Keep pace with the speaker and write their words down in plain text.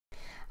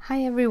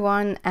Hi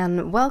everyone,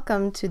 and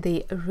welcome to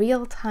the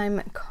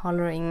real-time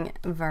coloring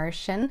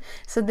version.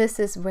 So this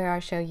is where I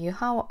show you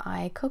how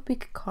I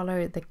Copic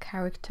color the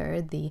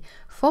character, the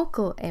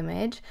focal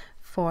image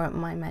for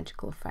my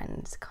magical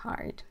friends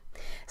card.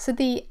 So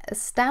the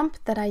stamp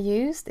that I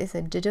used is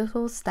a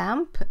digital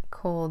stamp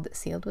called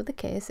Sealed with a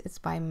Kiss. It's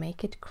by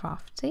Make It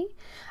Crafty,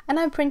 and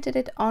I printed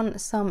it on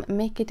some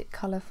Make It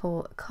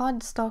colorful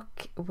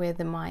cardstock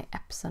with my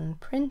Epson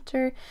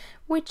printer,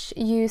 which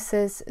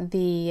uses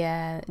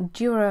the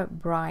Dura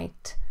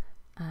Bright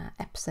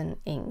Epson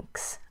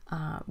inks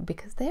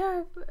because they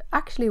are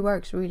actually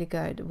works really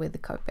good with the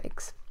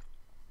Copics.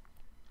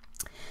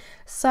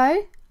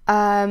 So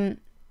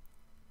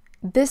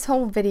this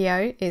whole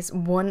video is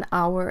 1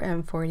 hour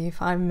and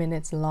 45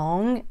 minutes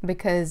long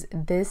because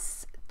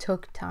this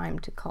took time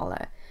to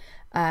color.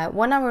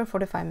 1 hour and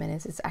 45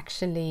 minutes is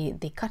actually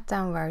the cut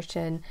down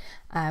version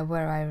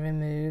where I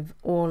remove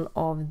all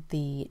of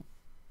the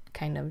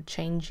kind of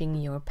changing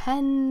your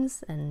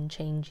pens and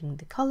changing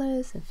the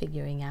colors and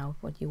figuring out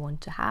what you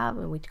want to have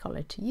and which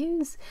color to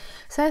use.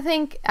 So I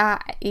think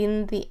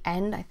in the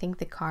end, I think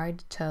the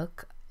card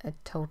took a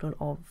total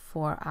of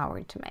 4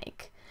 hours to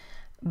make.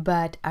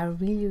 But I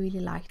really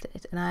liked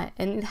it, and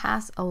it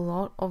has a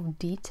lot of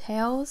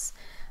details,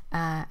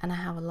 and I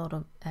have a lot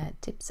of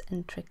tips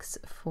and tricks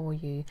for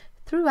you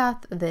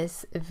throughout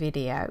this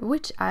video,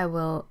 which I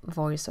will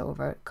voice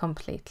over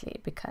completely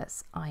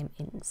because I'm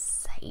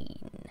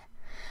insane.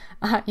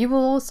 You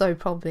will also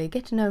probably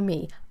get to know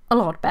me a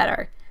lot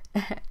better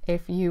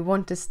if you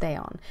want to stay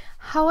on.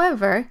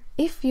 However,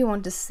 if you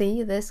want to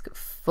see this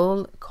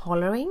full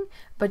coloring,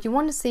 but you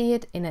want to see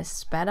it in a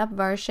sped up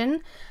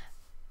version,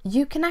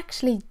 you can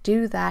actually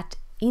do that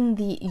in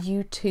the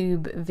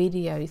YouTube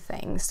video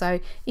thing.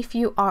 So if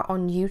you are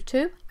on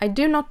YouTube, I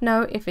do not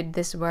know if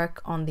this works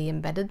on the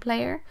embedded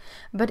player,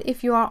 but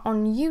if you are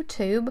on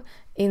YouTube,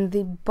 in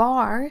the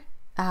bar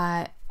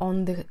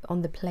on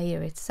the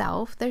player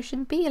itself, there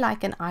should be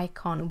like an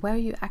icon where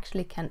you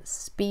actually can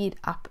speed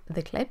up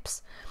the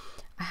clips.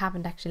 I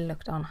haven't actually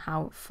looked on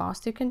how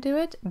fast you can do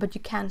it, but you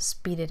can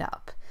speed it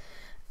up.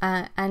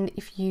 And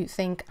if you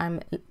think I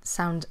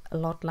sound a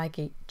lot like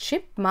a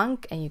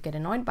chipmunk and you get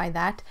annoyed by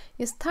that,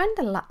 just turn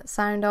the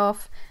sound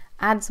off,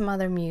 add some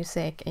other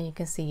music, and you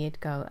can see it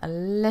go a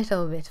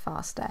little bit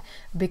faster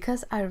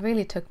because I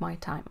really took my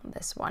time on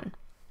this one.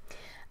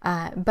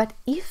 But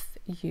if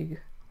you,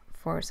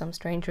 for some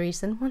strange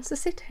reason, wants to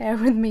sit here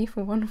with me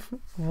for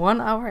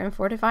 1 hour and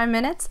 45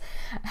 minutes,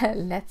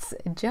 let's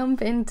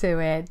jump into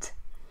it.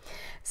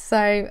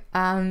 So,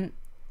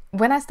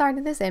 when I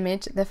started this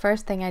image, the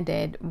first thing I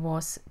did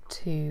was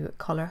to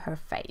color her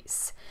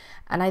face.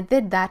 And I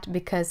did that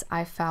because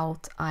I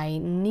felt I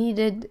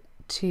needed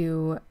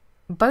to,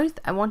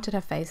 I wanted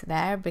her face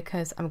there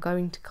because I'm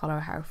going to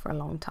color her for a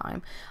long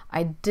time.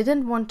 I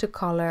didn't want to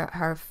color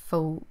her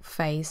full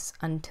face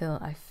until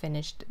I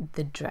finished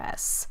the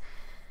dress.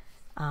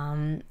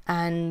 But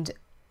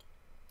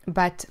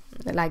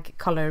like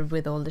colored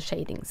with all the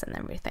shadings and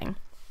everything.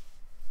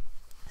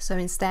 So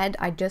instead,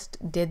 I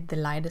just did the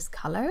lightest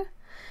color.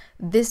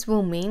 This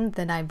will mean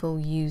that I will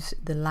use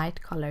the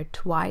light color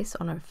twice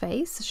on her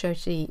face, so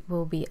she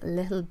will be a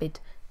little bit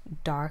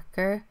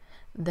darker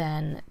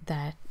than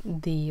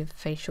the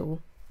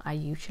facial I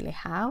usually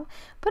have,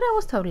 but I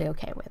was totally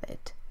okay with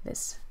it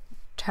this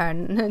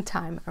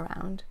time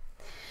around.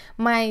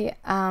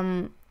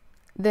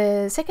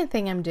 The second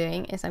thing I'm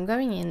doing is I'm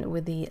going in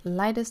with the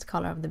lightest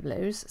color of the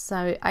blues.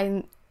 So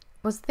I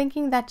was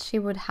thinking that she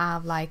would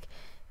have like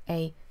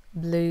a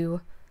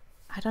blue,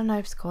 I don't know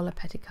if it's called a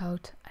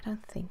petticoat. I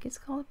don't think it's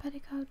called a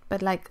petticoat,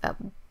 but like a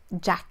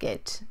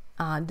jacket,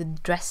 the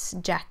dress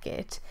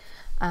jacket.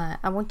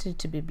 I wanted it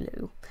to be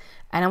blue,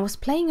 and I was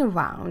playing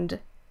around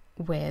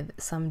with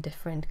some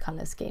different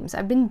color schemes.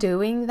 I've been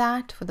doing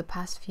that for the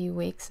past few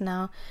weeks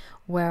now,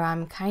 where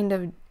I'm kind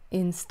of,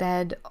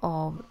 instead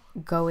of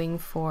going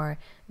for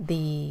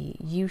the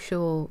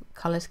usual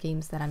color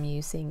schemes that I'm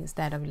using,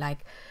 instead of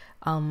like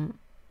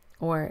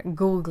or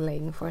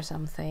googling for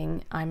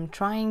something, I'm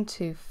trying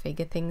to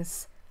figure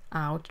things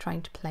out,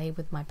 trying to play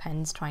with my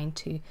pens, trying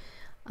to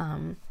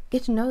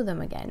get to know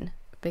them again,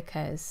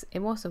 because it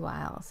was a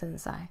while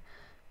since I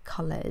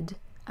colored,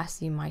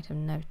 as you might have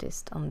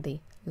noticed on the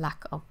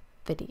lack of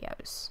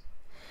videos.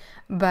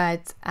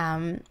 But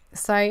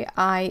so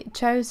I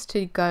chose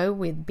to go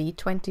with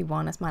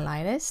B21 as my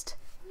lightest,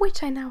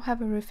 which I now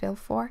have a refill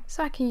for,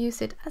 so I can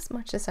use it as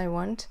much as I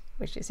want,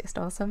 which is just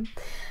awesome.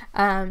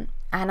 And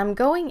I'm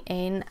going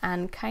in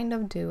and kind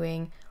of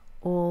doing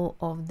all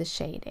of the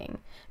shading.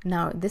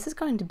 Now this is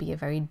going to be a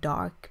very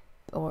dark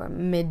or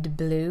mid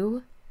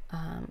blue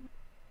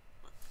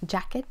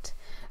jacket,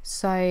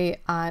 so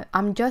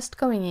I'm just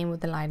going in with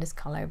the lightest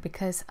color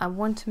because I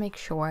want to make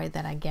sure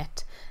that I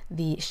get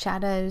the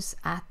shadows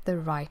at the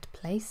right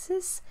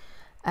places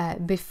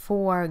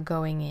before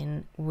going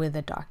in with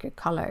the darker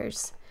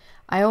colors.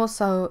 I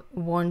also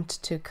want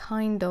to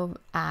kind of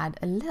add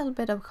a little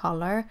bit of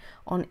color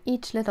on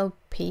each little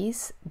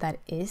piece that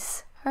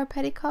is her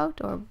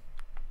petticoat, or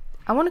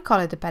I want to call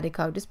it a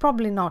petticoat. It's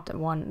probably not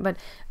one, but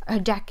her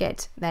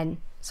jacket then,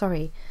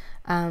 sorry.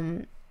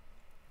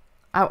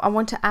 I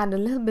want to add a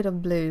little bit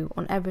of blue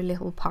on every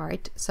little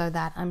part so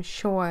that I'm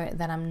sure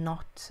that I'm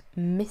not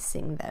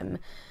missing them,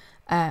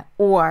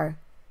 or,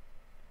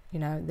 you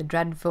know, the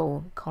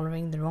dreadful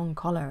coloring the wrong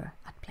color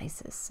at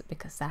places,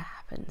 because that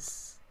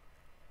happens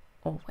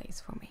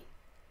always for me.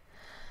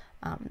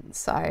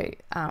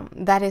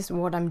 That is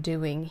what I'm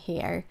doing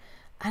here,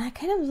 and I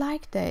kind of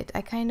liked it.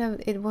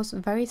 It was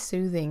very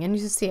soothing, and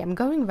you see I'm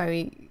going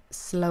very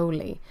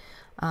slowly.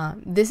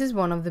 This is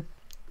one of the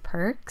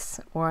perks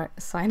or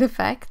side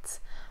effects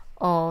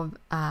of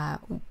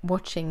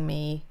watching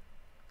me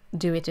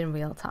do it in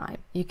real time.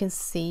 You can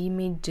see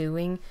me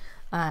doing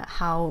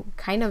how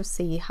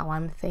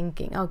I'm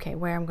thinking, okay,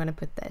 where I'm going to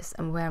put this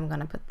and where I'm going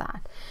to put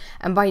that.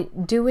 And by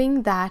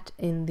doing that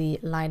in the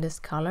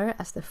lightest color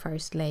as the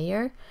first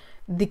layer,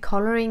 the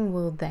coloring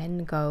will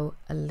then go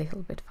a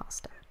little bit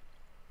faster.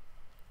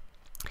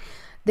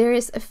 There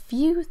is a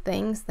few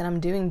things that I'm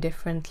doing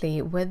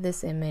differently with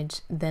this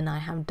image than I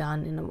have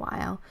done in a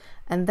while,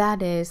 and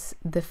that is,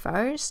 the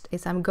first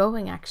is I'm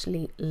going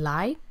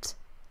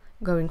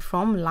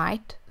from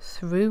light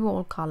through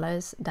all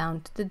colors down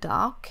to the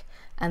dark,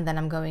 and then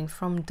I'm going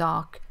from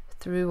dark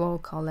through all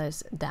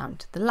colors down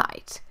to the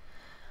light.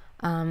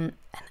 And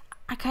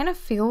I kind of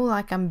feel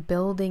like I'm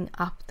building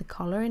up the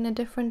color in a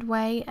different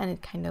way, and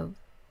it kind of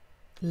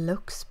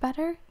looks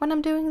better when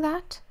I'm doing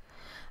that.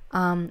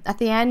 At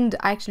the end,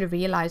 I actually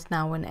realized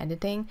now when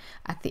editing,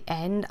 at the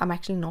end I'm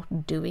actually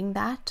not doing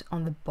that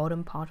on the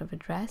bottom part of a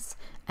dress,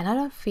 and I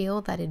don't feel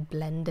that it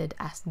blended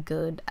as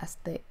good as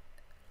the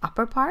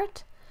upper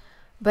part,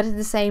 but at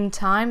the same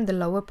time the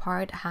lower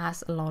part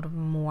has a lot of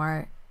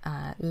more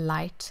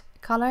light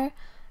color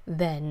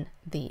than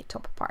the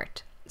top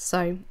part,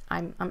 so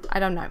I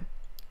don't know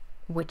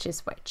which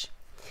is which.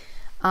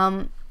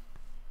 I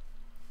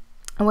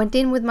went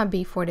in with my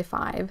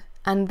B45,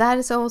 and that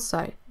is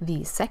also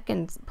the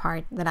second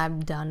part that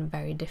I've done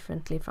very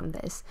differently from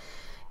this,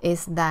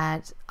 is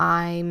that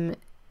I'm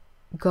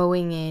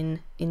going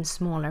in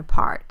smaller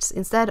parts.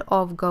 Instead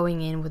of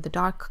going in with the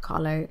dark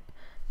color,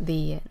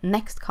 the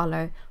next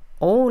color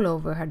all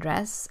over her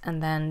dress,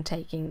 and then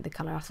taking the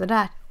color after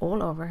that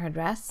all over her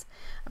dress,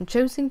 I'm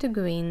choosing to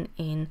go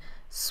in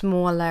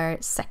smaller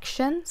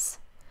sections.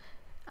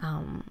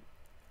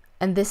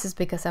 And this is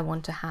because I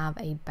want to have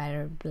a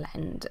better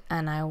blend,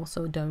 and I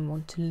also don't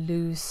want to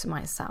lose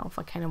myself.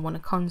 I kind of want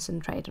to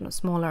concentrate on a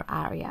smaller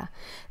area.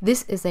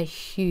 This is a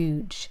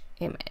huge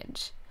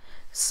image,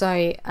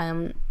 so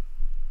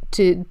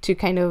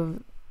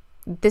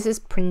this is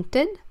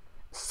printed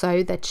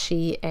so that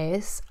she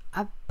is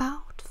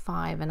about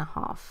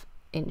 5.5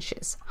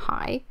 inches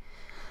high.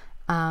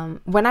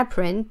 When I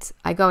print,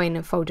 I go in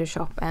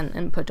Photoshop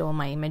and put all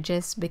my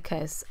images,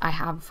 because I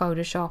have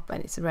Photoshop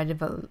and it's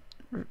available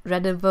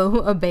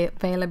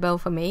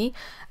for me,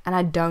 and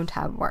I don't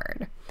have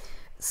Word,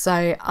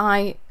 so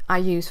I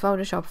use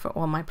Photoshop for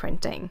all my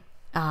printing.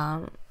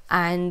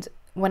 And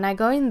when I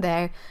go in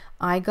there,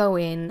 I go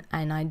in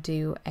and I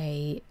do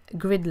a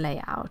grid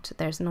layout.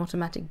 There's an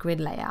automatic grid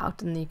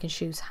layout, and you can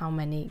choose how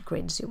many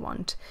grids you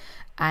want,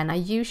 and I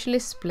usually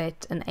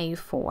split an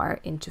A4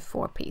 into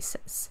 4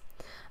 pieces.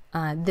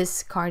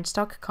 This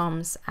cardstock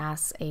comes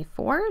as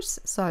A4s,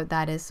 so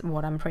that is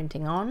what I'm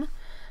printing on.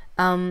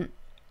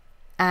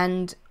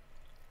 And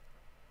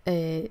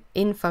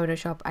in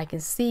Photoshop I can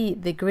see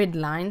the grid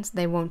lines.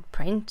 They won't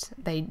print,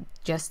 they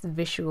just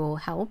visual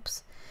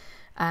helps,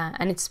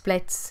 and it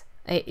splits.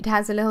 It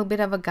has a little bit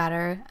of a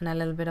gutter and a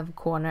little bit of a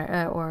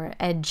corner or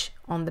edge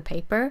on the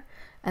paper,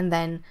 and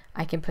then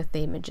I can put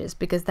the images,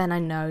 because then I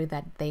know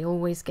that they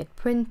always get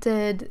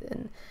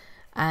printed,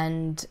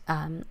 and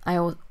I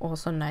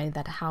also know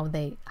that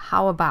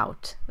how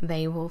about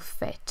they will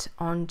fit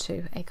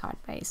onto a card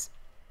base.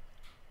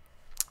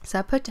 So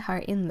I put her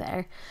in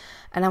there,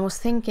 and I was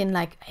thinking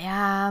like,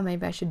 yeah,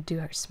 maybe I should do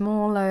her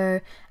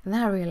smaller, and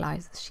then I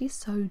realized she's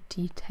so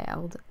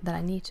detailed that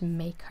I need to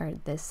make her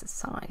this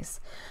size.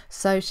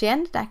 So she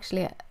ended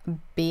actually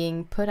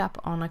being put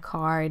up on a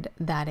card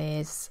that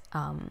is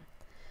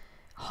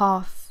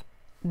half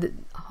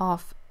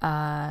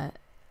a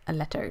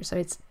letter, so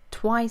it's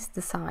twice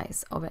the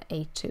size of an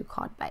A2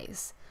 card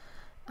base,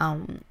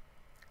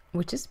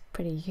 which is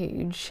pretty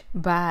huge,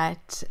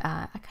 but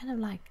I kind of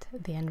liked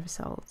the end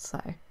result, so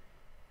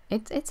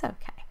it's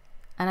okay.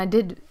 And I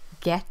did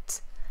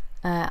get,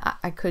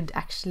 I could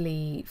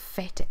actually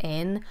fit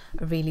in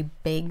a really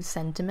big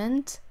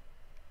sentiment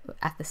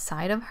at the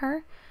side of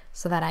her,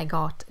 so that I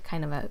got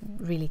kind of a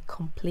really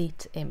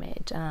complete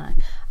image,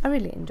 and I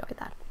really enjoyed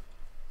that.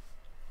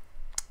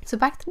 So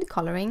back to the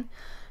coloring.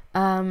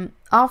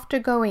 After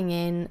going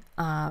in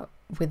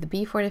with the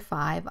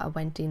B45, I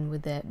went in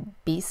with the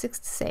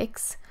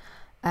B66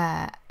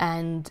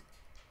 and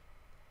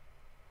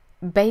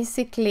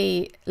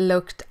basically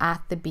looked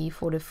at the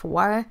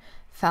B44,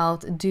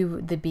 felt, do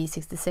the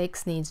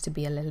B66 needs to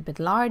be a little bit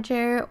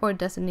larger or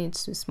does it need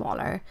to be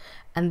smaller?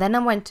 And then I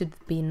went to the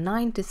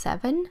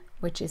B97,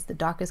 which is the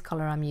darkest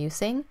color I'm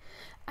using,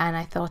 and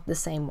I thought the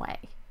same way.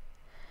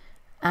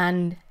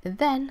 And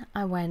then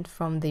I went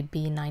from the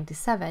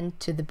B97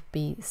 to the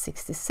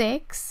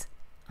B66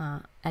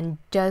 and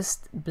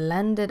just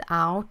blended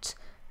out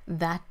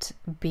that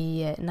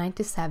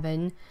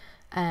B97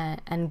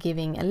 and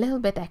giving a little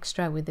bit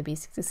extra with the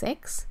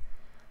B66.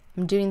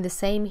 I'm doing the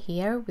same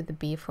here with the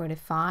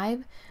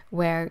B45,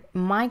 where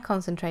my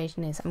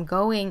concentration is I'm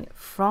going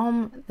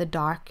from the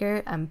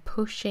darker and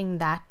pushing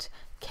that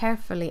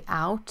carefully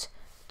out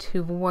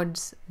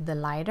towards the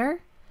lighter,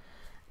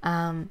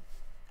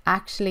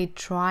 actually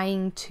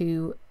trying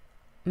to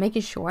make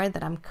sure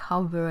that I'm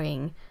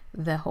covering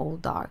the whole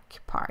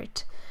dark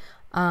part.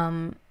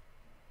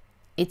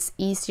 It's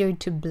easier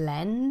to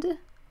blend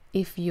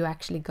if you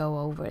actually go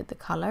over the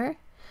color,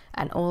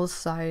 and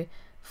also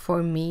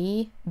for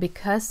me,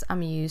 because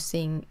I'm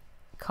using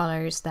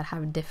colors that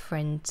have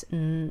different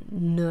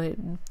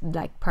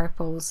like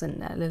purples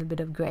and a little bit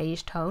of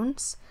grayish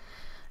tones,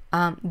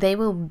 they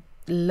will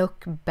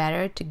look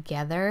better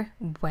together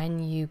when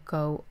you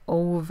go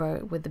over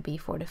with the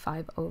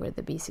B45 over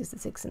the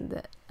B66 and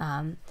the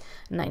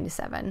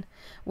 97.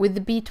 With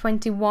the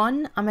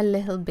B21, I'm a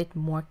little bit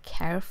more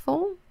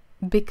careful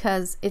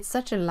because it's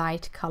such a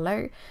light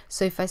color.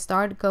 So if I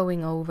start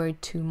going over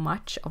too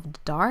much of the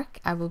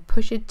dark, I will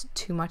push it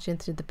too much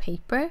into the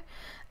paper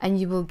and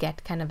you will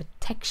get kind of a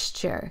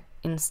texture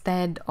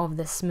instead of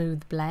the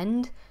smooth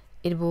blend.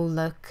 It will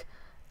look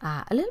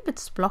a little bit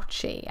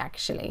splotchy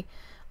actually.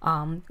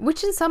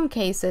 Which in some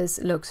cases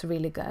looks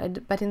really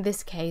good, but in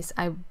this case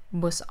I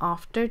was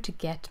after to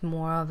get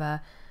more of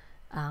a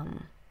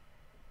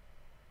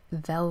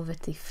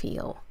velvety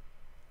feel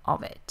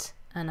of it,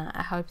 and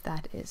I hope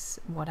that is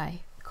what I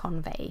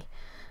convey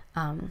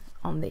on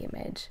the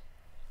image.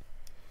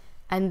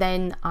 And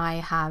then I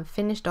have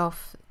finished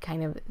off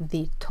kind of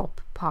the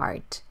top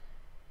part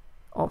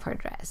of her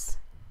dress,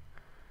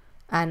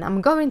 and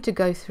I'm going to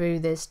go through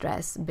this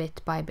dress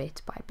bit by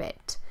bit by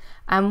bit.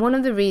 And one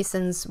of the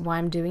reasons why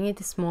I'm doing it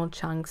in small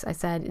chunks, I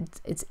said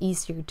it's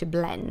easier to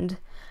blend.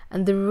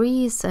 And the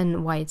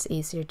reason why it's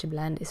easier to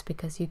blend is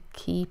because you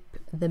keep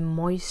the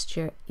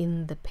moisture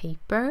in the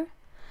paper.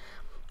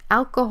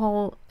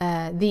 Alcohol,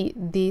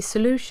 the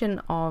solution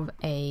of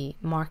a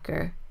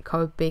marker,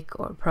 Copic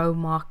or Pro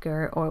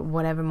marker or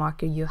whatever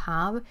marker you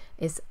have,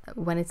 is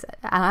when it's an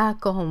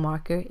alcohol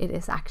marker, it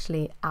is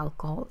actually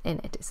alcohol in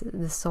it. It's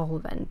the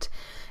solvent.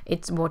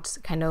 It's what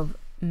kind of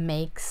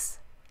makes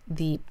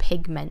the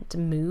pigment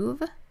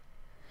move,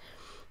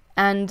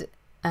 and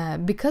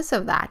because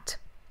of that,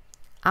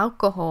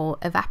 alcohol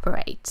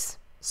evaporates.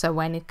 So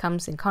when it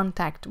comes in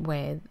contact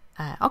with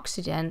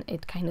oxygen,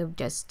 it kind of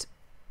just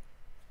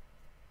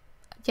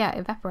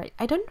evaporates.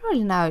 I don't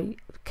really know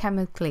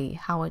chemically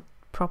how it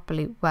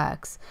properly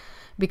works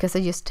because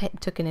I just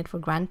taken it for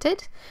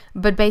granted,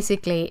 but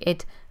basically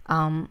it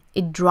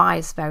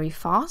dries very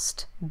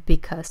fast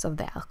because of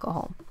the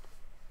alcohol.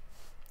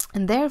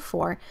 And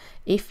therefore,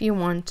 if you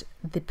want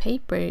the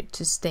paper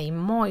to stay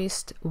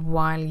moist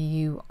while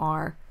you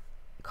are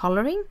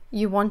coloring,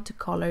 you want to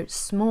color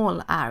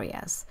small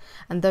areas.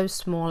 And those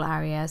small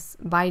areas,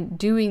 by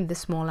doing the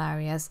small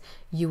areas,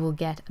 you will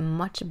get a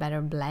much better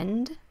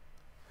blend.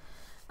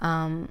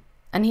 And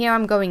here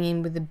I'm going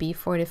in with the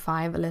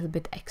B45 a little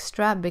bit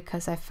extra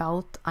because I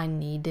felt I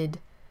needed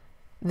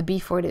the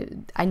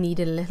B40, I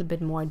needed a little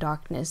bit more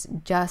darkness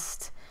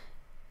just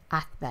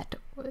at that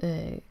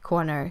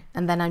corner,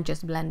 and then I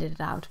just blended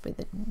it out with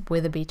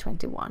the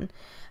B21.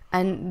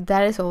 And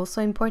that is also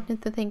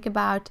important to think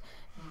about.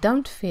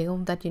 Don't feel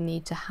that you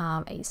need to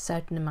have a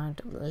certain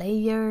amount of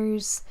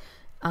layers.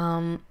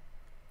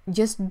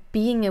 Just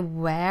being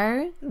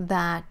aware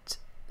that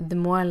the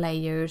more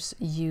layers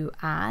you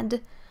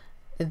add,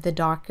 the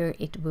darker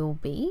it will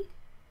be.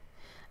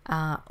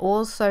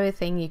 Also, a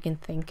thing you can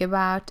think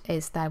about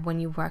is that when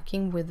you're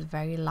working with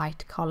very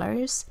light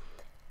colors,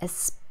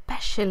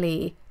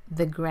 especially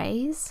the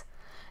grays,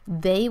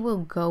 they will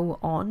go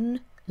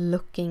on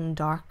looking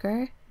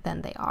darker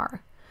than they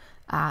are.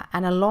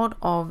 And a lot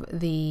of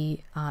the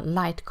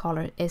light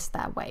color is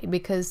that way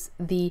because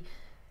the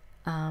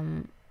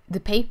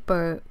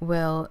paper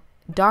will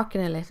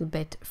darken a little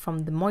bit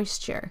from the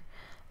moisture,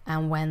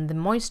 and when the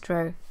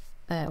moisture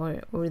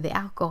or the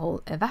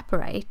alcohol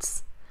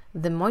evaporates,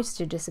 the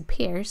moisture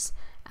disappears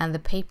and the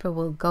paper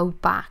will go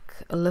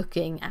back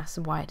looking as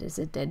white as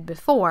it did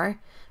before,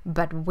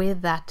 but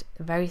with that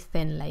very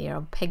thin layer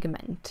of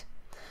pigment.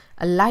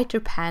 A lighter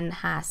pen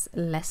has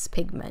less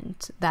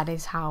pigment. That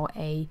is how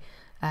a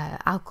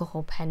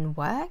alcohol pen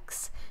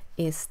works,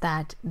 is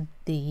that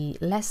the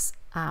less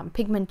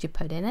pigment you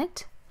put in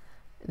it,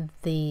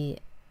 the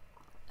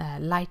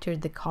lighter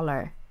the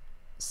color.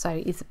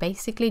 So it's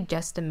basically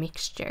just a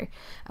mixture.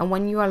 And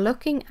when you are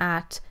looking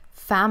at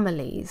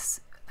families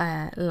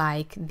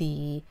like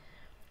the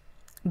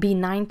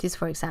B90s,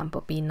 for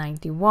example,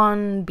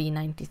 B91,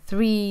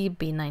 B93,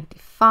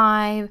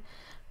 B95,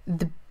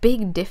 the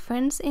big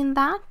difference in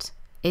that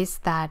is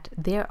that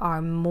there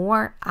are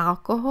more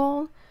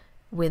alcohol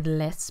with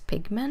less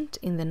pigment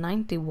in the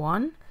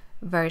 91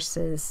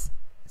 versus,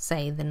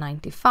 say, the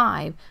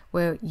 95,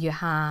 where you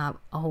have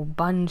a whole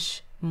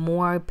bunch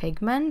more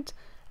pigment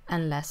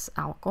and less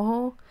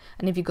alcohol.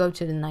 And if you go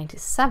to the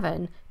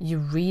 97, you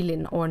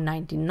really, or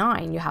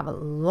 99, you have a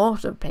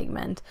lot of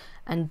pigment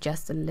and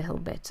just a little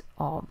bit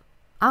of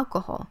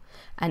alcohol.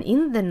 And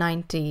in the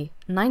 90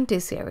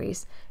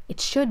 series, it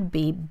should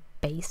be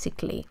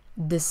basically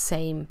the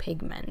same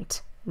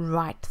pigment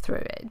right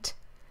through it.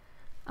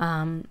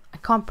 I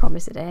can't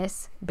promise it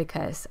is,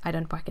 because I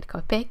don't work at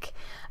Copic,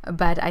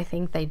 but I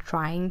think they're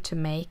trying to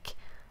make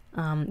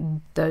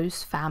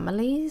those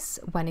families,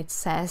 when it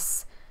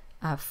says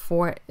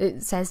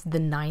it says the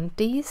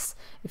 90s,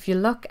 if you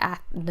look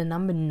at the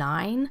number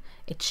 9,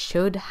 it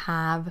should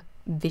have,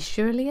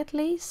 visually at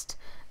least,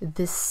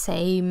 the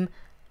same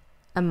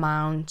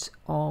amount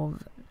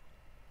of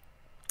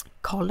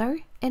color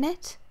in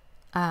it.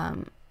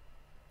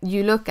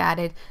 You look at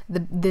it,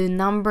 the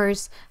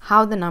numbers,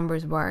 how the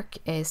numbers work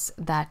is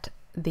that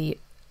the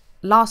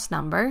last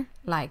number,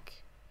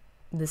 like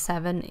the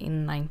 7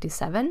 in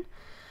 97,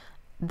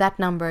 that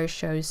number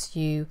shows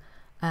you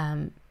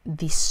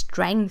the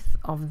strength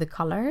of the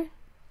color,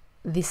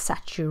 the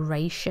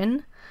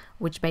saturation,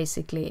 which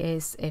basically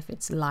is if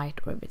it's light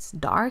or if it's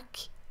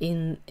dark,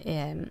 in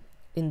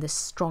the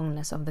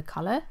strongness of the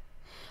color,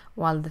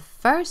 while the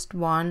first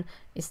one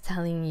is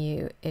telling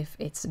you if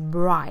it's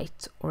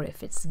bright or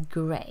if it's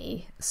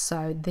gray.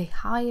 So the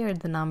higher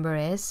the number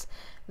is,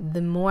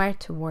 the more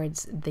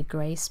towards the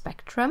gray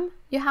spectrum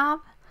you have,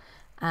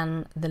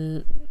 and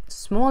the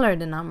smaller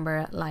the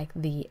number, like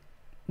the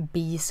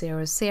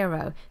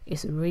B00,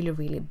 is really,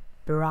 really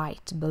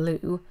bright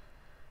blue.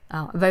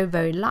 Very,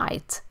 very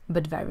light,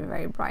 but very,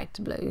 very bright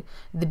blue.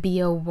 The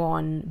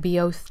B01,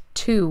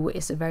 B02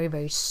 is a very,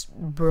 very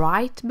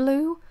bright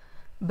blue,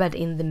 but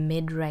in the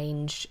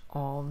mid-range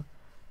of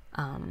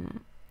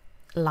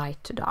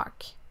light to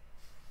dark.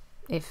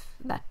 If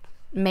that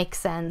makes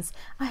sense.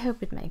 I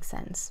hope it makes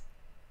sense.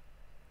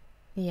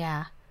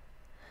 Yeah.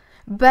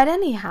 But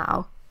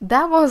anyhow,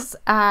 that was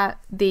I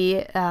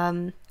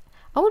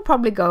would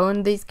probably go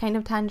on these kind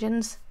of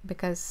tangents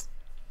because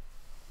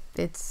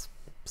it's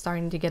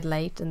starting to get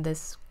late and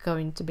this is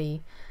going to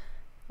be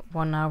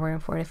 1 hour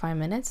and 45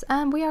 minutes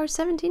and we are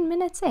 17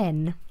 minutes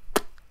in.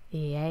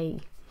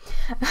 Yay.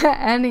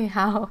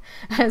 Anyhow,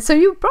 so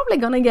you're probably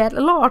gonna get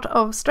a lot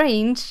of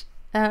strange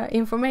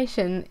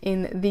information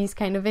in these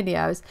kind of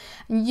videos.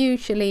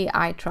 Usually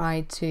I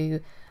try to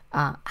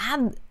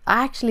I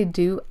actually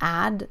do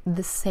add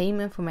the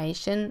same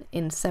information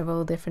in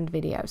several different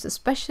videos,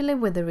 especially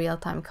with the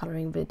real-time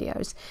coloring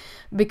videos,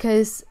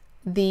 because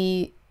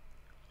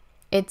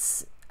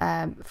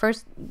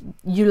first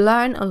you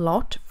learn a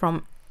lot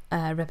from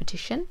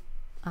repetition.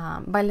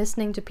 By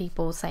listening to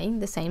people saying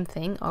the same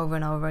thing over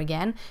and over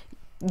again,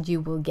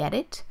 you will get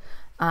it,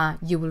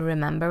 you will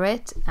remember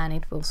it, and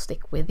it will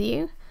stick with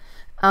you.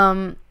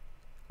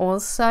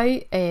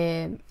 Also,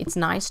 it's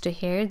nice to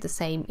hear the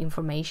same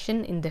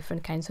information in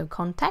different kinds of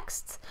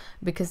contexts,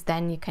 because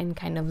then you can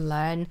kind of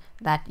learn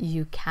that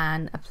you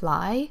can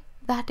apply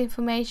that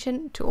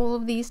information to all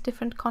of these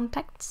different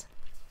contexts.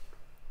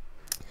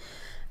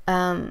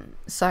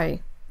 So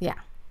yeah,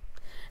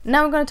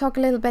 now we're going to talk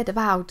a little bit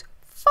about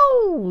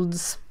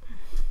folds,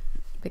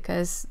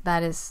 because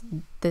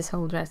this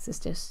whole dress is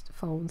just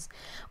folds.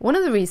 One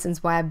of the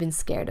reasons why I've been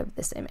scared of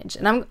this image,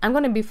 and I'm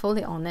going to be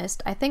fully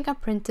honest, I think I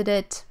printed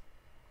it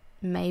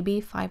maybe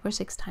 5 or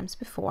 6 times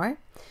before.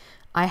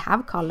 I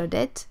have colored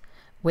it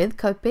with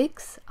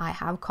Copics, I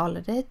have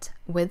colored it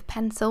with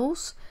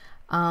pencils.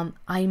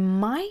 I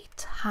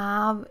might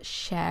have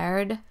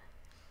shared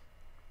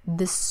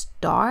the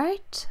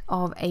start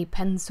of a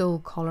pencil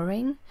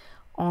coloring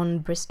on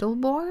Bristol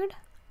board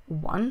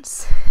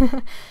once.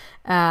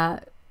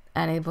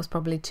 And it was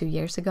probably 2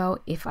 years ago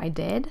if I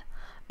did,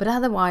 but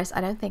otherwise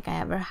I don't think I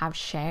ever have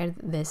shared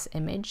this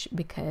image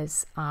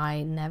because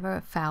I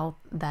never felt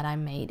that I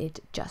made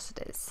it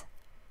justice.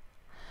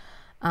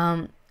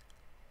 I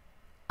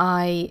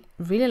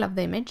really love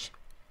the image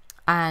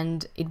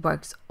and it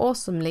works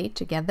awesomely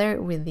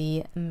together with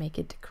the Make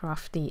It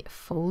Crafty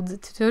folds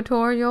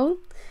tutorial.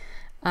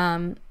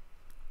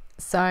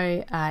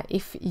 So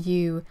if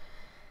you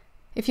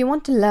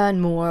want to learn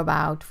more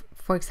about,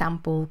 for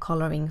example,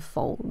 coloring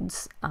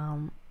folds,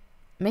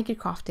 Make It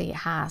Crafty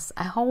has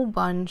a whole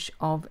bunch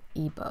of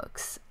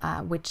ebooks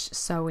which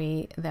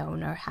Zoe, the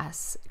owner,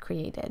 has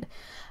created,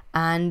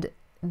 and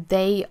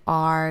they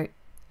are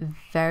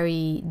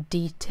very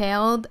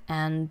detailed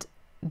and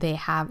they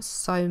have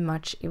so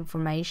much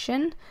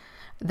information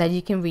that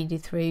you can read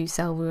it through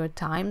several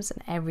times,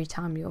 and every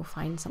time you'll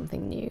find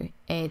something new.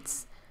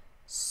 It's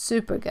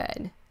super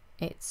good.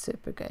 It's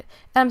super good.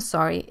 I'm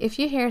sorry if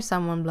you hear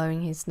someone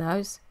blowing his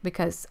nose,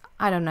 because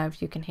I don't know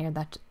if you can hear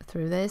that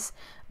through this,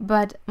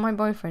 but my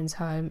boyfriend's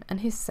home and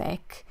he's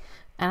sick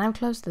and I've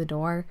closed the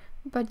door,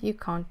 but you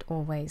can't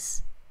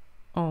always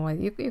I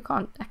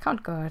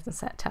can't go out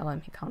and tell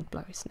him he can't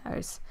blow his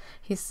nose.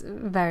 He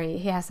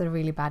has a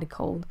really bad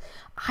cold.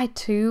 I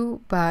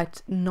too,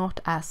 but not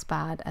as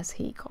bad as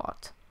he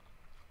got.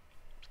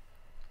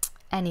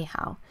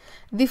 Anyhow,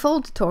 the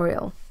fold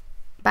tutorial,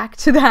 back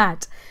to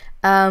that.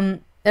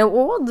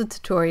 all the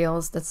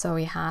tutorials that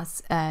Zoe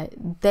has,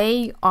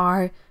 they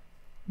are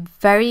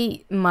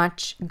very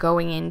much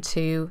going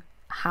into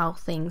how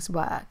things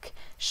work,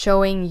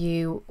 showing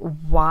you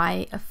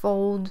why a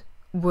fold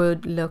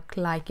would look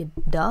like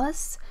it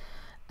does.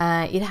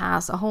 It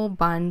has a whole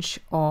bunch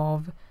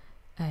of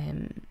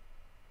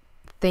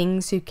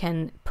things you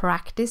can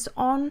practice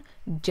on,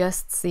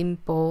 just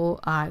simple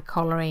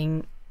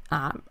coloring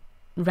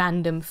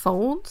random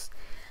folds.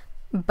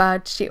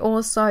 But she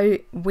also,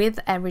 with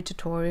every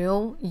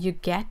tutorial, you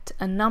get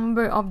a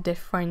number of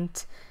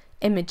different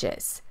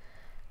images,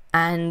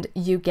 and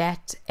you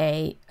get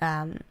a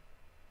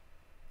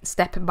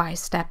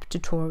step-by-step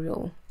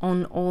tutorial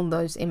on all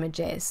those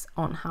images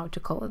on how to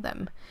color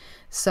them.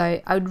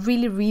 So I would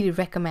really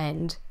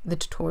recommend the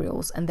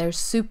tutorials, and they're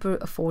super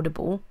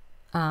affordable.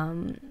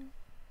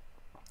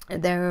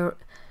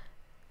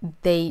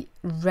 They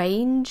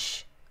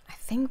range, I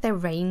think they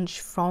range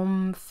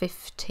from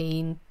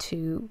 $15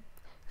 to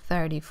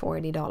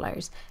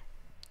 $30-$40,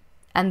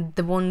 and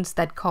the ones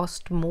that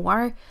cost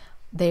more,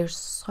 they're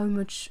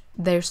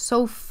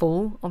so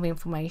full of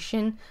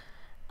information.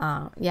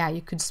 Yeah,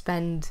 you could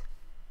spend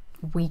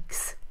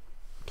weeks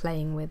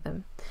playing with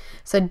them.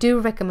 So I do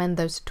recommend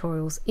those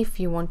tutorials if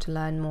you want to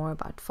learn more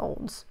about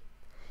folds.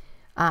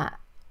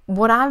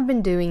 What I've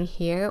been doing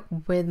here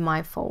with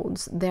my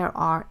folds, there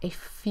are a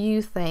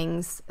few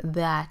things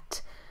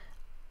that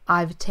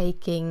I've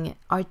taken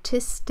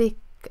artistic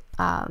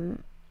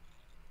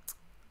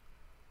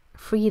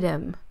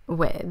freedom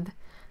with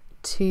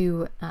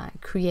to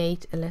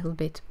create a little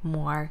bit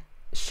more,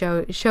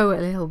 show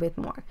a little bit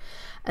more.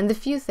 And the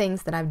few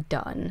things that I've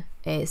done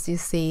is, you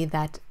see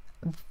that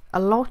a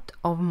lot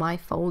of my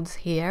folds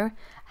here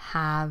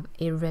have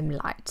a rim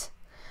light.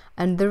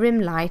 And the rim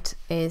light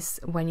is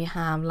when you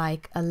have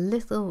like a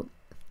little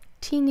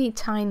teeny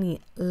tiny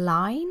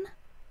line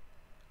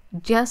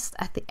just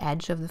at the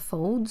edge of the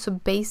fold. So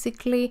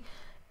basically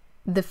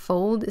the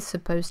fold is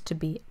supposed to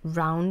be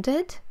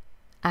rounded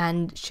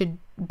and should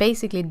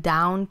basically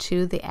down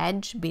to the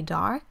edge be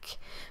dark,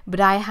 but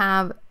I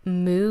have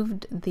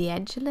moved the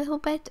edge a little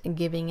bit and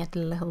giving it a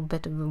little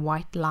bit of a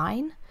white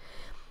line,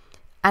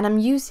 and I'm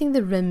using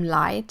the rim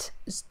light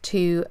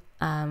to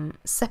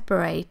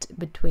separate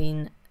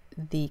between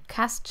the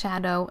cast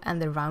shadow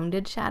and the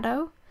rounded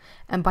shadow.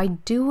 And by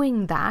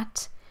doing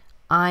that,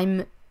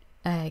 I'm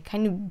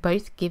kind of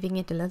both giving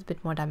it a little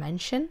bit more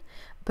dimension,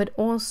 but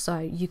also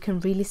you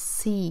can really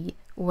see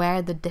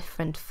where the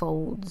different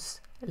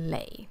folds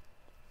lay.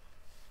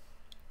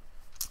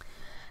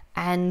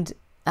 And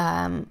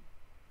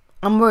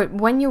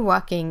when you're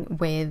working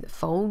with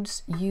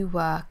folds, you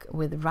work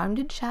with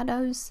rounded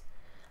shadows,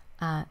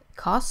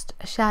 cast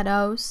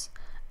shadows,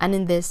 and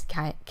in this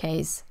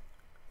case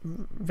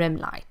rim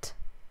light.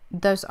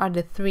 Those are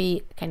the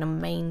three kind of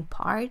main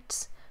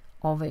parts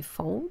of a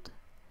fold.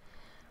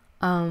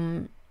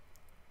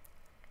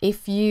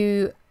 If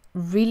you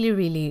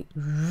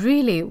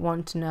really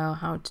want to know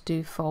how to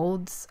do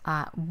folds,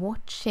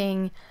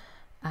 watching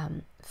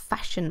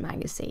fashion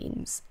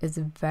magazines is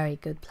a very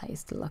good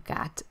place to look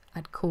at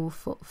cool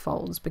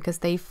folds, because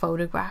they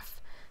photograph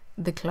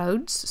the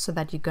clothes so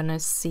that you're gonna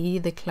see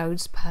the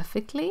clothes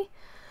perfectly.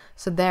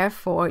 So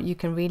therefore you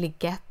can really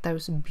get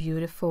those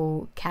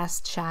beautiful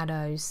cast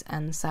shadows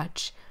and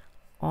such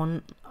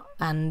on,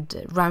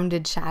 and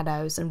rounded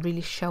shadows, and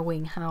really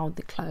showing how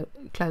the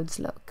clothes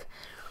look.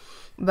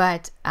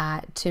 But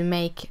to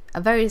make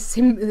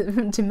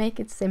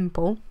it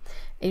simple,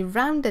 a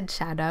rounded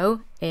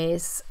shadow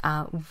is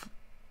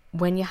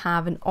when you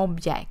have an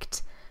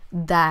object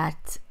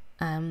that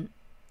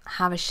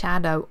have a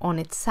shadow on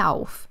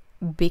itself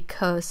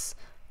because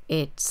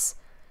it's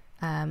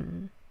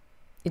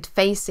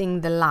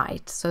facing the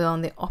light. So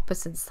on the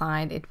opposite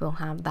side it will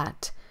have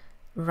that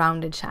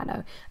rounded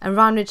shadow. And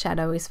rounded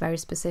shadow is very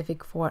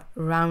specific for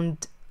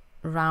round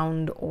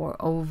or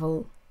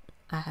oval,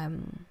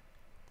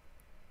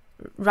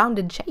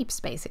 rounded shapes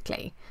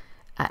basically.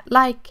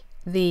 Like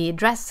the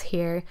dress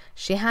here,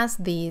 she has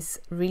these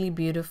really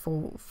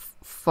beautiful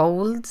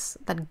folds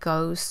that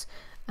goes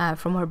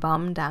from her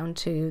bum down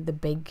to the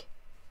big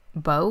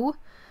bow,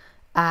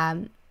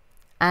 and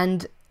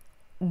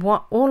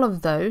all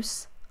of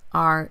those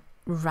are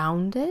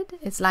rounded.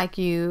 It's like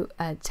you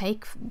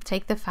take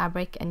the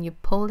fabric and you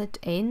pull it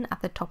in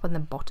at the top and the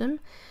bottom,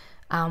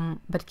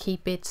 but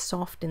keep it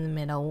soft in the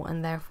middle,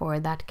 and therefore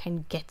that kind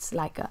of gets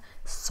like a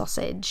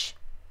sausage.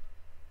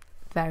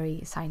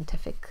 Very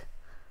scientific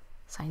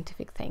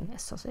thing, a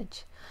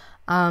sausage.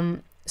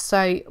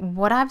 So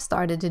what I've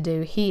started to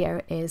do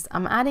here is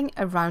I'm adding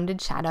a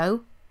rounded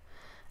shadow,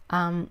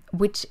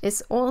 which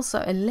is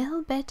also a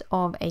little bit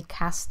of a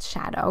cast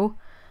shadow,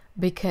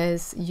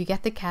 because you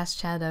get the cast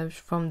shadows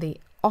from the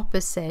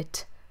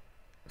opposite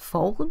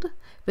fold,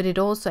 but it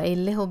also a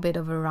little bit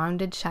of a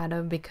rounded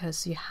shadow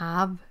because you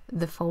have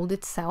the fold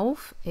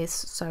itself is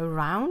so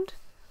round.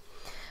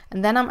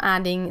 And then I'm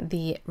adding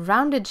the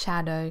rounded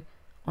shadow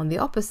on the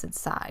opposite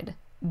side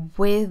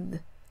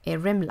with a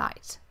rim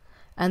light.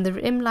 And the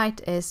rim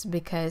light is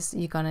because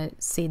you're gonna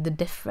see the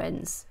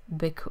difference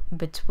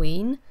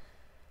between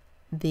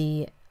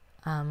the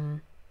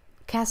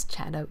cast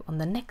shadow on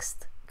the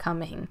next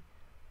coming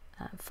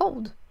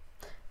fold.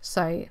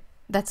 So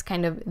that's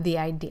kind of the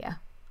idea.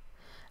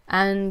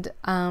 And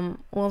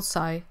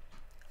also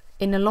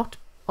in a lot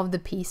of the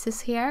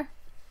pieces here,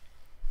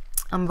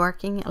 I'm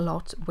working a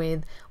lot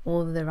with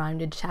all the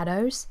rounded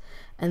shadows,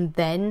 and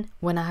then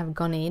when I have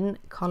gone in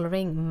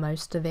coloring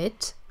most of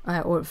it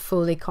or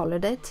fully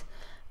colored it,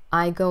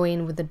 I go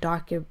in with a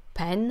darker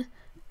pen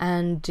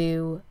and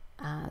do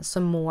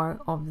some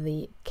more of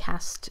the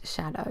cast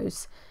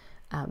shadows,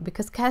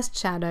 because cast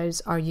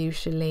shadows are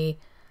usually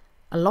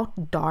a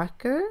lot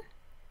darker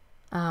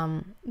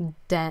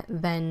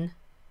than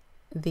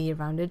the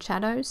rounded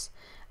shadows,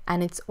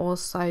 and it's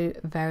also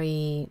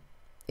very,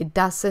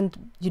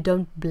 you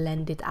don't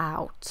blend it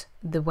out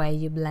the way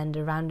you blend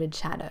a rounded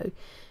shadow.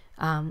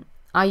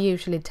 I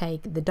usually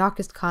take the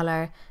darkest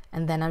color,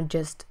 and then I'm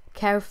just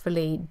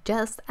carefully,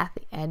 just at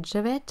the edge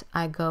of it,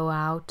 I go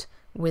out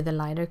with a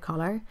lighter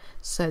color,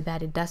 so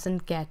that it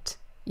doesn't get,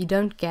 you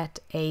don't get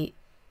a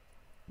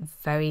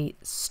very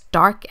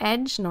stark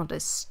edge, not a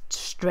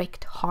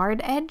strict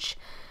hard edge.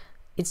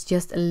 It's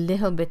just a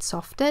little bit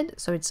softened,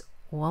 so it's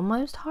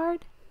almost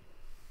hard.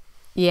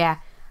 Yeah,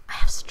 I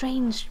have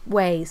strange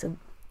ways of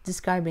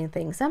describing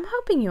things. I'm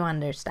hoping you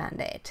understand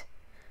it.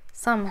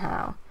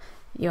 Somehow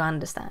you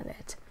understand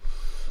it.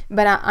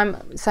 But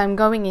I'm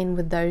going in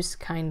with those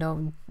kind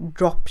of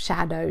drop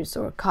shadows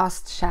or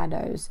cast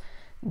shadows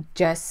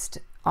just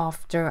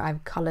after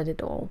I've colored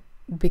it all,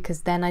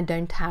 because then I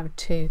don't have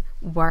to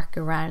work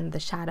around the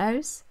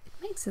shadows. It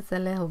makes it a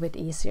little bit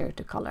easier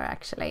to color,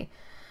 actually.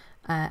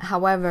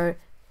 However,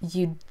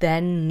 you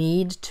then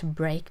need to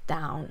break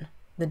down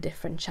the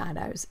different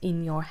shadows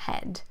in your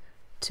head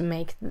to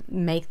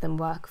make them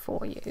work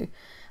for you.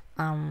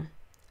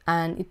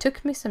 And it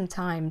took me some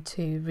time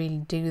to really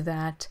do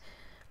that.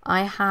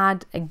 I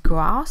had a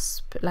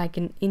grasp, like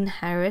an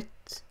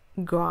inherent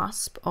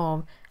grasp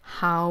of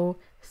how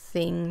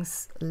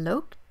things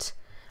looked.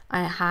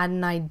 I had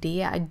an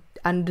idea, I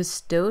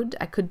understood,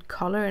 I could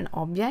color an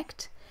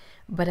object,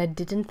 but I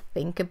didn't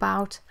think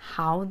about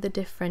how the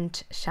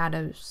different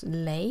shadows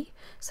lay,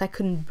 so I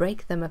couldn't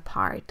break them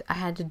apart. I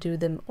had to do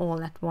them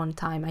all at one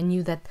time. I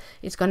knew that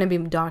it's going to be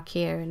dark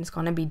here, and it's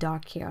going to be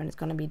dark here, and it's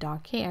going to be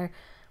dark here.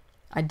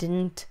 I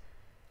didn't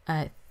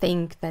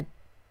think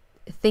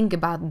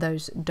about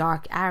those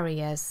dark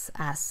areas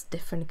as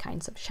different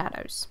kinds of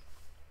shadows,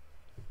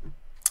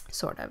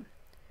 sort of.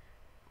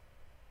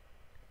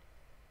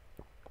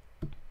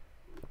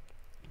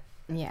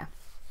 Yeah,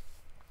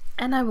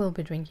 and I will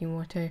be drinking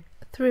water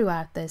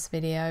throughout this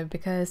video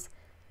because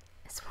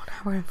it's 1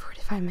 hour and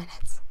 45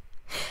 minutes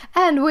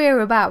and we're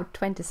about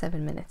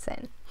 27 minutes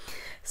in.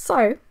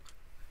 So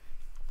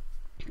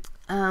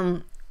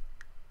I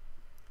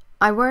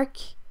work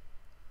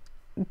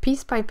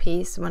piece by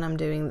piece when I'm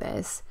doing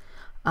this.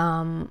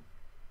 I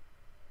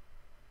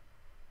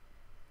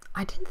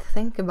didn't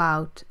think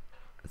about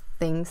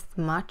things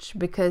much,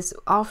 because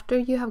after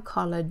you have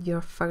colored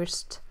your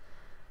first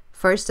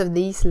of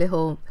these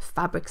little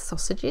fabric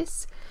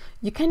sausages,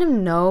 you kind of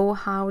know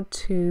how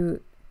to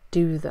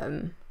do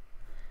them.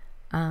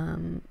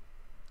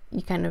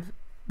 You kind of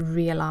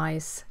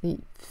realize,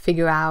 you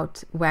figure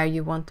out where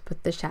you want to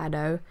put the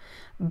shadow.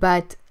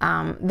 But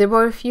there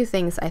were a few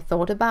things I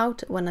thought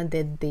about when I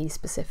did these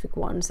specific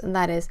ones, and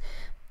that is,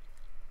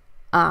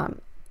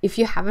 if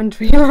you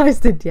haven't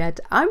realized it yet,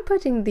 I'm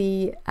putting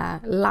the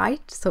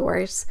light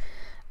source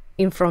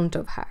in front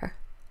of her,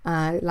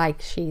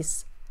 like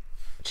she's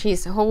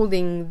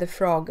holding the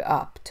frog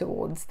up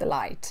towards the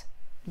light,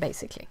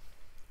 basically.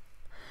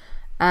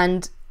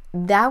 And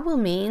that will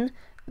mean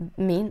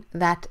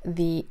that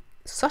the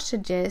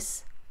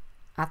sausages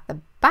at the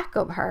back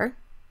of her,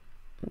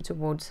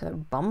 towards her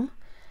bum,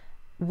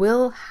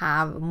 will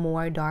have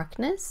more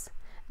darkness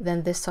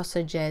than the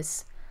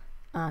sausages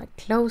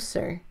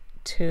closer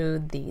to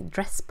the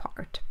dress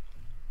part.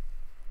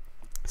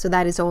 So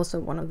that is also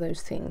one of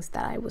those things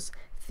that I was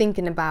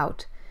thinking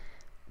about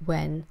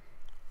when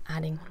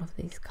adding all of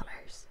these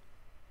colors.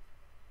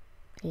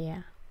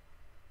 Yeah.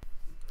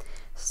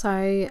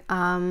 So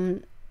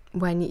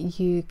when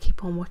you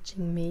keep on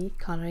watching me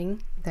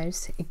coloring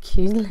those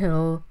cute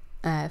little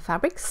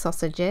fabric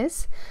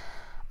sausages,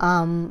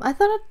 I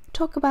thought I'd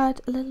talk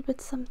about a little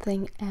bit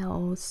something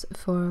else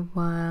for a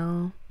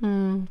while.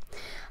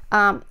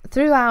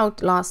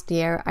 Throughout last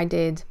year I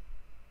did,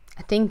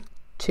 I think,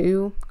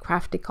 2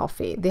 crafty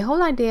coffee. The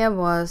whole idea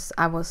was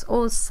I was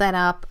all set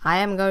up, I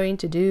am going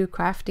to do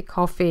crafty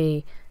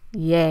coffee,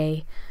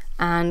 yay,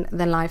 and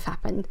then life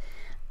happened.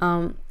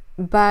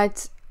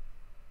 But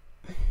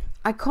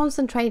I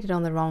concentrated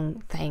on the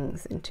wrong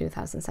things in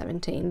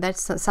 2017.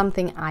 That's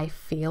something I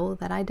feel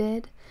that I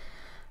did.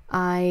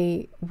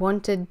 I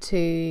wanted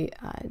to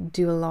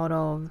do a lot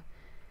of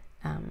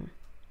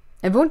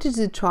I wanted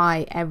to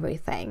try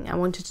everything. I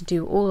wanted to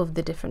do all of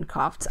the different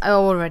crafts. I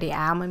already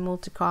am a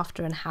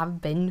multi-crafter and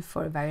have been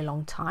for a very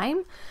long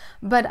time,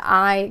 but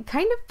I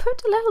kind of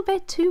put a little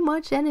bit too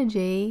much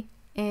energy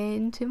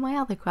into my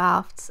other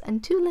crafts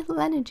and too little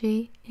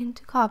energy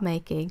into card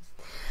making.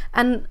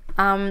 And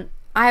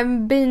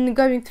I've been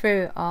going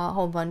through a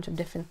whole bunch of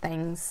different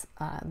things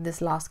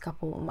this last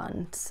couple of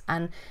months,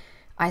 and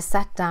I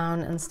sat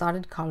down and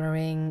started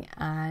coloring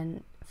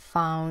and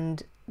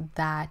found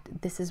that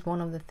this is one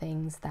of the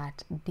things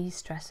that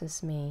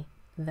de-stresses me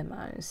the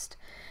most,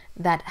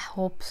 that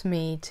helps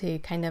me to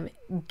kind of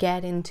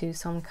get into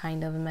some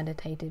kind of a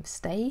meditative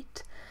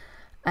state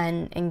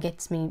and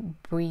gets me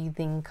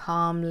breathing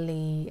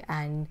calmly.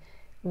 And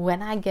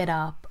when I get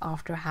up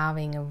after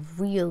having a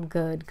real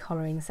good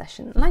coloring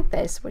session like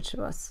this, which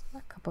was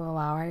a couple of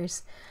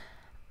hours,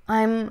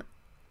 I'm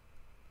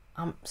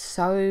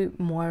so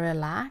more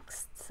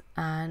relaxed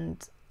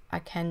and I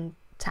can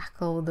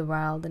tackle the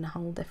world in a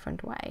whole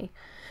different way.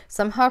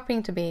 So I'm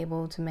hoping to be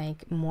able to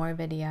make more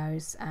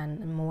videos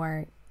and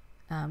more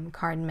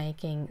card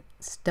making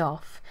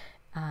stuff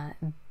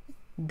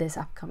this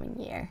upcoming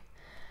year.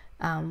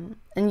 And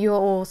you've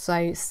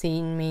also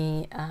seen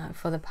me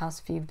for the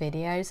past few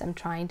videos. I'm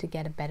trying to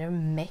get a better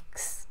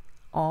mix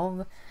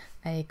of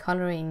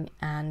coloring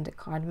and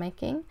card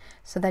making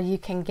so that you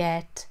can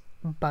get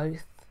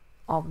both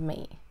of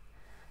me.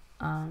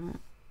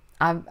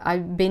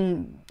 I've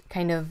been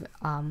kind of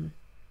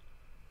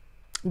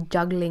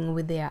juggling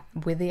with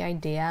the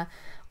idea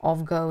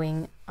of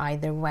going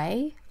either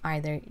way,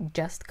 either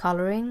just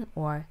coloring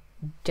or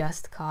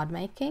just card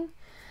making,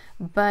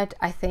 but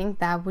I think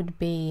that would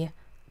be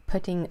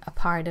putting a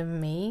part of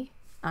me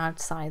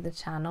outside the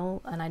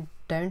channel, and I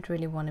don't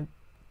really want to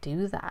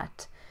do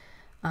that.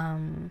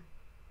 I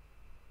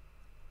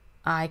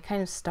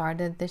kind of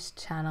started this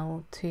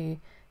channel to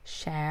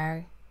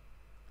share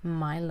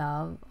my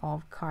love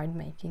of card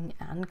making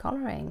and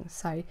coloring,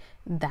 so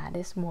that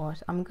is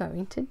what I'm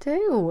going to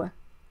do.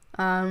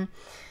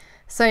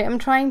 So I'm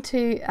trying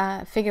to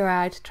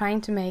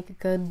trying to make a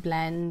good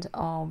blend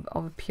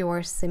of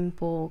pure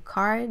simple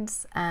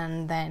cards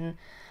and then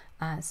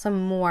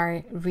some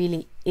more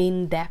really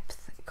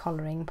in-depth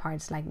coloring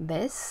parts like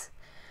this,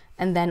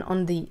 and then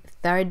on the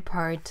third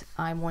part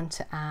I want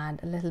to add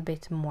a little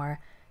bit more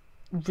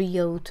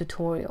real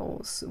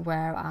tutorials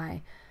where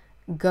I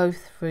go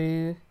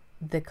through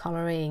the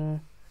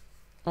coloring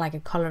like a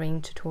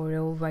coloring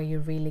tutorial where you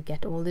really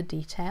get all the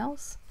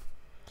details.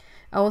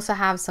 I also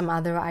have some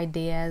other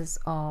ideas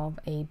of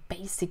a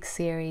basic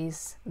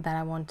series that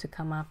I want to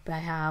come up.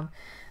 I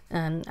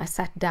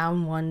sat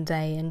down one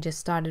day and just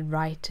started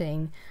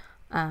writing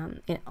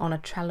on a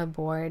Trello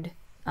board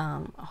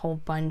a whole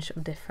bunch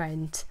of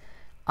different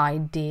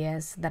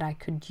ideas that I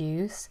could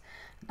use,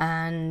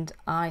 and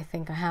I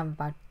think I have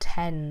about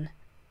 10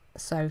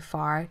 so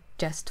far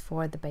just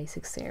for the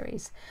basic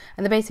series.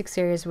 And the basic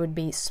series would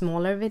be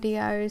smaller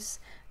videos,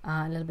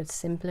 a little bit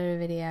simpler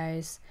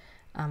videos,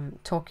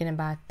 talking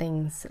about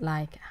things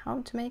like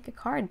how to make a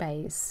card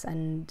base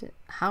and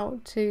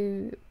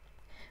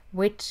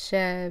which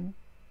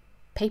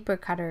paper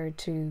cutter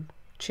to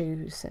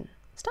choose and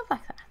stuff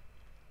like that,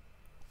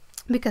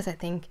 because I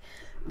think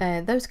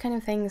those kind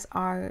of things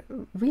are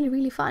really,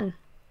 really fun.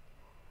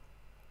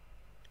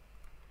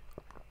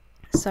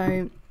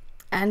 So,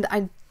 and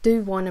I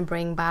do want to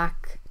bring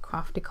back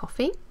Crafty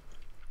Coffee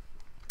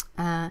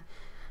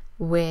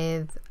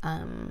with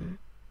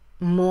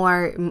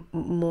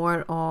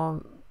more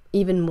of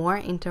even more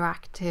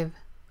interactive,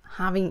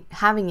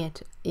 having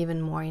it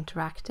even more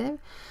interactive,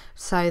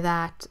 so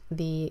that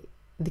the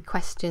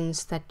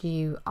questions that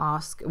you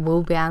ask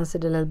will be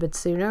answered a little bit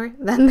sooner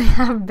than they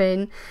have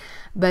been,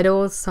 but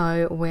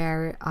also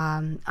where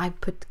I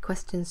put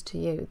questions to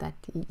you that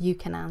you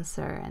can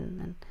answer,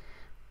 and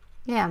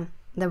yeah,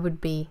 that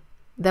would be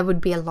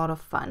a lot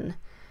of fun.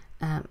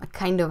 I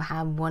kind of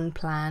have one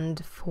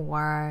planned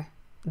for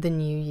the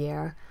new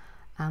year,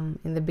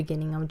 in the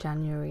beginning of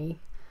January,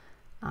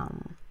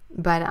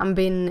 but I've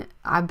been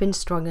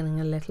struggling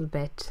a little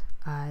bit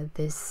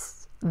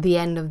the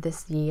end of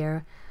this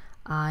year.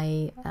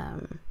 I've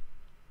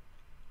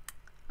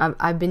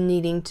been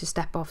needing to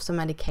step off some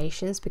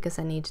medications because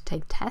I need to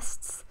take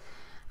tests,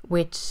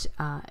 which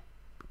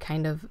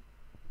kind of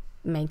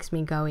makes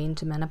me go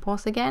into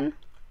menopause again.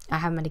 I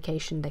have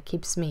medication that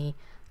keeps me,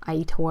 I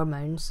eat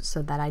hormones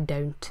so that I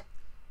don't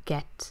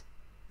get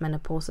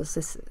menopausal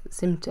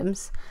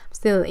symptoms. I'm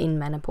still in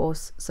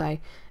menopause, so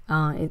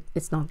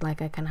it's not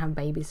like I can have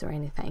babies or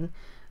anything,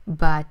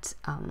 but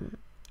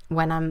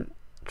when I'm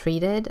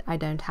treated I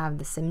don't have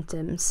the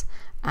symptoms,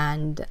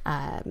 and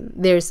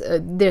there's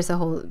a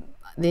whole,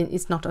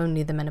 it's not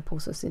only the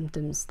menopausal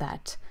symptoms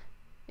that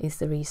is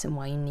the reason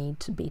why you need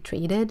to be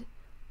treated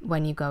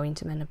when you go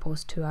into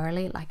menopause too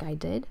early like I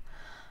did,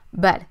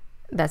 but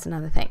that's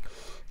another thing.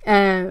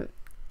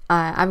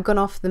 I've gone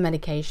off the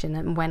medication,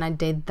 and when I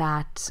did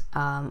that,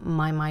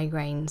 my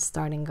migraine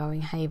started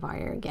going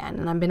haywire again,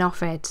 and I've been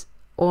off it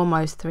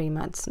almost 3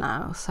 months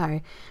now.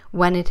 So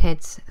when it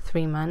hits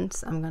 3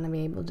 months, I'm going to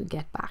be able to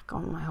get back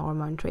on my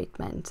hormone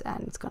treatment,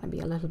 and it's going to be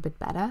a little bit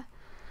better.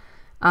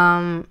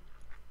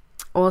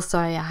 Also,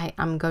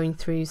 I'm going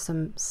through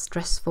some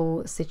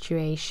stressful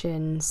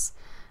situations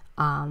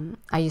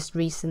I just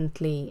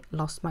recently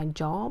lost my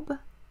job.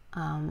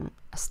 I'm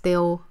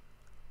still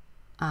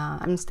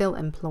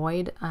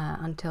employed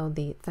until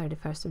the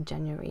 31st of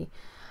January,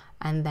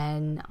 and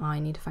then I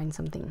need to find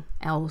something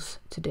else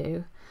to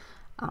do.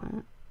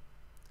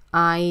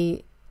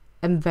 I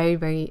am very,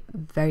 very,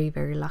 very,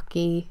 very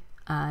lucky,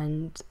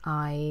 and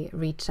I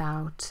reached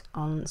out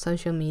on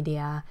social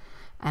media,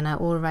 and I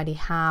already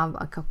have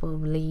a couple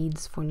of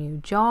leads for new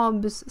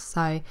jobs,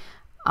 so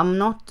I'm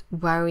not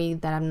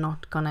worried that I'm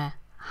not gonna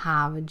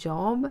have a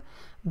job.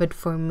 But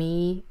for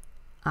me,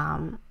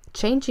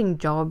 changing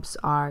jobs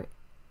are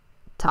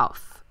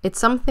tough. It's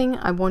something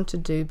I want to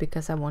do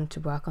because I want to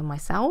work on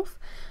myself,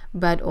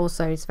 but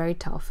also it's very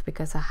tough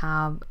because I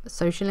have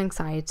social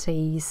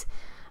anxieties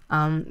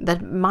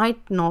that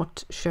might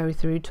not show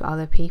through to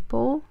other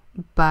people,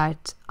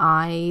 but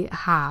I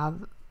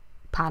have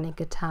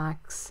panic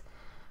attacks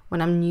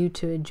when I'm new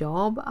to a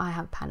job. I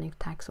have panic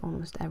attacks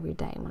almost every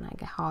day when I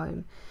get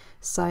home.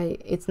 So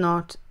it's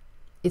not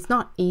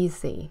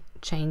easy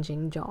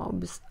changing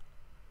jobs.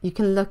 You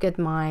can look at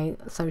my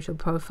social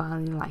profile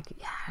and you're like,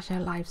 yeah, your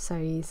life's so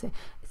easy.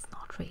 It's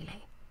not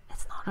really.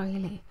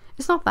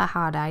 It's not that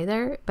hard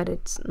either, but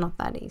it's not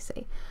that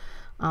easy.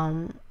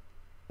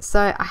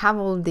 So I have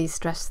all these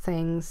stress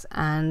things,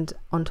 and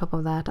on top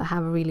of that I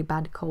have a really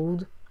bad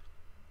cold,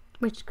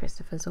 which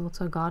Christopher's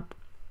also got.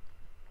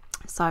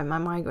 So my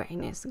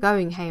migraine is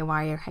going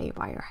haywire.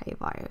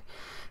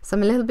 So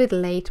I'm a little bit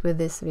late with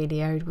this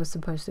video. It was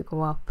supposed to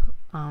go up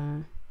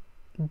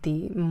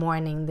the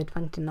morning, the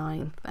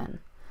 29th, and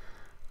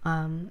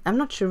I'm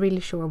not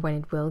really sure when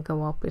it will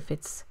go up, if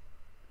it's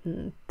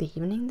the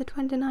evening the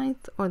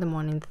 29th or the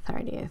morning the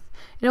 30th.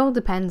 It all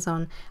depends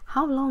on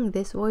how long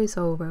this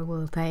voiceover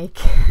will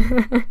take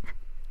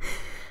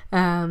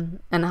and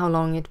how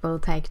long it will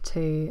take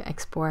to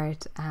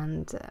export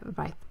and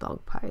write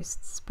blog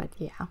posts. But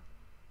yeah,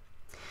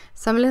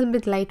 so I'm a little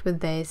bit late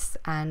with this,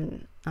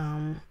 and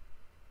I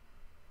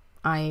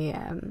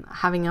am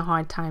having a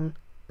hard time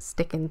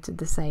sticking to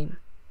the same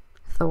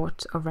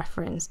thought or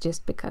reference,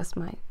 just because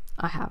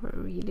I have a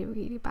really,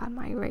 really bad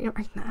migraine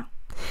right now.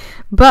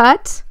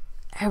 But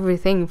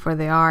everything for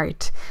the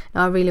art.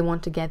 Now I really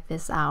want to get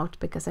this out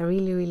because I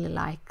really, really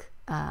like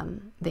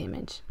the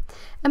image.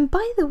 And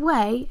by the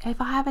way, if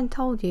I haven't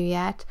told you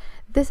yet,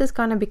 this is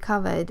going to be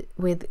covered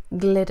with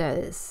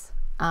glitters.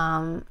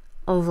 A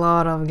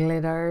lot of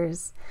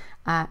glitters.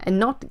 And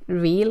not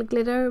real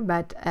glitter,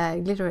 but a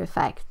glitter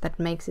effect that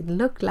makes it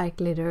look like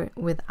glitter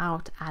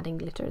without adding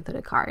glitter to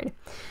the card.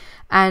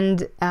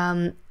 And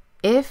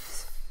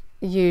if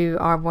you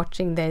are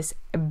watching this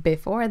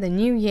before the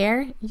new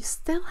year, you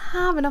still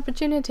have an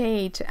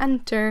opportunity to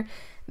enter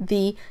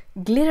the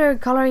glitter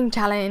coloring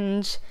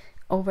challenge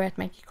over at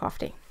Make It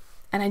Crafty,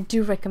 and I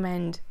do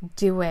recommend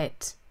do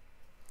it.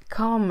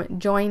 Come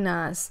join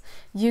us.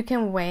 You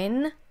can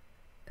win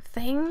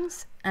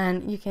things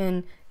and you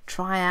can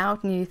try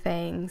out new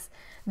things.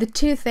 The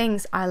two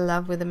things I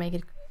love with the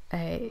Make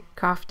It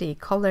Crafty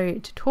color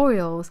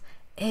tutorials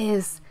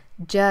is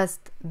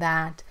just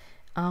that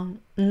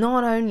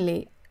not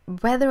only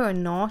whether or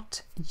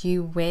not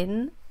you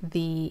win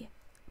the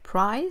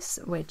prize,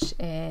 which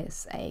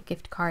is a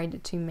gift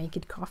card to Make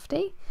It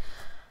Crafty,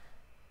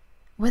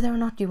 whether or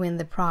not you win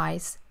the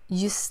prize,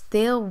 you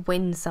still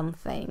win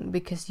something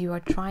because you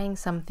are trying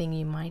something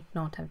you might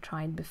not have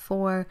tried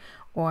before,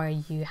 or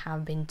you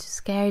have been too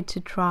scared to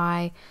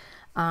try.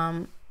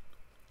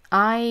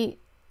 I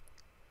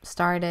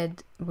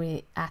started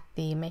at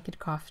the Make It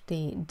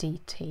Crafty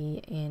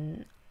DT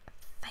in,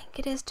 I think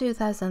it is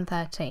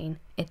 2013.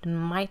 It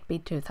might be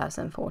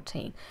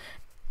 2014.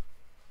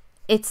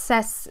 It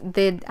says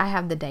that I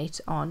have the date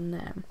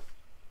on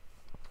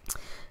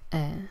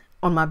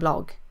my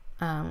blog.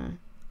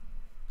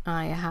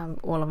 I have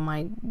all of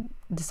my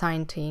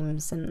design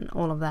teams and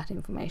all of that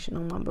information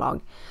on my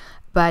blog.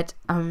 But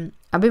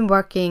I've been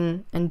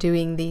working and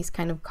doing these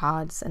kind of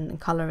cards and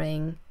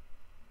coloring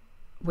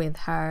with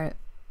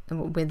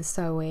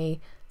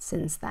Zoe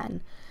since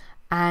then.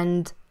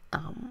 And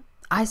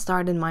I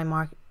started my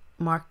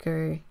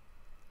marker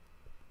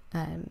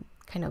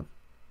kind of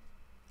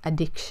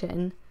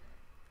addiction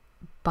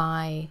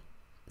by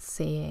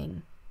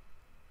seeing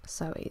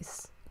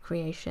Zoe's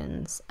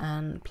creations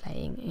and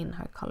playing in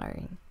her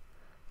coloring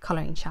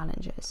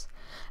challenges.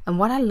 And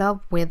what I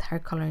love with her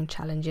coloring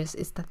challenges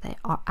is that they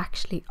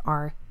actually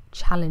are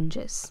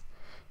challenges.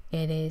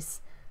 It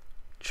is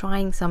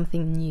trying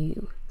something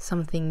new,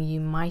 something you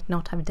might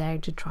not have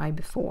dared to try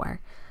before,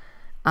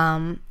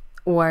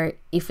 or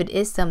if it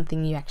is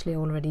something you actually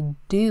already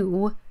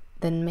do,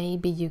 then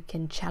maybe you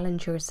can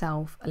challenge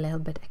yourself a little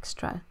bit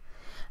extra.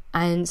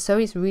 And so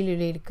it's really,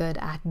 really good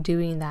at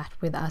doing that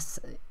with us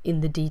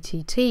in the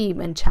DT team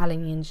and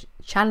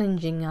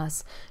challenging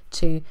us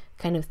to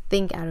kind of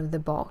think out of the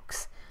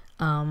box,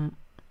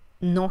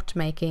 not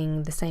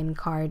making the same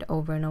card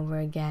over and over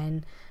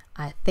again,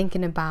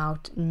 thinking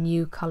about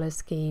new color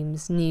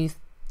schemes, new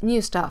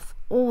stuff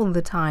all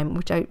the time,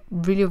 which I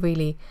really,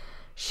 really,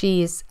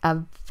 she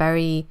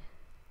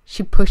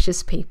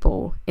pushes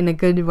people in a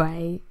good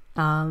way.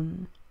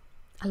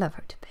 I love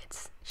her to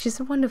bits. She's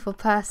a wonderful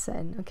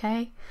person,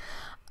 okay?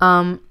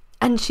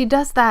 And she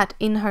does that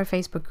in her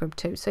Facebook group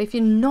too. So if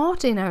you're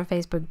not in her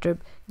Facebook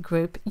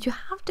group, you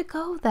have to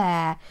go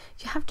there.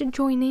 You have to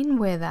join in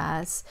with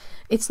us.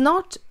 It's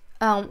not,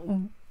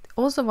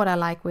 also what I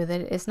like with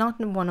it, it's not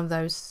one of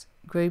those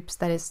groups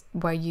that is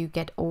where you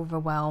get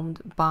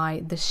overwhelmed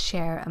by the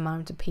sheer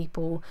amount of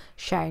people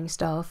sharing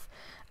stuff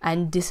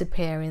and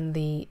disappear in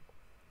the,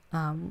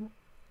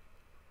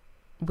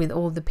 with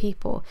all the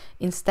people.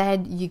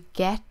 Instead, you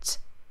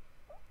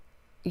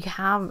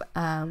have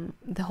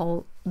the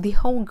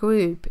whole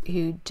group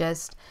who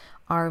just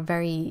are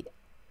very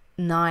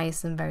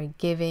nice and very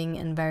giving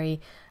and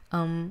very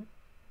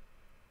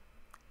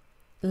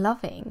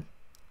loving,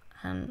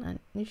 and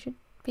you should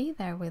be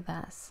there with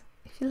us.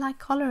 If you like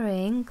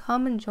coloring,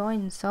 come and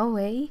join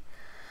Zoe.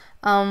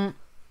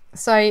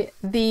 So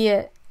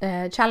the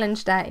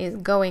challenge that is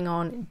going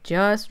on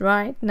just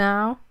right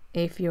now,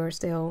 if you're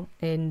still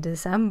in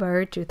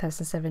December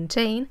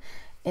 2017,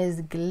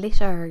 is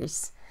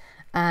glitters.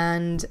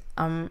 And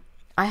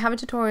I have a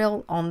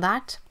tutorial on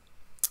that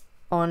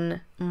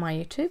on my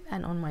YouTube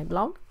and on my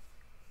blog,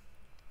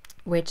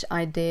 which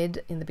I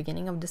did in the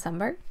beginning of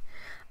December.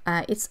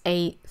 It's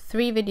a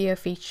 3-video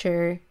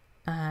feature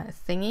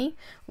thingy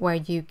where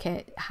you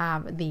can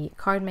have the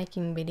card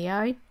making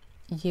video,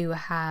 you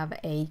have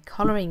a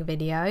coloring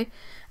video,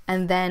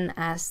 and then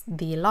as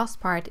the last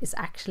part is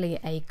actually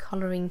a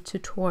coloring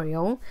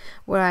tutorial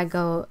where I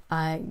go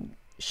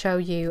show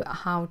you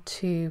how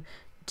to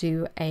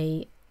do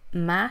a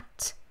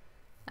matte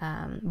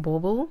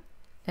bauble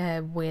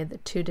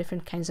with 2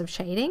 different kinds of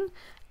shading,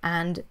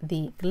 and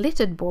the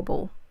glittered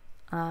bauble,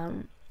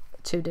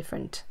 2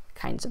 different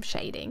kinds of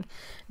shading.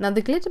 Now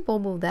the glitter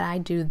bauble that I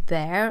do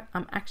there,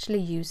 I'm actually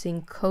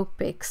using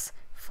Copic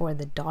for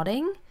the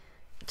dotting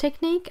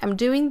technique. I'm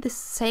doing the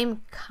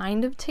same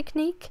kind of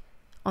technique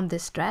on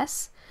this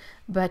dress,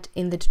 but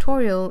in the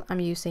tutorial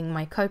I'm using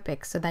my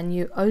Copic, so then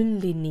you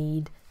only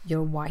need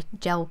your white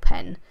gel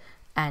pen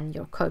and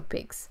your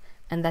Copic,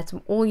 and that's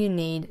all you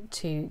need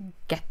to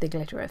get the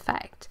glitter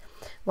effect.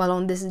 While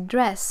on this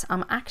dress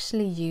I'm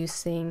actually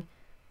using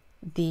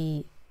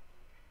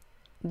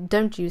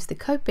don't use the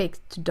Copic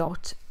to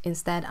dot,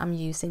 instead I'm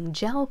using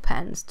gel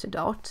pens to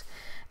dot,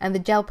 and the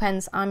gel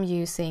pens I'm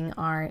using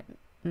are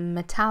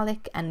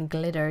metallic and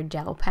glitter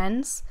gel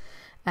pens.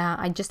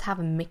 I just have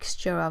a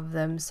mixture of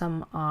them.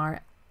 Some are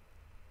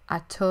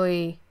a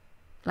toy,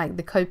 like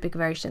the Copic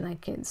version,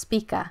 like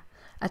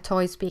a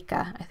toy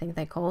speaker, I think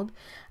they're called,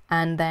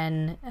 and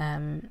then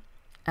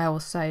I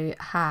also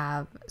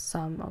have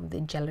some of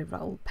the Jelly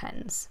Roll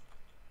pens.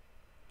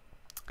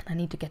 I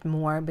need to get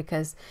more,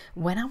 because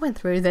when I went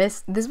through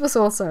this was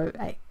also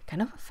a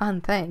kind of a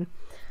fun thing.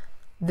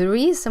 The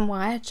reason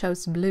why I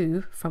chose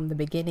blue from the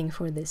beginning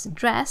for this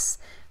dress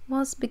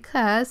was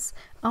because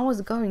I was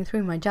going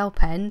through my gel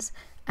pens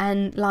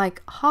and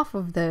like half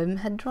of them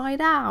had dried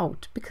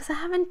out because I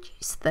haven't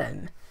used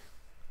them.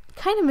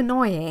 Kind of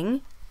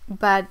annoying,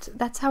 but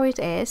that's how it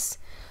is.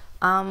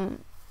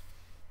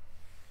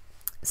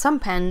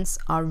 Some pens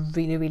are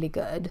really, really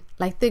good,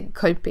 like the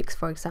Copics,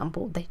 for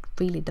example. They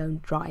really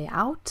don't dry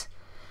out.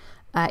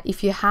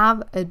 If you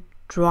have a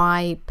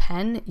dry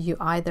pen, you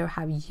either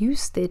have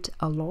used it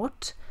a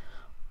lot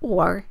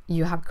or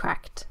you have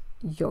cracked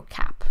your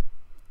cap,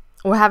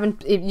 or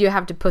you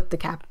have to put the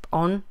cap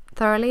on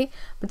thoroughly,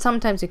 but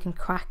sometimes you can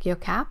crack your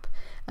cap.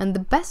 And the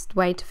best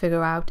way to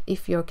figure out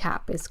if your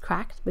cap is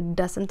cracked but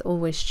doesn't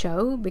always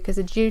show, because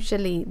it's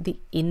usually the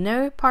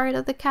inner part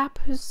of the cap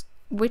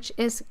which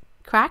is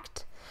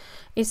cracked,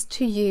 is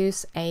to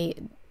use a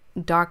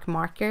dark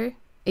marker.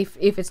 If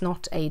it's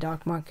not a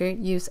dark marker,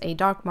 use a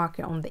dark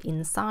marker on the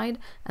inside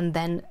and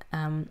then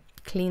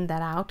clean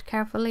that out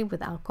carefully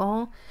with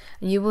alcohol,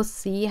 and you will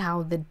see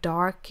how the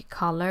dark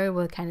color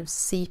will kind of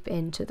seep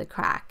into the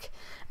crack,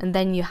 and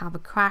then you have a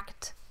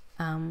cracked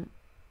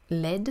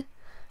lid,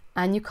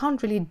 and you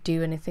can't really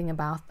do anything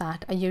about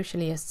that. I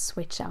usually just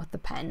switch out the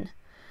pen.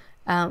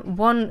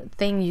 One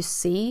thing you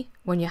see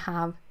when you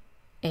have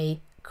a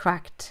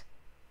cracked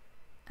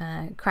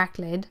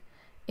lid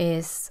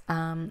is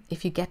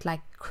if you get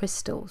like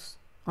crystals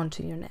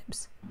onto your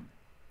nibs.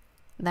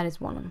 That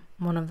is one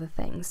of the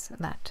things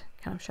that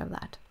kind of show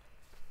that.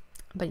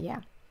 But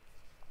yeah,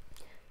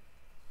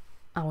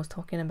 I was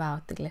talking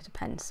about the glitter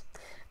pens.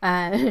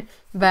 So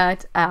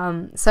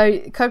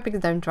Copics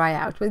don't dry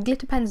out, but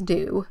glitter pens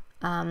do.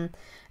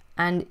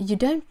 And you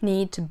don't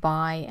need to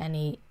buy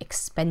any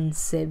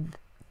expensive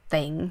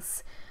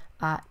things.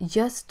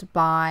 Just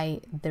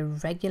buy the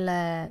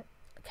regular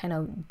kind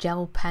of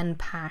gel pen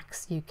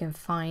packs you can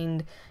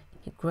find in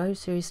your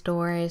grocery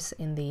stores,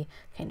 in the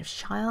kind of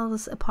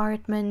child's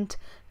department.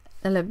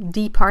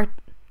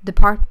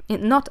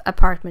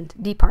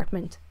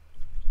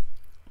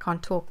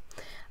 Can't talk.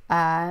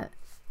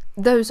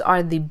 Those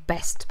are the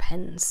best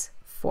pens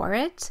for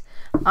it.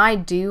 I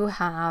do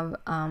have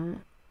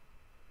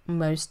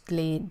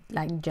mostly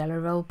like Jelly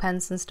Roll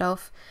pens and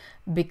stuff,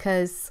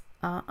 because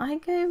I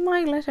gave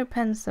my glitter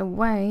pens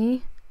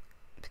away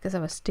because I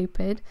was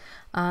stupid.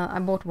 I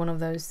bought one of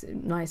those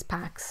nice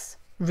packs,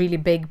 really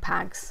big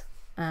packs,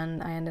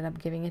 and I ended up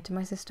giving it to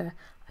my sister.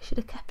 I should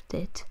have kept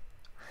it.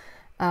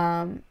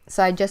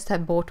 So I just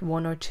have bought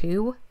 1 or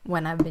 2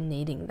 when I've been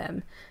needing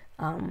them,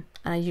 and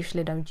I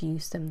usually don't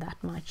use them that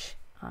much.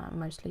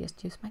 Mostly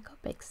just use my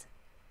Copics.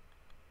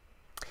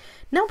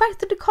 Now back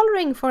to the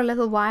coloring for a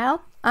little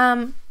while.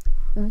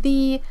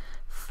 The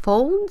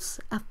folds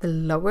at the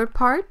lower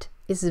part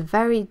is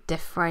very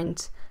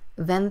different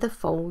than the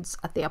folds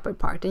at the upper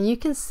part, and you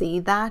can see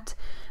that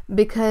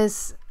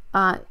because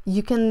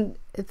you can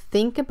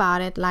think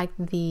about it like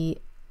the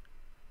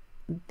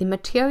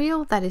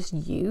material that is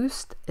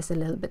used is a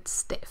little bit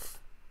stiff.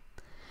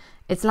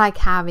 It's like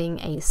having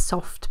a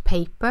soft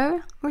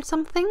paper or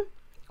something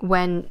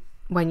when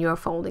you're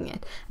folding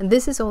it. And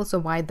this is also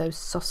why those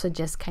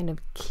sausages kind of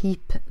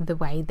keep the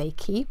way they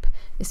keep,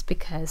 is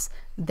because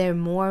they're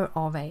more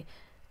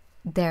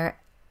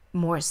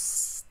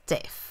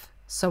stiff.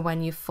 So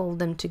when you fold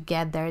them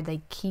together,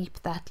 they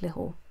keep that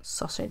little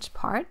sausage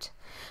part.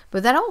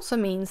 But that also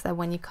means that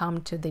when you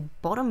come to the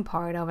bottom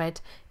part of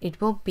it,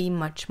 it will be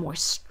much more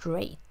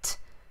straight.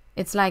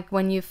 It's like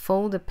when you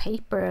fold the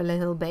paper a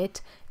little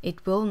bit,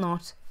 it will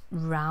not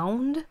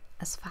round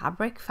as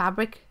fabric.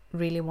 Fabric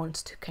really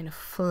wants to kind of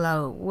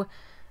flow,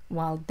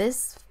 while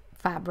this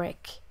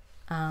fabric,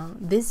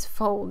 these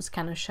folds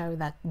kind of show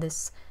that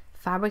this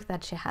fabric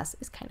that she has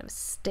is kind of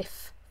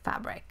stiff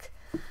fabric.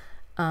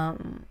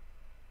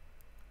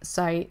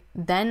 So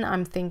then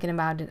I'm thinking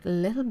about it a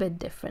little bit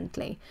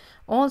differently.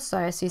 Also,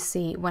 as you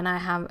see, when I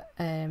have,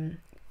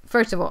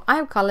 first of all, I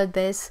have colored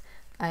this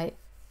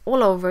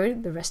all over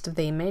the rest of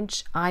the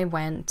image. I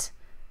went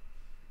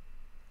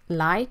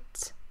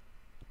light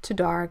to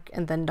dark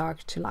and then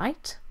dark to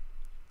light.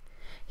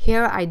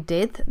 Here I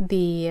did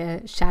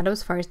the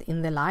shadows first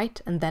in the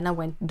light, and then I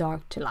went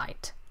dark to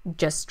light,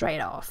 just straight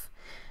off.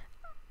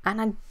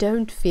 And I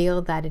don't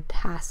feel that it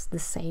has the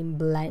same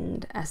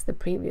blend as the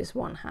previous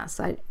one has.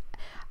 I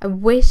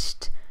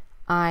wished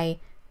I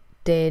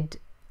did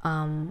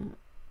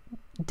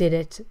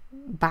it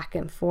back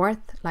and forth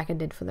like I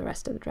did for the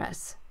rest of the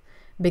dress,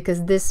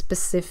 because this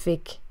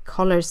specific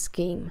color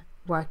scheme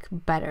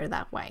worked better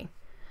that way.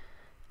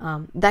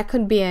 That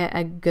could be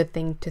a good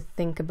thing to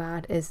think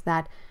about, is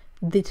that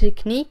the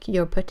technique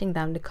you're putting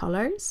down the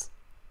colors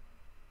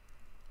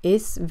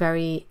is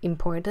very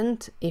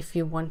important if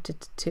you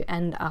wanted to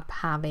end up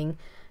having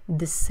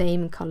the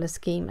same color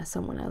scheme as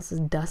someone else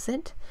does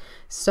it.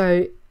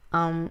 So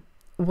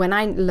when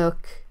I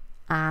look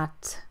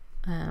at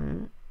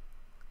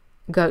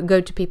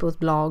go to people's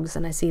blogs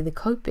and I see the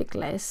Copic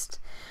list,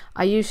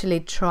 I usually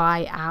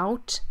try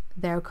out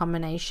their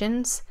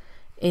combinations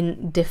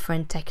in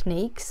different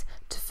techniques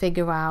to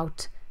figure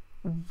out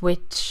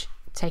which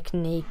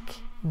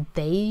technique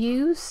they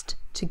used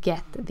to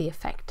get the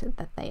effect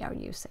that they are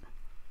using.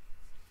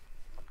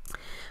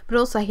 But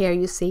also here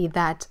you see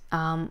that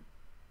I'm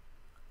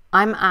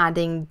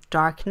adding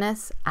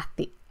darkness at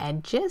the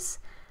edges,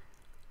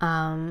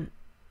 kind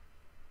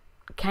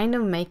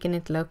of making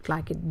it look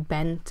like it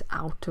bent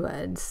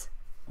outwards.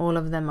 All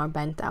of them are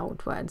bent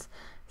outwards.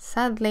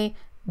 Sadly,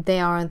 they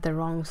are on the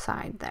wrong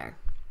side there.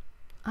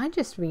 I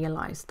just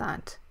realized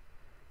that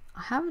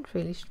I haven't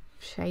really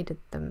shaded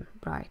them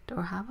right,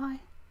 or have I?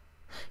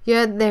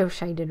 Yeah, they're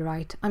shaded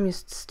right. I'm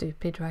just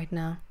stupid right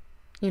now.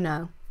 You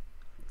know,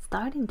 it's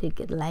starting to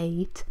get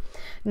late.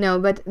 No,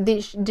 but the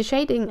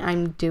shading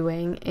I'm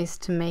doing is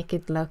to make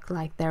it look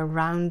like they're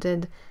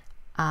rounded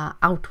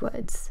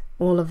outwards.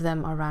 All of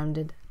them are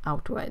rounded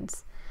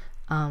outwards,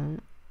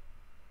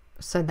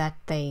 so that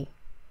they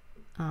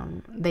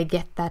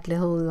get that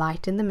little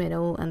light in the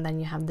middle, and then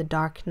you have the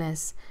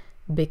darkness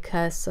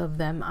because of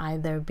them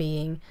either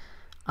being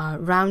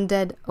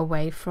rounded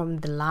away from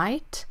the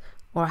light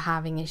or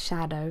having a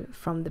shadow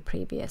from the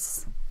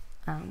previous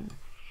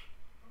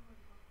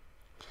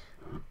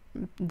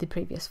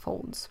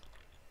folds.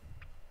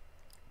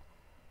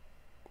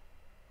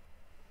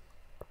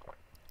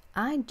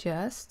 I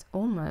just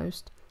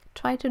almost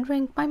tried to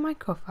drink my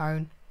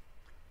microphone.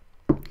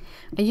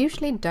 I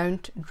usually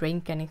don't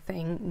drink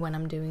anything when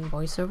I'm doing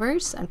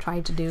voiceovers. I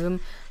try to do them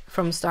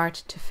from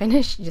start to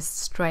finish, just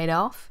straight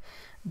off,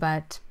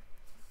 but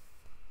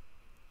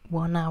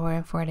 1 hour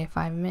and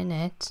 45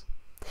 minutes.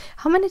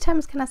 How many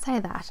times can I say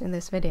that in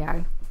this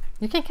video?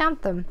 You can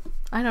count them.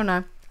 I don't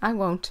know. I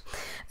won't.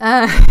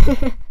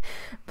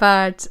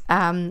 But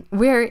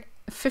we're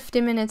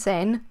 50 minutes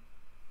in,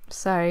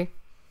 so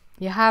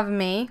you have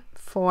me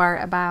for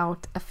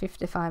about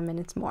 55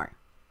 minutes more.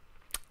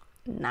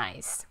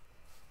 Nice.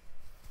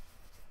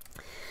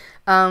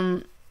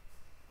 What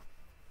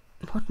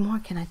more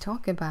can I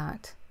talk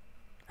about?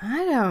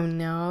 I don't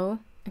know.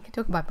 I can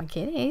talk about my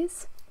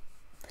kitties.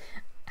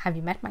 Have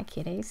you met my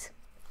kitties?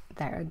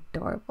 They're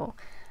adorable.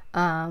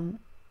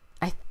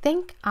 I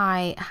think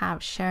I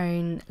have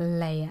shown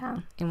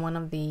Leia in one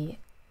of the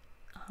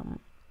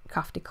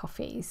crafty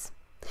coffees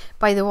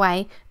By the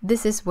way,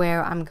 this is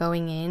where I'm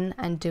going in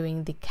and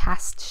doing the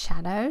cast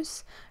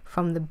shadows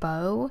from the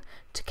bow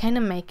to kind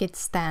of make it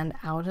stand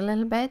out a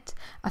little bit.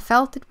 I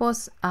felt it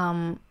was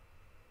kind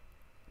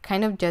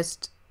of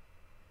just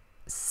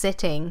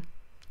sitting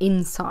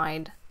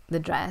inside the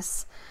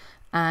dress,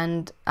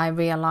 and I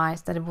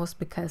realized that it was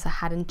because I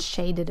hadn't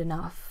shaded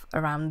enough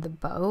around the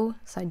bow.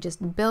 So I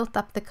just built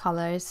up the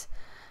colors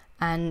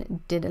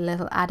and did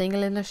adding a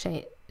little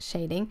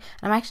shading.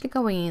 I'm actually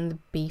going in the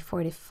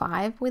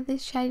B45 with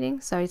this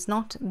shading, so it's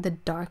not the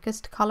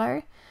darkest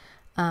color.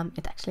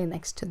 It's actually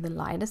next to the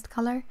lightest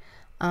color,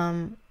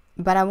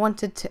 but I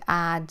wanted to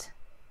add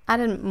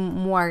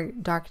more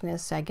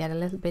darkness so I get a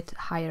little bit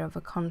higher of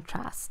a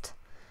contrast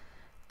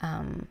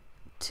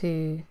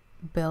to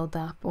build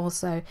up.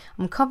 Also,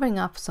 I'm covering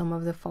up some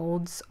of the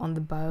folds on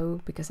the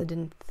bow because I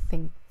didn't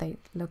think they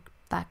looked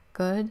that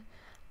good.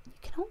 You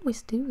can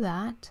always do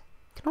that.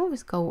 You can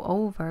always go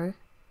over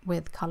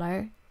with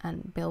color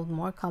and build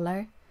more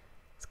color.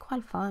 It's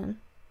quite fun,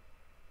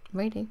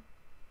 really.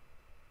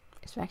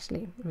 It's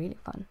actually really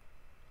fun.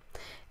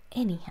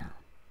 Anyhow,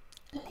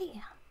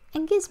 Leia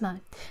and Gizmo.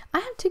 I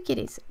have two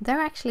kitties. They're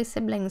actually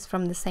siblings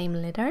from the same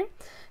litter.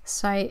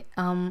 So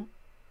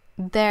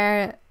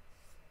they're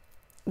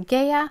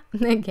Gaia.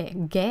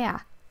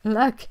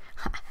 Look,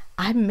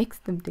 I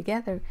mixed them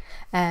together.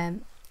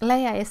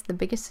 Leia is the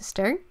biggest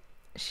sister.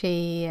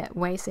 She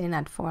weighs in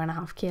at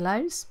 4.5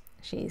 kilos.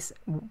 She's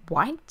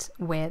white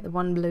with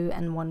one blue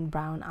and one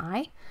brown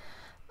eye.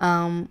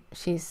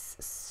 She's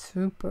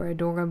super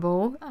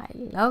adorable. I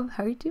love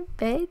her to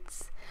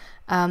bits.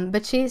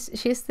 But she's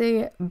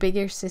the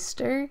bigger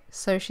sister,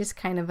 so she's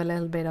kind of a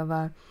little bit of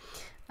a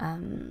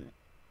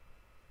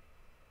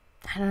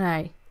I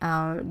don't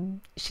know.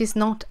 She's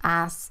not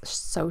as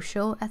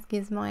social as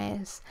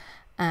Gizmo is,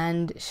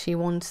 and she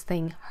wants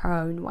things her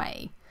own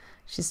way.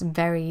 She's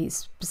very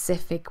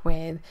specific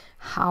with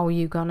how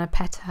you're gonna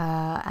pet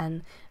her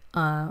and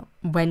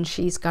when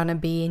she's gonna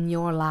be in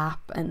your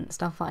lap and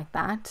stuff like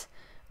that.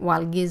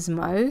 While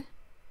Gizmo,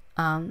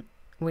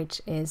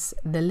 which is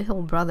the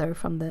little brother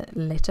from the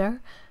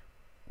litter,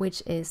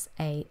 which is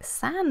a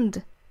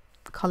sand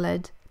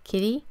colored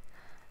kitty,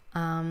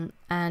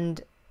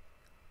 and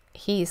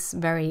he's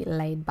very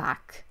laid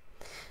back.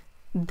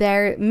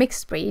 They're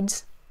mixed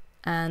breeds,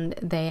 and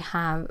they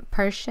have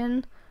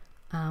Persian,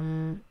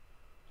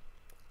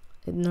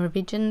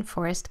 Norwegian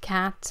forest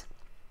cat,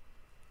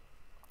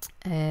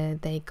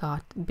 they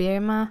got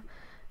Birma,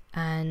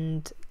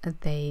 and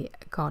they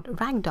got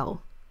ragdoll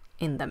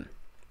in them.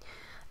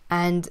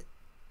 And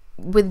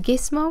with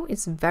Gizmo,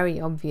 it's very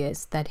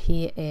obvious that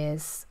he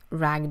is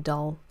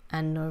ragdoll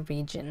and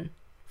Norwegian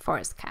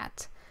forest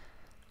cat.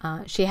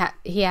 He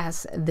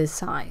has the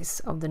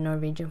size of the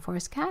Norwegian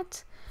forest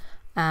cat,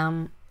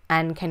 and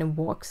kind of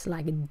walks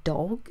like a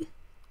dog,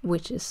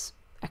 which is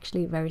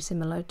actually very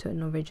similar to a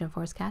Norwegian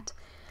forest cat.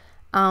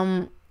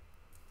 And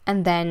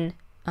then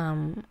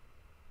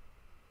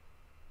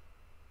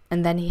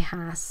he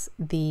has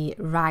the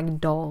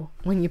ragdoll.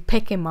 When you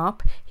pick him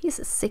up, he's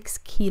a 6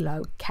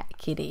 kilo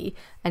kitty,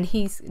 and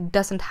he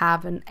doesn't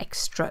have an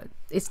extra.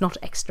 It's not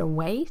extra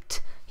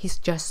weight. He's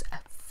just a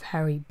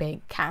very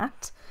big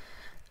cat.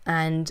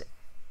 And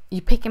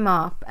you pick him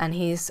up and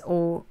he's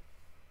all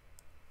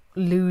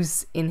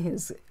loose in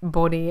his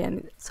body,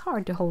 and it's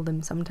hard to hold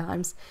him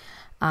sometimes.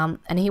 And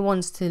he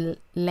wants to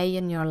lay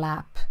in your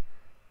lap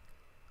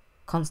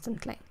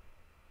constantly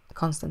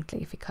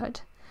if he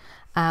could.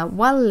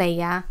 While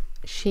Leia,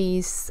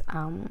 she's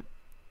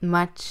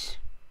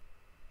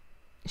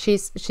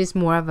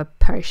more of a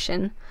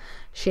Persian.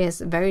 She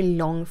has very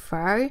long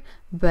fur,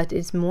 but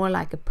it's more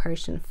like a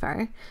Persian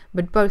fur.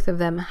 But both of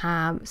them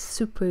have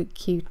super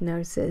cute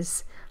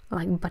noses,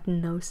 like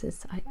button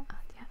noses. Yeah,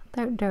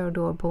 they're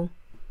adorable.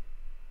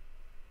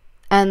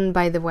 And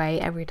by the way,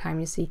 every time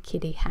you see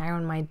kitty hair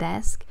on my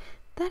desk,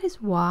 that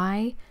is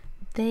why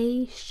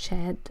they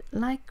shed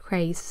like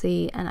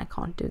crazy, and I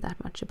can't do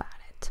that much about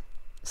it.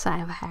 So I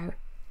have hair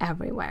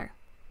everywhere,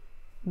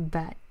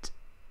 but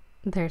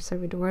they're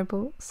so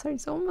adorable, so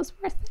it's almost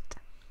worth it.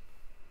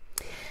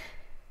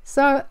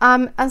 So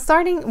I'm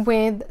starting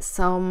with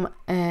some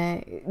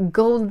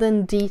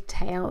golden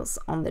details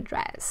on the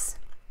dress.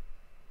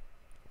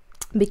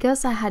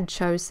 Because I had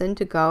chosen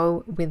to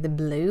go with the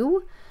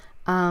blue,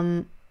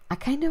 I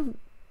kind of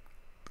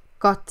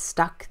got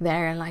stuck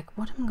there, like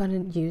what am I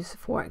going to use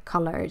for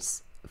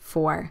colors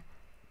for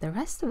the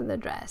rest of the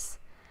dress.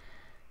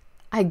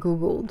 I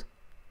googled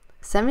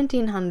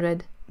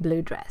 1700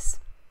 blue dress.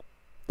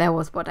 That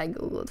was what I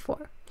googled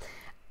for,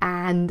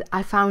 and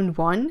I found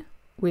one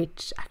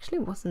which actually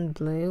wasn't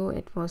blue,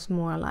 it was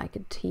more like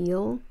a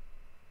teal,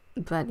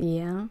 but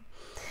yeah,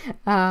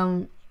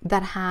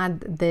 that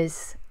had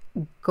this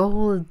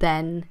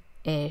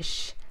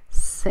golden-ish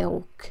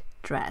silk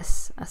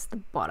dress as the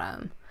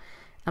bottom.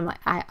 I'm like,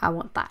 I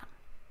want that.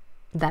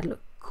 That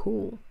looked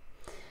cool.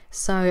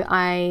 So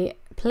I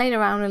played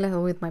around a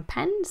little with my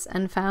pens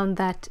and found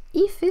that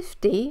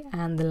E50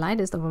 and the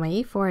lightest of my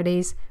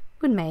E40s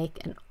would make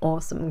an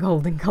awesome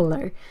golden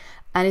color.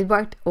 And it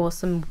worked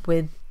awesome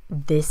with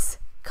this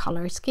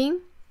color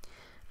scheme.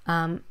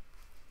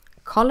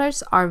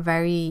 Colors are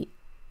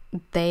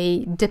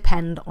they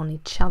depend on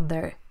each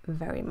other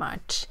very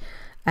much.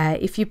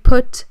 If you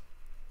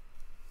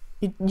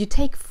you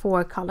take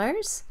 4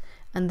 colors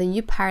and then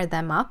you pair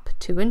them up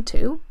 2 and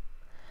 2,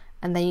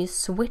 and then you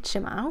switch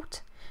them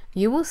out,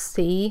 you will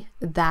see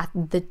that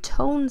the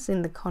tones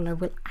in the color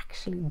will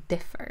actually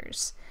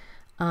differs.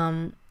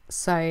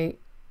 So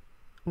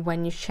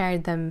when you share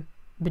them,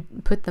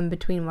 put them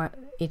between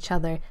each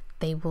other,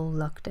 they will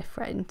look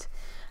different.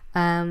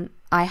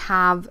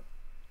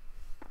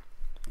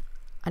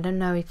 I don't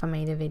know if I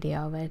made a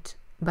video of it,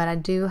 but I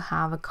do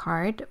have a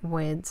card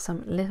with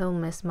some Little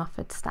Miss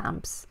Muffet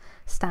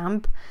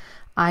stamp.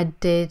 I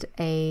did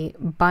a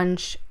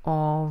bunch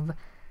of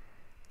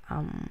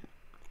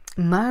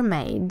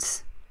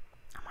mermaids.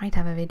 I might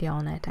have a video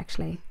on it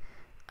actually.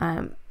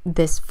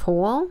 This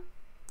fall,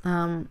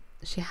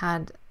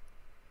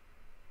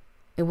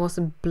 it was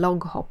a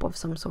blog hop of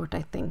some sort,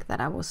 I think,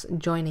 that I was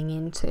joining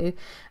into,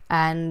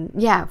 and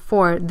yeah,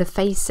 for the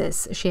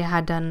faces, she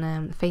had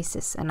done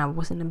faces, and I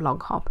was in a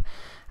blog hop,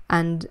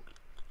 and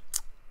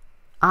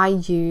I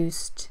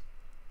used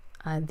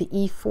the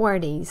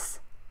E40s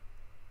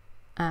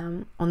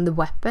on the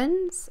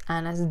weapons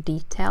and as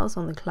details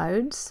on the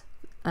clothes,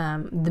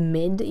 the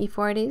mid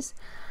E40s,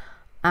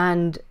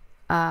 and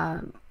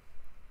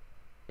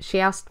she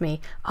asked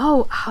me,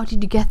 "Oh, how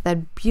did you get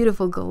that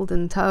beautiful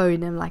golden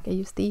tone?" I'm like, "I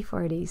used the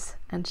E40s,"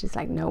 and she's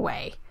like, "No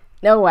way,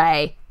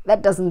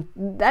 that isn't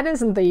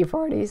the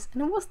E40s,"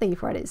 and it was the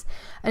E40s,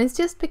 and it's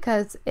just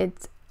because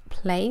it's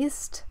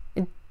placed.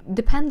 It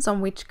depends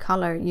on which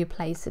color you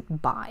place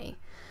it by.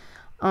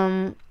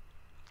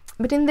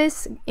 But in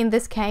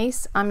this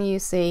case, I'm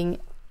using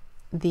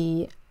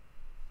the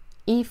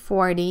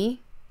E42,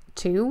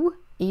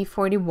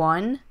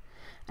 E41.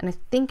 And I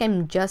think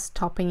I'm just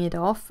topping it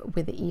off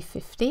with the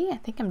E50. I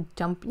think I'm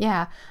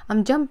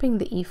jumping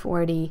the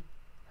E40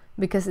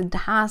 because it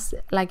has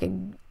like a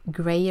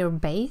grayer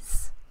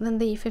base than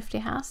the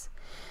E50 has.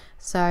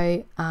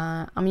 So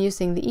I'm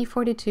using the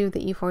E42,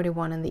 the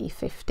E41 and the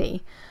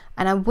E50.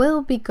 And I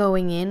will be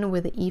going in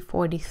with the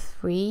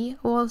E43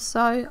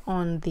 also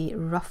on the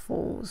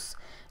ruffles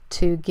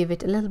to give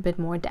it a little bit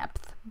more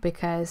depth,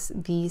 because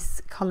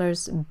these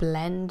colors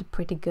blend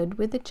pretty good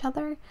with each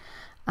other.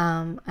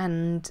 I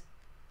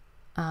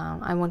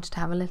wanted to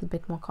have a little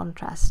bit more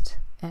contrast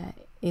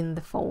in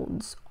the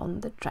folds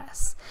on the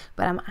dress,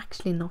 but I'm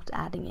actually not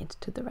adding it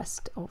to the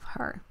rest of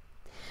her.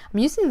 I'm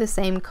using the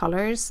same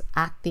colors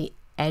at the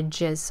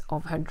edges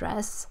of her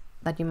dress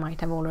that you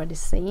might have already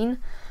seen,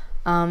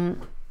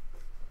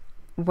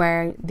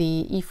 where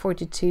the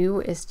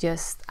E42 is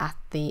just at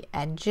the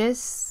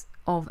edges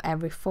of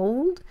every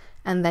fold,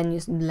 and then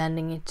just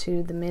blending it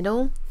to the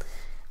middle,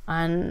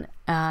 and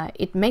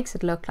it makes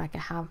it look like I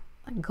have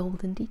like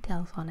golden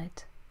details on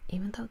it,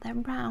 even though they're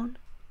brown.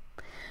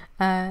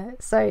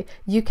 So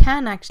you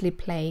can actually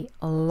play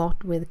a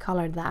lot with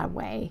color that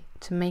way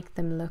to make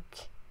them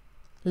look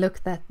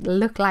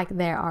like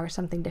there are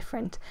something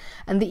different.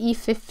 And the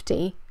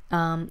E50,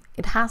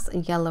 it has a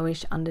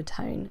yellowish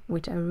undertone,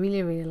 which I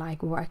really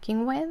like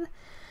working with,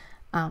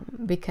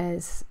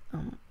 because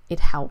it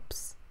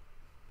helps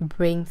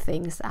bring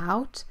things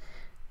out.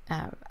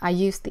 I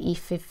use the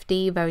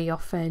E50 very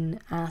often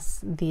as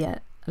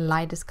the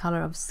lightest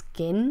color of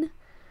skin,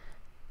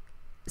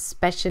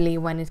 especially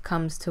when it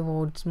comes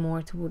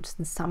more towards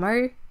the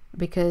summer,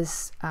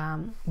 because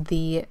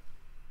the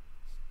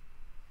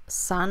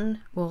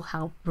sun will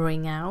help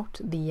bring out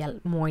the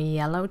more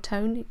yellow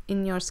tone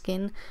in your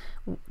skin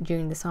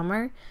during the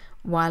summer,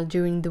 while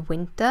during the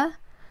winter,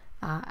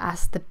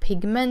 as the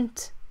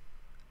pigment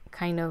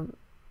kind of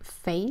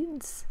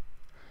fades,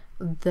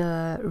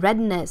 the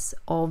redness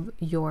of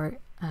your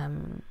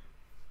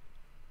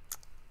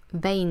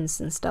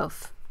veins and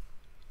stuff,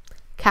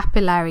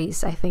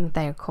 capillaries, I think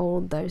they're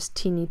called, those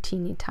teeny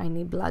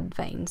tiny blood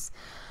veins,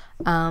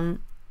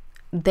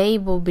 they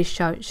will be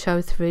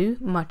show through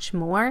much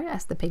more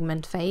as the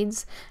pigment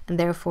fades, and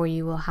therefore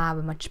you will have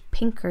a much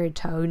pinker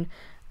tone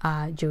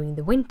during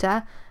the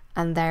winter,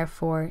 and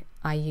therefore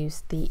I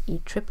use the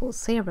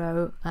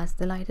E000 as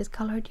the lightest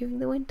color during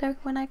the winter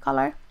when I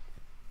color,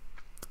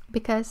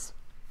 because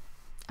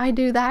I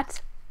do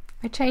that.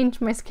 I change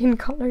my skin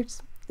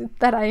colors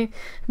that I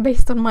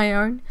based on my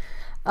own.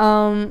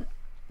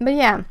 But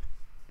yeah,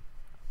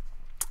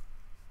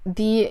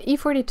 the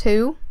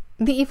E42,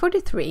 the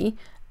E43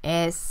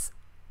 is,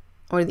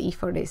 or the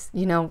E40s,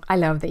 you know, I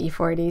love the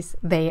E40s.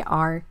 They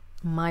are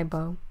my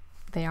beau.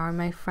 They are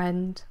my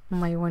friend,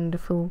 my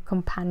wonderful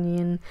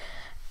companion.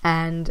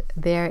 And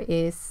there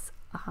is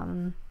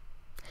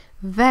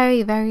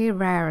very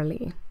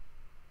rarely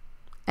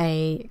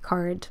a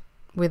card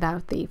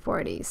without the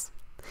E40s.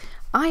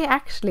 I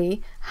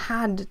actually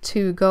had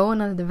to go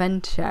on an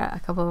adventure a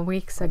couple of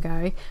weeks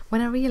ago when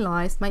I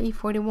realized my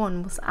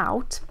E41 was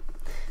out.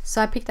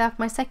 So I picked up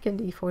my second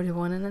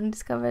E41 and then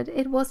discovered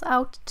it was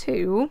out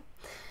too.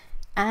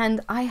 And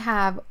I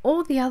have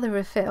all the other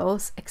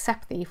refills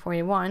except the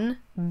E41,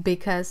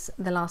 because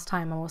the last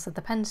time I was at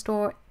the pen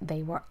store,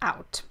 they were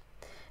out.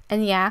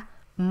 And yeah,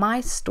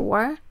 my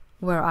store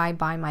where I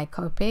buy my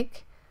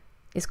Copic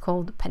is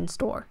called Pen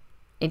Store.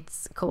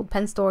 It's called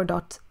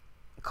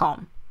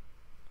penstore.com.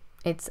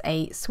 It's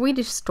a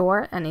Swedish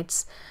store,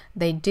 and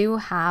they do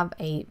have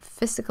a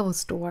physical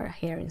store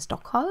here in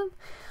Stockholm.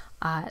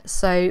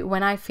 So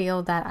when I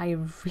feel that I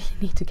really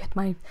need to get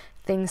my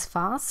things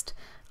fast,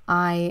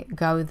 I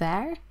go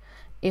there.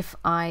 If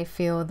I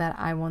feel that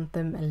I want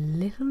them a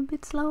little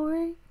bit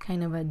slower,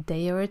 kind of a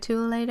day or two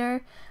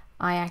later,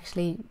 I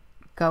actually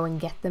go and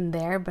get them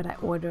there, but I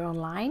order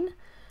online.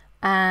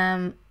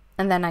 And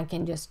then I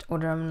can just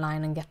order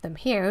online and get them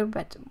here,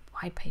 but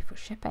why pay for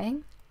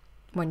shipping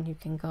when you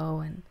can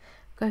go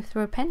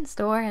through a pen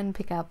store and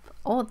pick up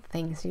all the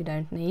things you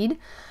don't need?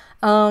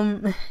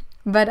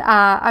 But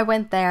I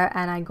went there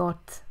and I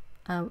got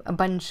a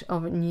bunch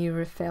of new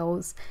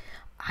refills.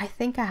 I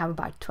think I have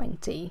about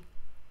 20,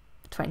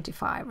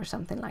 25 or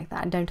something like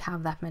that. I don't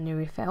have that many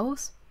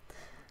refills.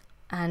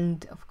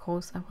 And of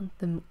course I want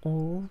them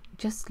all,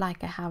 just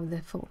like I have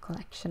the full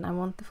collection. I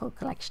want the full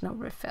collection of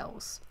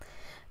refills.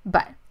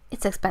 But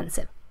it's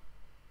expensive.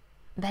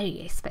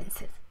 Very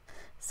expensive.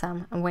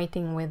 So I'm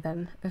waiting with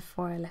them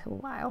for a little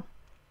while.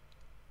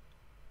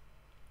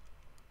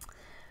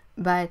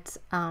 But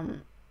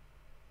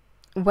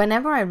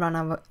whenever I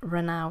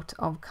run out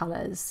of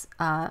colors,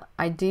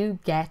 I do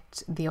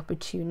get the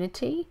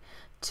opportunity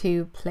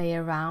to play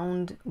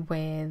around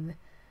with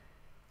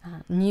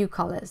new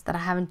colors that I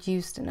haven't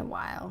used in a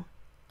while.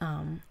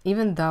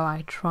 Even though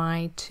I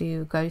try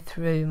to go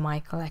through my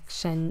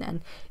collection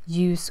and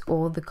use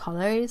all the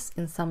colors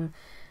in some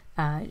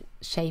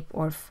shape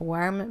or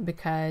form,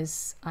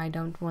 because I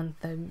don't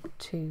want them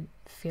to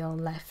feel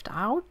left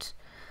out.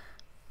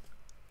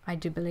 I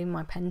do believe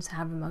my pens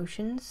have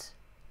emotions.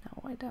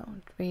 No, I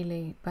don't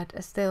really, but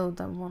I still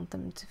don't want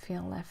them to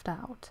feel left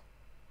out.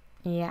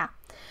 Yeah.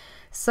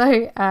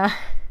 So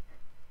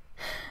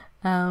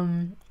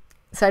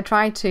so I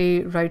try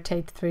to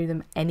rotate through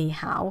them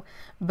anyhow,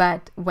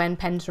 but when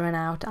pens run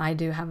out, I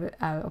do have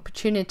an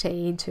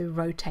opportunity to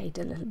rotate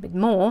a little bit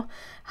more.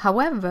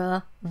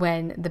 However,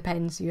 when the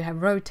pens you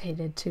have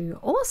rotated to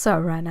also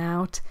run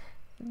out,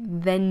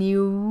 then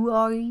you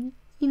are in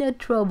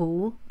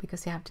trouble,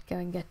 because you have to go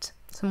and get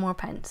some more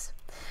pens.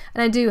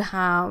 And I do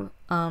have,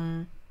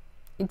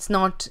 it's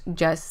not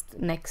just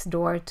next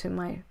door to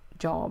my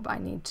job. I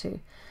need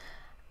to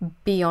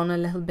be on a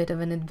little bit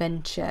of an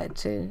adventure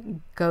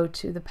to go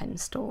to the pen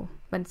store,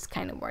 but it's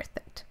kind of worth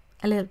it.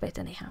 A little bit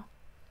anyhow.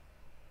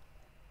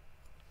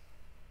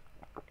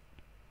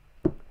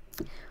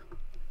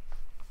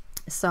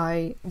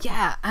 So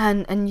yeah,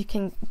 and you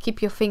can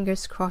keep your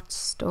fingers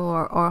crossed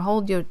or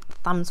hold your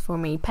thumbs for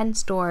me. Pen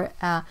Store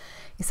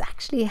is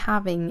actually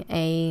having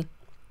a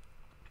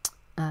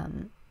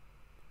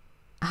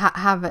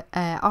have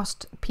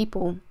asked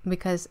people,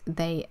 because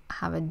they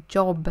have a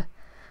job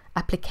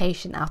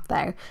application out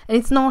there, and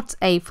it's not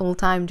a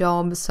full-time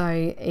job, so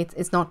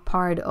it's not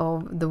part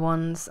of the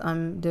ones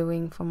I'm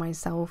doing for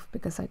myself,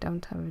 because I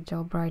don't have a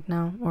job right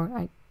now, or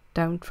I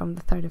don't from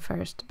the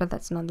 31st, but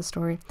that's another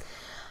story.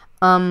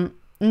 No,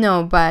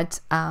 but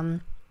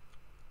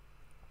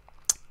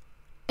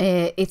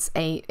it's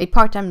a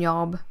part-time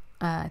job.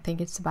 I think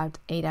it's about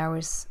 8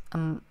 hours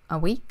a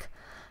week,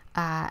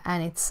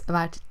 and it's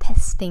about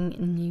testing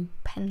new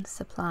pen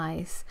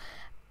supplies.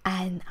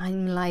 And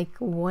I'm like,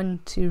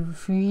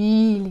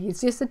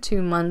 it's just a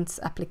 2 months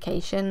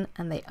application,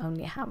 and they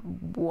only have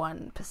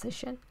one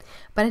position.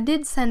 But I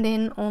did send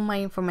in all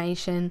my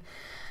information,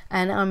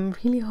 and I'm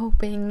really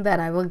hoping that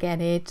I will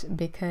get it,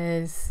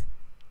 because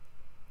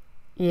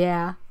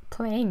yeah,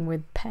 playing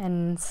with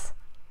pens,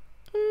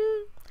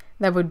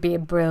 that would be a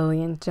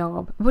brilliant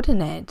job,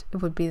 wouldn't it? It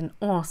would be an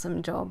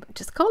awesome job,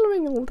 just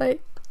coloring all day.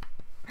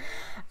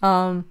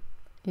 You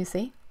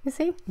see,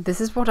 this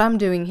is what I'm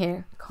doing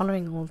here,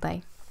 coloring all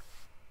day.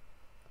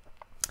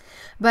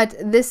 But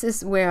this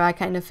is where I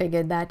kind of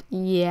figured that,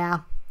 yeah,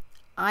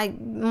 I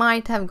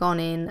might have gone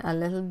in a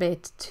little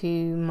bit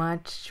too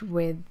much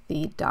with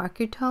the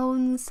darker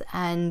tones,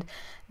 and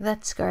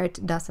that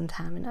skirt doesn't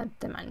have enough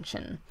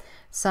dimension.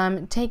 So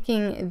I'm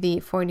taking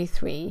the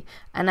 43,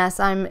 and as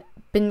I've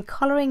been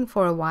coloring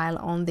for a while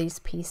on these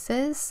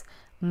pieces,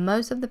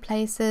 most of the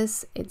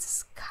places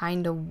it's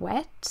kind of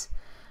wet.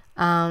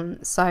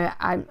 So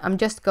I'm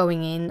just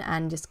going in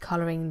and just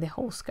coloring the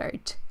whole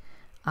skirt.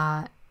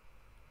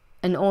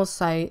 And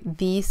also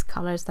these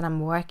colors that I'm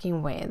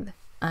working with,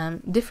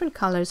 different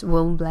colors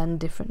will blend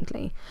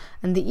differently,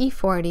 and the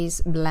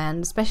E40s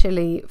blend,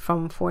 especially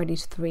from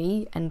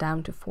 43 and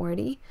down to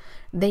 40,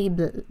 they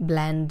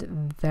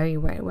blend very,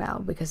 very well,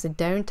 because they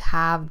don't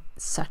have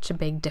such a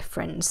big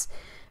difference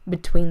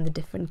between the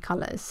different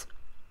colors.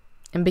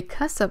 And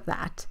because of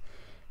that,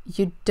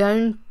 you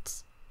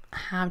don't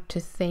have to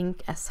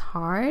think as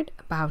hard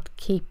about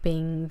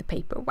keeping the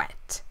paper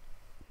wet.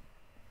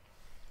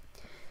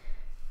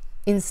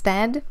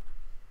 Instead,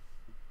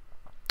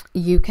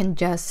 you can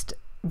just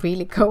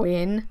really go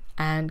in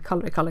and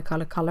color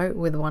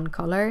with one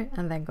color,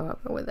 and then go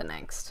over with the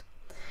next.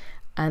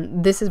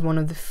 And this is one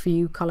of the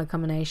few color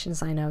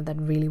combinations I know that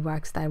really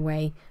works that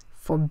way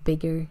for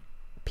bigger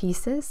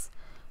pieces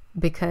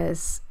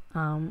because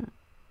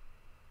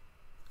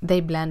they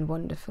blend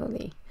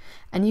wonderfully.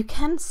 And you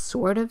can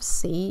sort of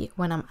see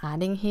when I'm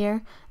adding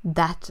here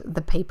that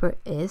the paper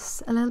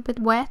is a little bit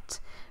wet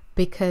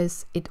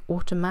because it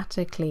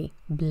automatically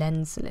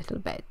blends a little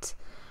bit.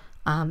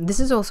 This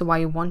is also why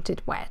you want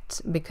it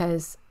wet,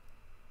 because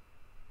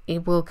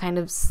it will kind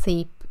of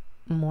seep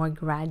more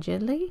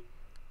gradually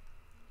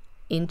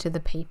into the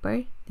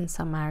paper in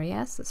some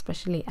areas,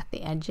 especially at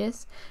the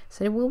edges.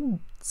 So it will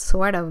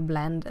sort of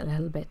blend a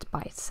little bit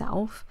by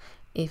itself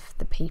if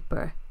the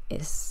paper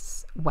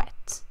is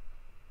wet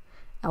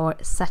or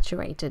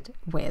saturated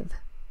with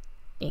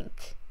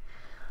ink.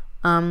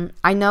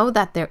 I know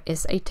that there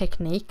is a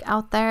technique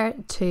out there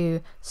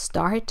to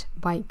start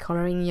by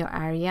coloring your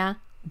area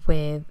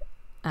with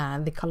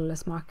the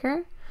colorless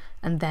marker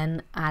and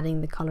then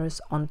adding the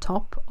colors on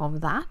top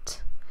of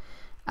that.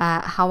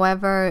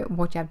 However,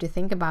 what you have to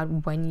think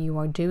about when you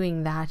are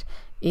doing that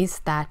is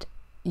that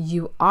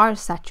you are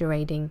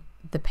saturating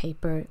the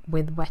paper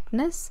with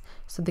wetness,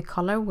 so the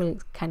color will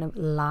kind of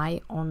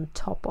lie on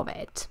top of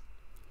it.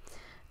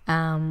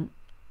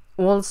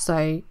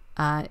 Also,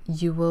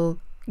 you will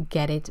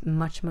get it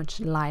much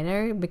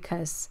lighter,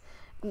 because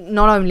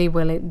not only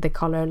will the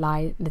color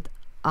lie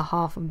a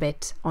half a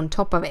bit on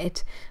top of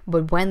it,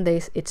 but when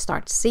it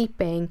starts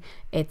seeping,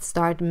 it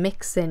starts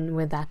mixing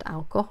with that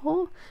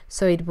alcohol,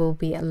 so it will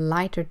be a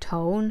lighter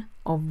tone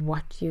of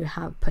what you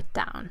have put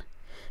down.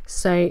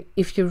 So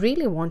if you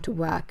really want to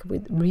work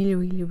with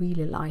really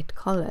light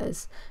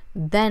colors,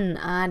 then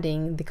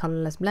adding the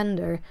colorless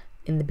blender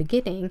in the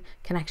beginning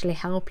can actually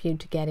help you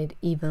to get it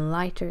even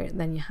lighter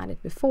than you had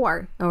it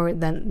before, or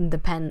than the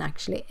pen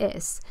actually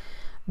is.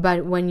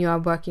 But when you are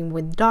working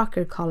with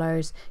darker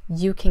colors,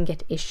 you can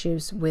get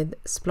issues with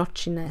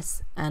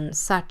splotchiness and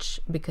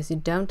such, because you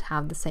don't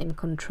have the same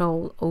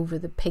control over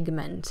the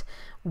pigment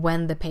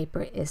when the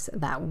paper is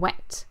that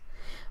wet.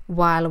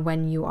 While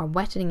when you are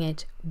wetting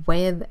it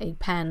with a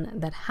pen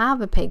that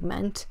have a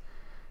pigment,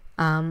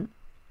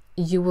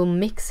 you will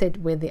mix it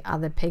with the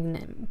other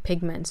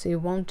pigment, so you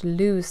won't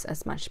lose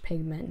as much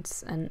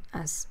pigments, and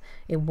as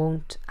it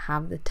won't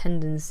have the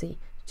tendency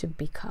to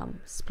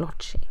become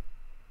splotchy.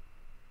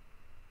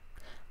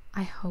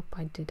 I hope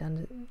I did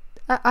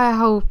I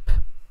hope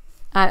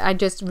I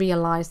just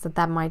realized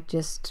that might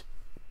just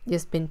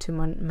been too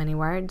many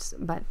words,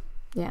 but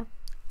yeah,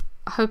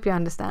 I hope you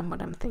understand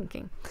what I'm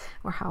thinking,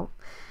 or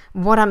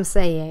what I'm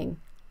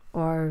saying,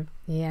 or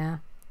yeah,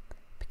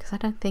 because I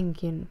don't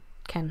think you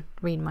can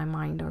read my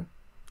mind, or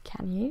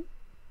can you?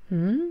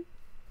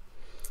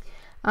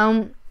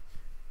 I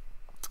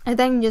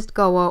then just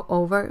go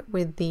over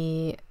with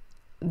the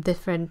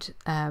different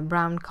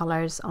brown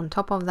colors on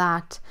top of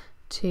that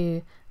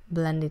to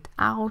blend it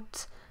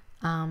out,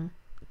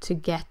 to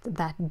get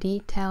that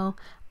detail.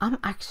 I'm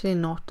actually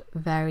not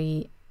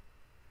very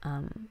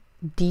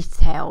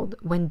detailed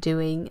when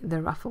doing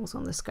the ruffles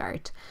on the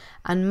skirt,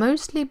 and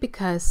mostly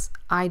because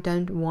I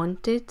don't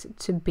want it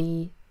to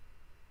be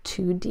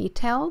too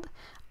detailed.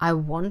 I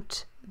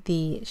want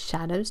the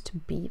shadows to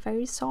be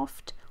very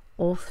soft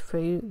all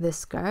through the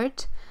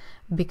skirt,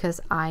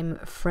 because I'm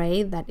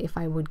afraid that if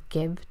I would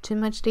give too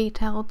much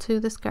detail to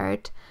the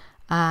skirt,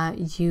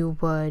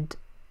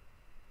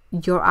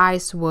 your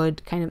eyes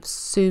would kind of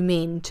zoom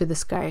in to the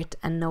skirt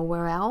and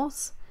nowhere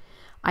else.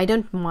 I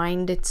don't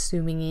mind it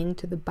zooming in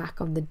to the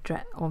back of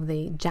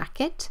the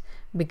jacket,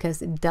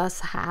 because it does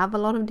have a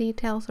lot of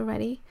details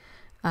already,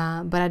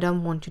 but I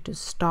don't want you to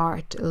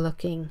start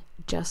looking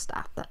just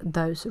at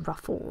those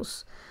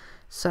ruffles.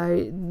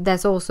 So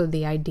that's also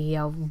the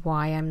idea of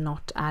why I'm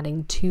not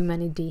adding too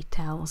many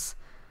details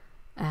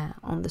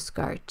on the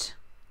skirt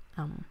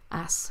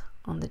as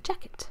on the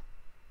jacket.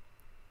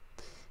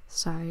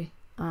 So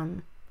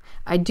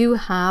I do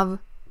have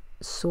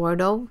sort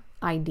of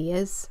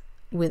ideas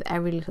with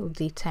every little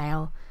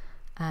detail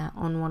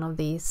on one of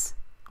these,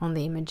 on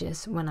the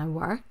images when I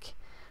work,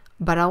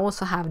 but I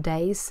also have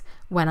days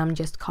when I'm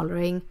just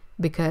coloring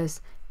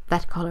because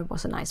that color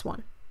was a nice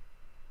one,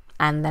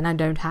 and then I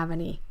don't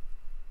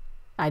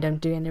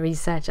do any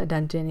research, I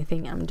don't do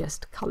anything, I'm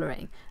just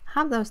coloring. I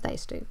have those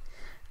days too,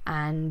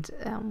 and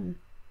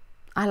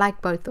I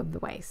like both of the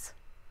ways.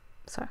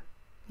 So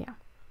yeah.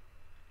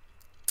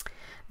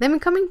 Then we're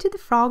coming to the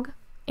frog.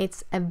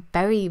 It's a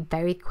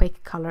very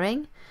quick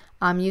coloring.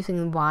 I'm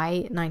using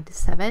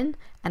Y97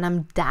 and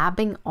I'm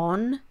dabbing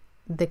on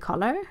the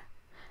color.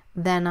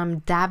 Then I'm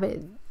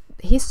dabbing.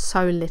 He's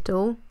so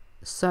little,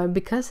 so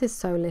because he's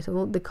so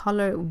little, the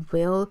color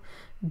will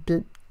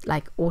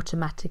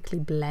automatically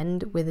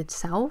blend with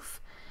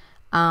itself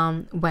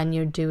when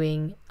you're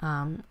doing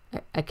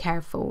a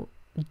careful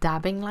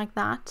dabbing like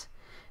that.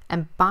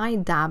 And by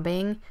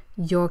dabbing,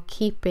 you're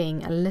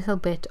keeping a little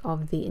bit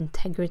of the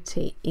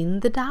integrity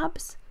in the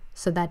dabs,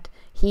 so that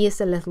he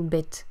is a little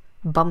bit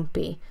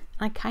bumpy.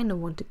 I kind of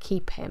want to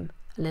keep him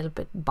a little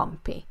bit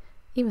bumpy,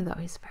 even though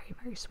he's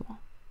very small.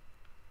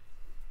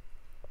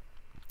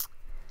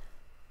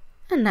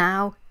 And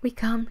now we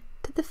come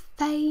to the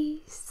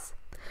face.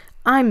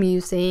 I'm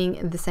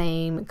using the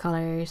same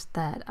colors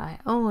that I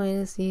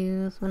always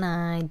use when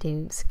I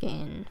do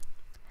skin.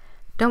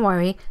 Don't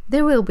worry,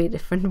 there will be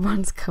different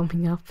ones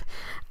coming up,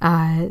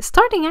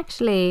 starting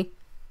actually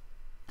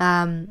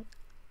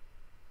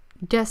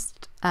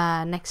just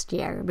next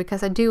year,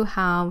 because I do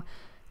have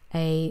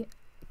a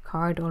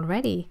card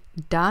already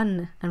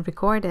done and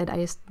recorded. I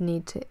just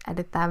need to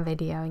edit that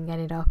video and get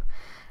it up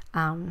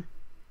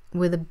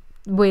with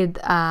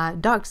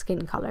dark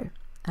skin color,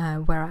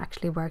 where I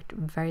actually worked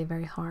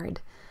very hard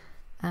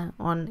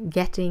on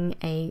getting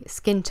a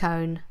skin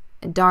tone,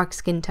 a dark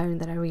skin tone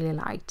that I really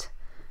liked,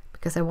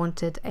 because I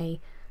wanted a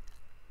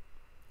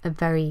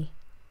very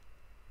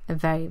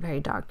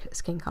dark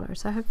skin color.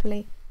 So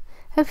hopefully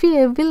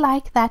you will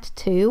like that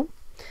too.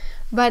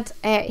 But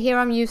here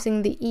I'm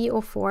using the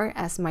E04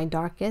 as my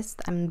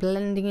darkest. I'm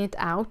blending it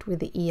out with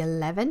the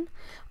E11.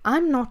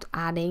 I'm not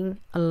adding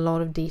a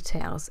lot of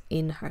details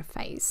in her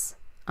face.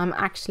 I'm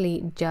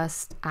actually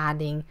just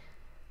adding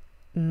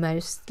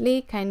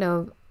mostly kind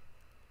of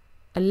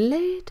a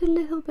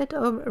little bit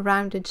of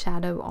rounded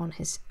shadow on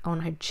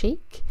her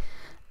cheek,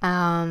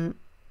 and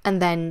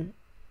then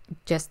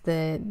just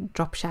the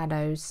drop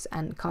shadows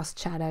and cast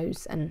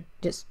shadows and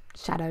just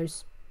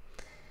shadows,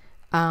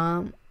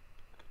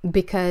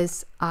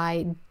 because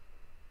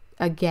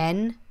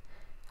again,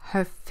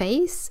 her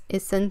face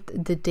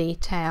isn't the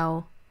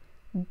detail.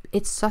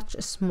 It's such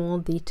a small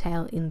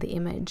detail in the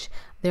image.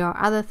 There are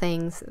other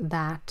things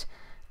that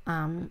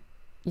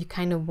you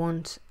kind of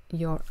want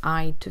your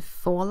eye to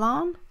fall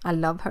on. I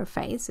love her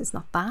face, it's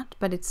not that,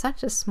 but it's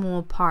such a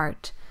small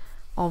part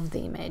of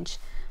the image,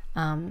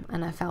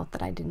 and I felt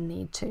that I didn't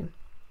need to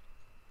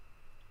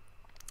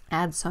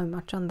add so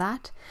much on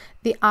that.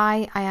 The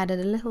eye, I added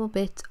a little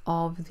bit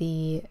of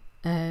the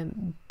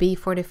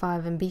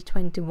B45 and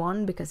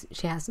B21 because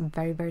she has a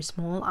very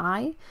small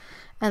eye,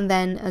 and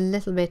then a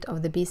little bit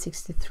of the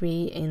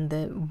B63 in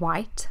the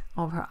white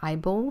of her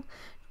eyeball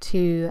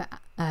to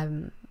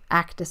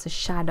act as a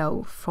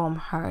shadow from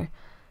her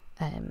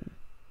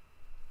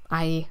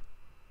eyelids,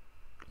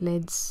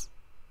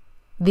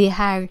 the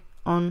hair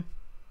on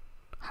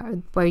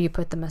her where you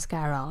put the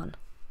mascara on.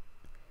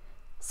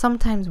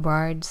 Sometimes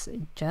words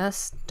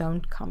just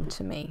don't come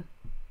to me.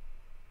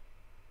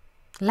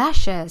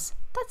 Lashes,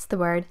 that's the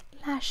word,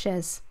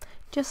 lashes,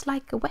 just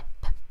like a whip.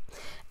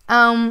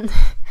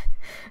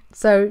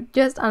 So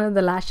just under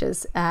the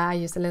lashes, I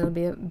used a little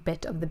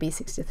bit of the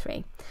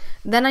B63.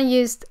 Then I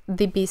used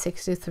the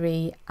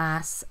B63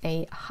 as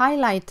a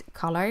highlight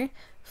color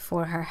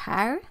for her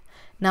hair.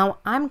 Now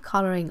I'm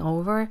coloring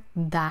over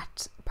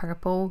that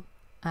purple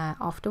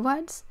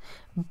afterwards,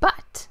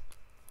 but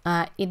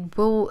it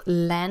will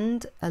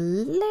lend a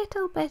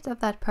little bit of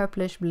that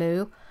purplish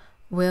blue,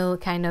 will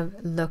kind of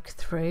look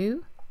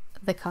through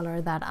the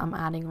color that I'm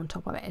adding on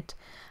top of it.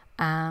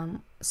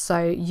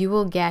 So you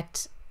will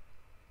get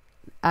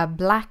a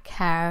black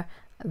hair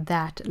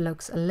that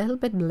looks a little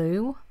bit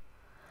blue,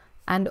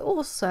 and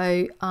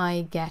also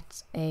I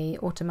get a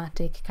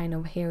automatic kind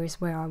of, here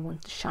is where I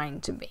want the shine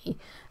to be,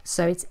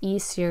 so it's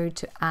easier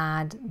to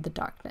add the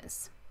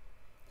darkness.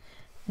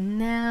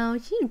 Now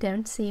you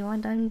don't see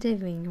what I'm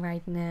doing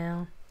right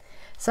now.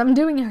 So I'm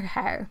doing her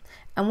hair,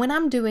 and when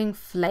I'm doing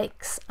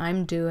flicks,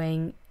 I'm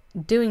doing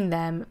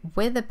them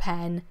with a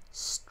pen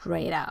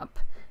straight up,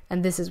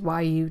 and this is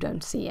why you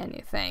don't see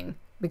anything,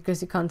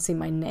 because you can't see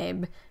my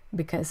nib,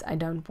 because I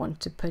don't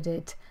want to put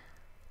it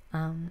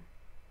at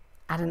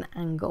an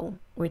angle,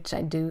 which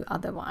I do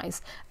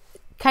otherwise.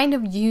 Kind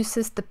of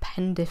uses the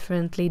pen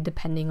differently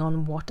depending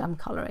on what I'm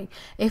coloring.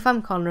 If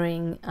I'm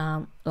coloring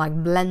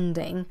like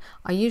blending,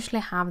 I usually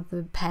have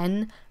the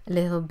pen a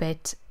little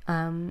bit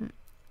at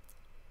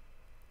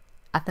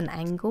an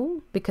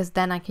angle, because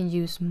then I can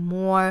use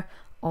more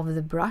of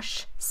the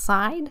brush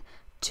side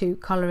to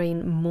color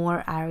in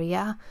more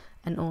area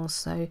and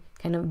also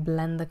kind of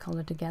blend the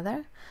color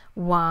together.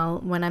 While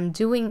when I'm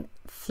doing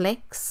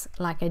flicks,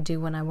 like I do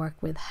when I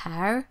work with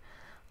hair,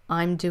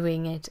 I'm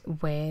doing it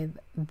with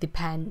the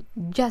pen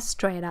just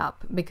straight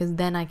up, because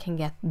then I can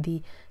get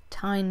the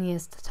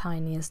tiniest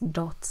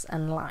dots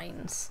and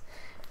lines.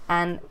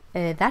 And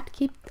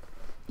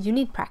you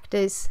need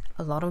practice,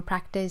 a lot of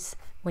practice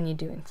when you're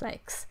doing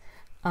flicks.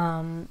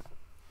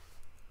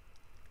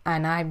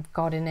 And I've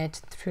gotten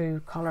it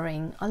through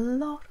coloring a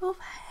lot of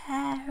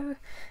hair.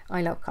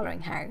 I love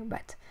coloring hair,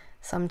 but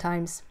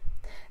sometimes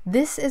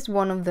this is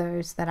one of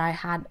those that I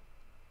had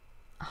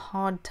a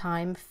hard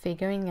time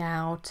figuring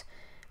out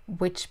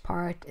which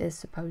part is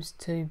supposed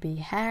to be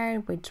hair,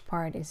 which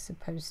part is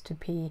supposed to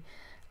be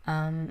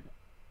kind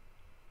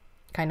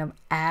of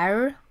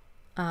air.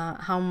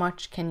 How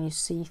much can you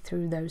see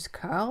through those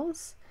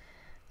curls?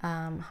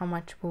 How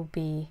much will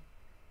be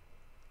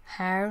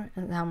hair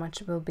and how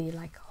much will be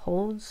like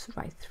holes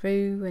right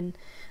through? And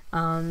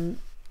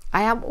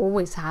I have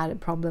always had a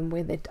problem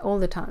with it all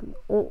the time.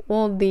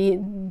 All the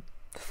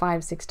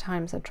 5-6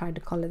 times I tried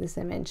to color this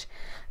image,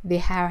 the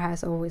hair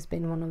has always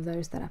been one of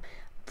those that I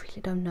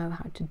really don't know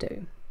how to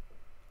do.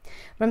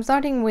 But I'm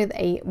starting with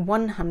a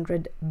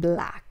 100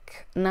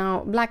 black.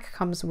 Now black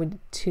comes with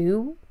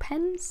 2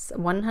 pens,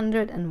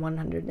 100 and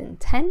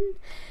 110.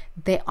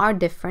 They are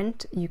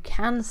different. You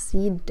can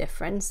see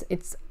difference.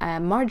 It's a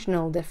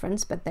marginal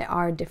difference, but there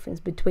are difference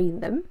between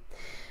them.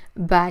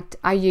 But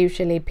I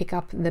usually pick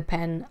up the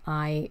pen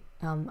I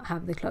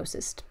have the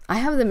closest. I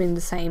have them in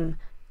the same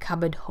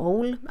cupboard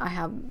hole. I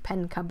have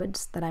pen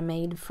cupboards that I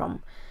made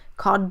from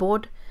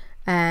cardboard,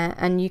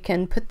 and you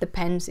can put the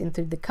pens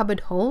into the cupboard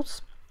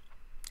holes,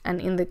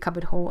 and in the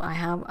cupboard hole I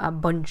have a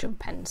bunch of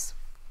pens,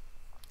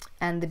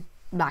 and the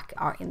black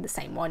are in the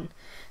same one.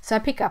 So I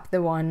pick up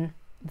the one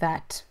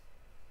that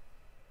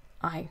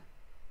I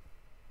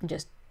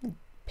just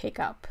pick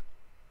up,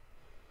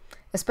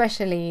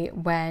 especially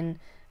when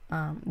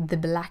the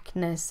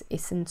blackness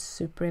isn't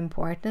super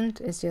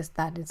important. It's just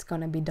that it's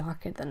gonna be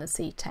darker than a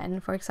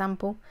C10, for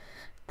example.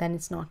 Then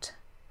it's not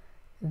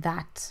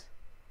that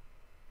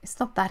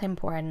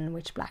important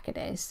which black it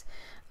is.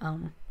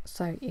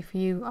 So if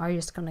you are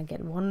just gonna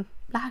get one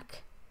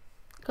black,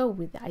 go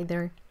with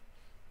either.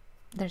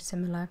 They're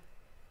similar,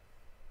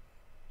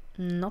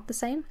 not the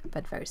same,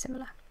 but very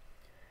similar.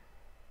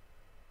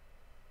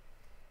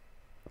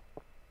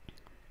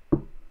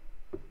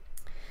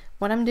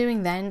 What I'm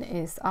doing then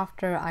is,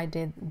 after I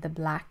did the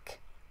black,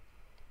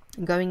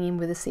 going in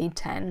with a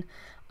C10,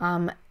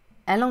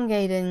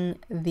 elongating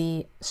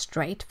the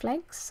straight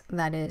flakes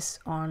that is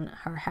on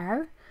her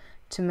hair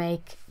to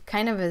make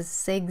kind of a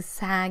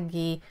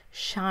zigzaggy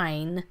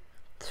shine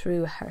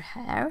through her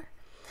hair.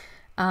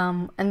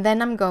 And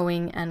then I'm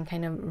going and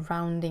kind of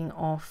rounding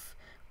off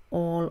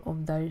all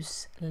of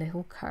those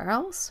little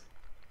curls.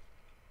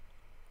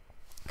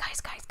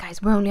 Guys,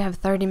 we only have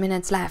 30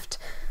 minutes left.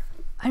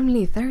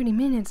 Only 30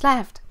 minutes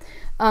left.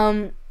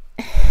 I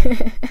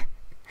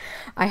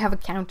have a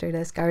counter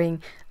that's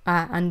going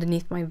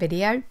underneath my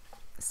video,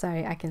 so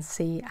I can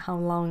see how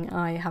long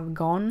I have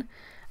gone.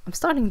 I'm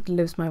starting to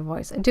lose my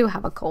voice. I do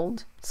have a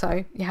cold,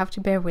 so you have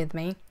to bear with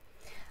me.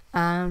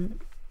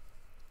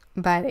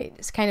 But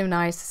it's kind of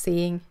nice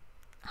seeing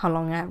how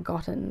long I have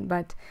gotten.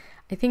 But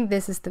I think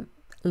this is the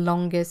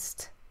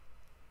longest.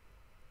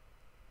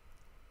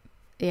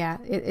 Yeah,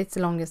 it's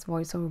the longest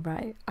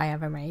voiceover I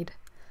ever made.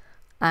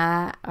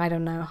 I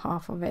don't know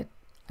half of it.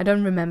 I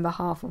don't remember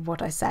half of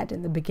what I said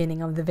in the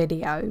beginning of the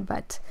video,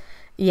 but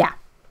yeah,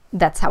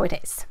 that's how it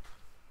is.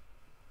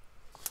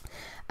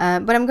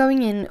 But I'm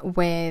going in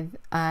with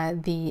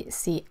the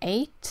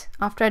C8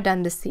 after I've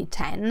done the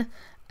C10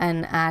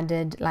 and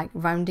added like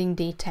rounding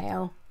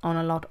detail on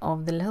a lot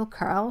of the little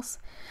curls.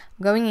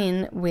 Going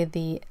in with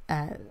the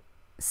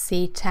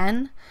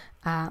C10,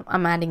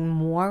 I'm adding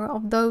more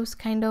of those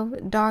kind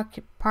of dark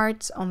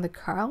parts on the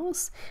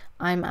curls.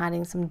 I'm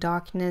adding some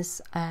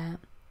darkness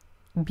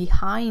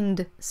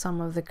behind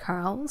some of the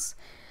curls,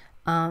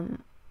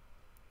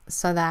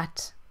 so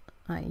that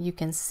you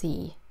can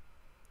see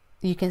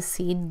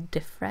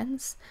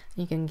difference.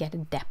 You can get a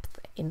depth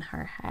in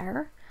her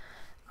hair.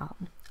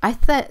 I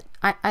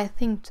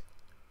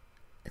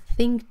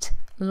thinked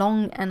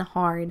long and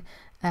hard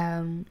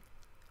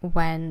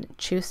when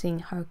choosing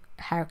her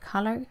hair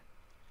color.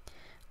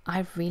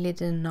 I really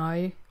didn't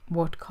know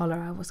what color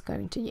I was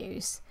going to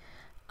use,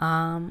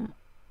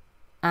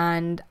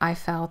 and I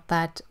felt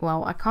that,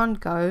 well, I can't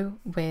go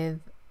with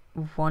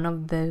one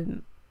of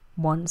the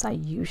ones I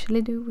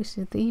usually do, which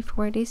is the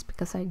E40s,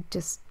 because I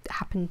just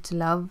happen to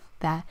love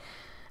that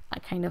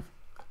kind of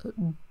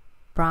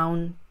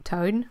brown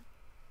tone.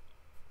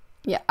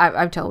 Yeah,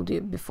 I've told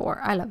you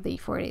before, I love the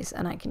E40s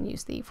and I can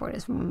use the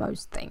E40s for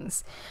most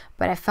things,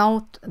 but I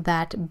felt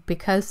that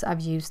because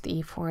I've used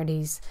the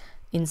E40s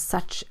in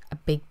such a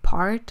big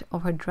part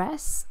of her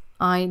dress,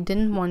 I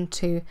didn't want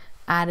to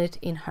add it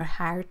in her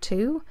hair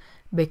too,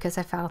 because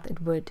I felt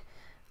it would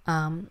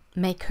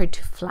make her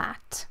too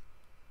flat.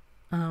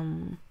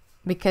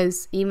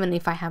 Because even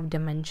if I have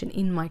dimension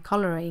in my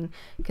coloring,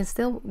 you can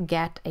still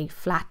get a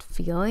flat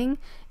feeling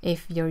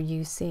if you're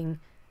using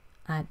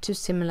two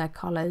similar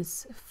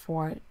colors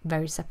for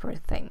very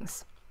separate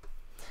things.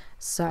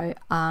 So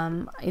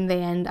in the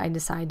end I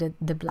decided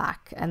the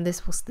black, and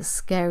this was the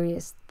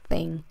scariest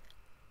thing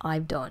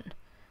I've done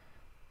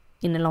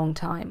in a long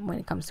time when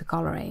it comes to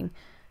coloring,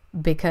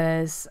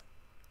 because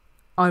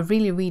I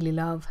really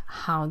love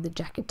how the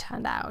jacket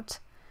turned out.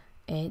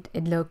 It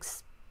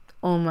looks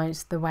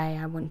almost the way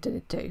I wanted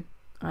it to.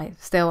 I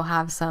still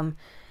have some,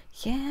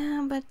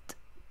 yeah, but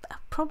I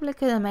probably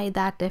could have made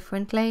that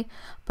differently,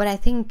 but I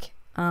think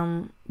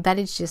that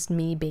is just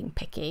me being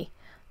picky,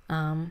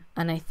 and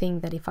I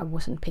think that if I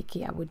wasn't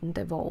picky I wouldn't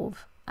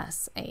evolve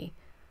as a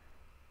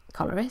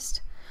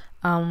colorist,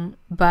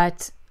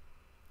 but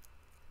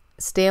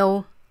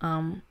still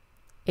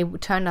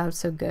it turned out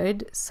so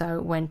good. So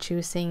when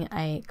choosing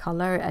a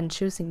color and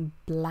choosing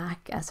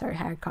black as her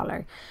hair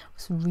color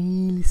was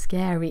really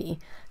scary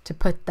to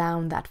put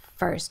down that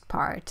first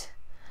part,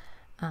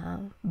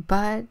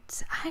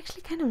 but I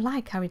actually kind of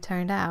like how it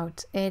turned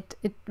out. It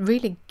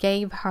really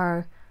gave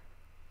her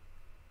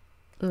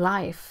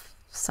life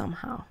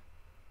somehow.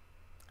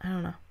 I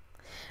don't know.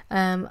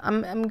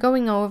 I'm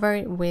going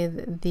over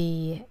with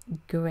the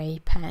gray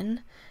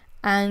pen,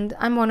 and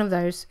I'm one of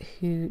those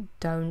who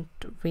don't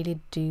really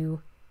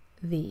do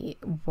the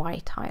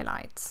white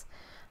highlights.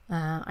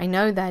 I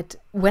know that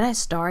when I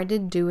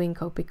started doing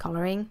Copic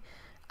coloring,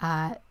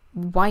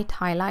 white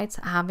highlights,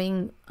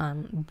 having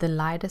the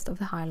lightest of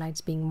the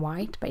highlights being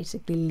white,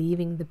 basically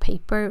leaving the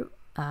paper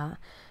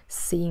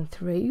seeing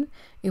through,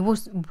 it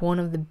was one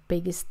of the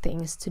biggest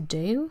things to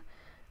do.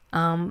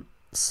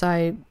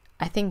 So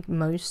I think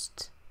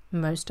most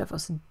of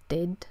us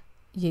did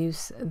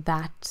use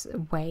that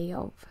way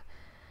of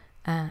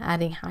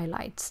adding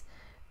highlights,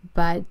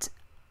 but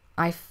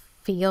I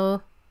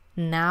feel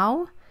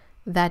now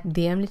that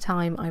the only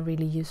time I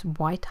really use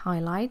white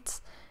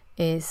highlights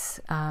is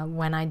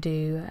when I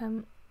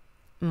do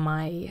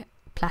my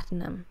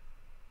platinum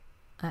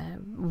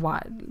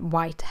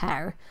white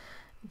hair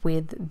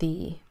with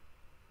the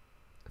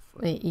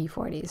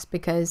E40s,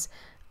 because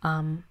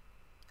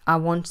I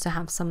want to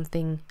have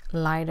something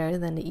lighter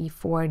than the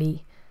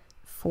E40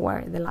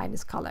 for the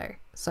lightest color.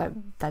 So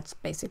that's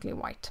basically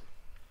white.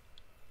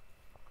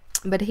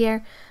 But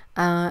here,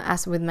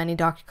 as with many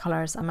dark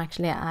colors, I'm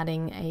actually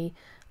adding a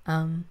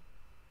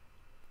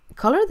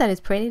color that is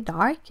pretty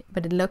dark,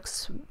 but it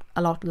looks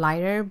a lot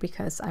lighter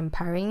because I'm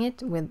pairing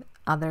it with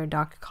other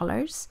dark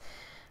colors.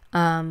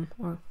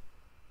 Or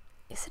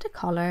is it a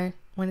color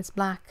when it's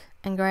black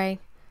and gray,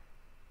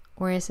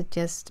 or is it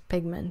just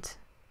pigment?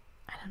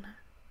 I don't know.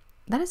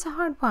 That is a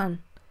hard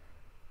one.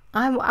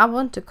 I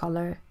want to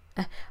color.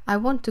 I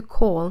want to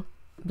call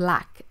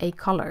black a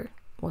color.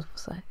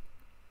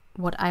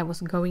 What I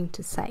was going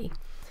to say.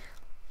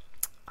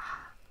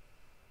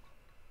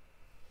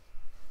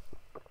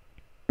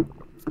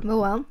 But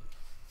well,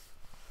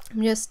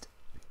 I'm just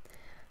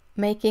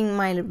making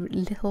my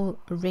little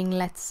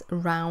ringlets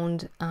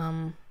around,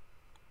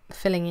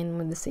 filling in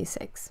with the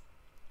C6.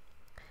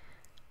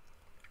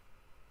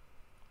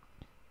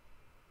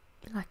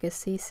 Like a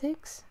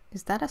C6?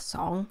 Is that a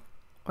song?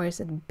 Or is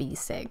it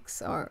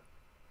B6 or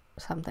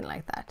something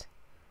like that?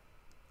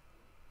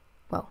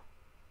 Well,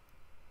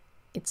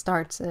 it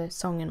starts a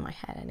song in my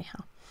head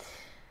anyhow.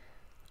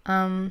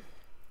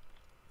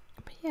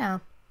 But yeah,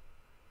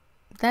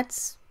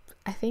 that's,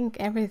 I think,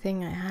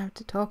 everything I have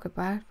to talk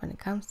about when it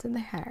comes to the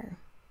hair.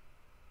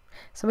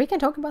 So we can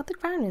talk about the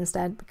crown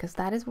instead, because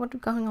that is what's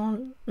going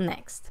on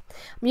next.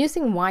 I'm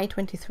using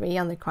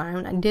Y23 on the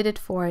crown. I did it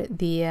for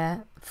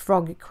the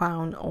frog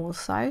crown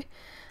also.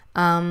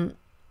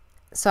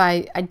 So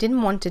I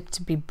didn't want it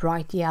to be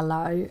bright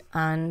yellow,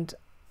 and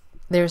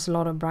there's a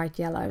lot of bright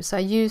yellow. So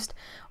I used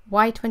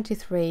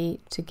Y23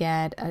 to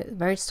get a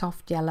very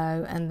soft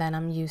yellow, and then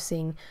I'm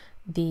using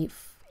the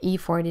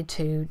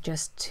E42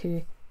 just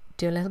to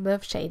do a little bit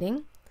of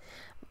shading.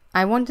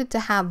 I wanted to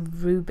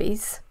have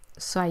rubies,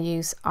 so I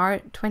use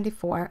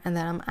R24, and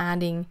then I'm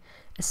adding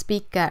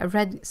a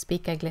red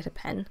Spica glitter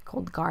pen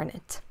called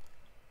Garnet.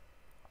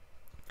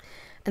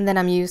 And then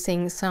I'm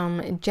using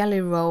some Jelly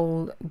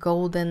Roll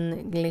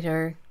golden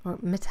glitter, or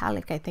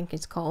metallic I think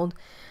it's called.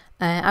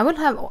 I will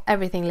have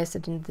everything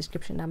listed in the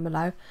description down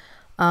below.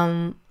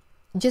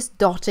 Just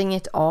dotting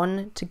it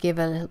on to give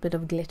a little bit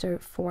of glitter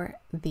for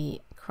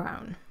the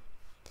crown.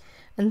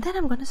 And then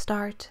I'm gonna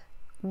start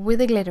with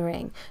the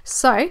glittering.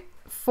 So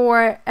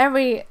for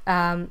every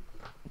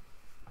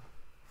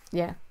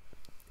yeah,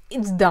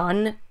 it's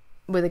done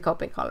with the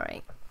Copic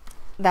coloring.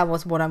 That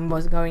was what I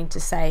was going to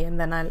say, and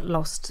then I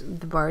lost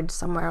the word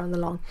somewhere on the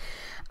long.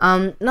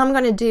 Now I'm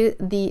going to do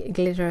the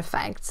glitter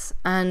effects,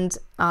 and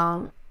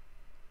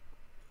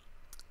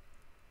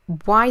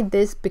why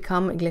this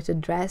become a glitter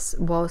dress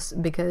was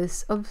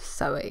because of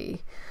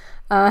Zoe.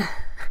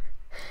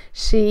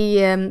 She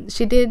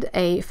did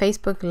a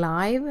Facebook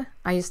Live.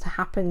 I just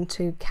happened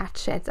to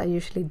catch it. I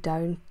usually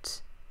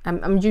don't.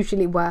 I'm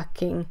usually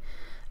working,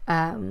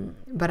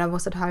 but I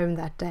was at home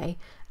that day,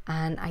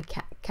 and I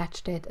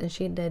catched it, and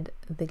she did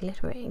the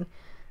glittering,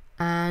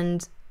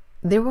 and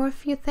there were a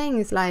few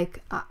things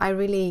like I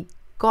really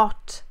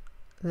got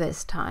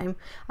this time.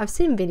 I've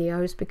seen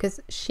videos because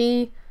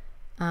she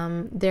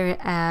there's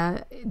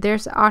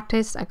an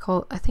artist I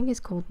think it's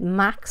called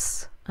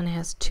Max, and he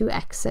has 2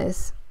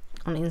 X's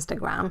on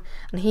Instagram,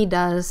 and he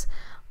does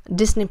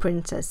Disney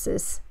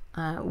princesses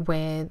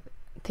with,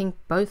 I think,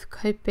 both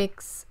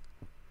Copics,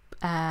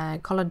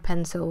 colored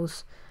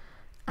pencils,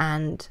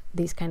 and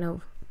these kind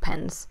of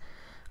pens,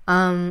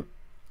 and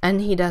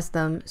he does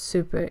them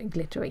super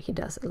glittery. He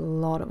does a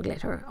lot of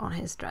glitter on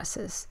his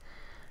dresses,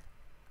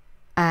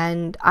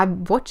 and I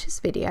watch his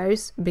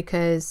videos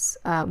because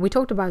we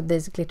talked about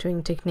this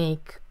glittering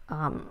technique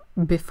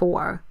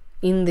before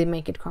in the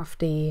Make It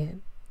Crafty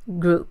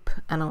group,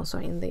 and also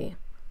in the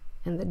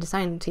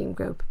design team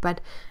group, but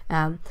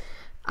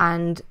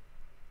and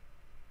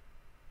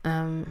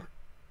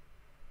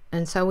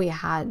so we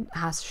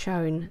has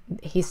shown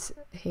his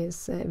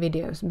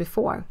videos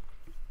before,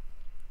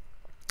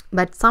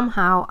 but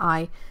somehow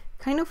I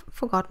kind of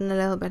forgotten a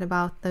little bit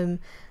about them,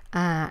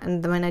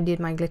 and when I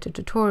did my glitter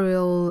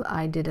tutorial,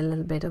 I did a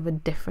little bit of a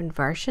different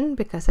version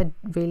because I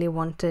really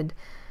wanted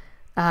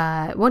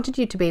wanted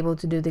you to be able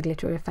to do the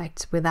glitter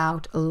effects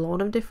without a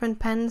lot of different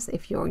pens.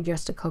 If you're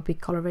just a Copic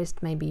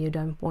colorist, maybe you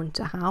don't want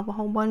to have a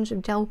whole bunch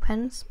of gel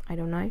pens, I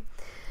don't know.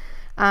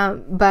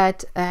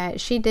 But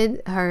she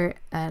did her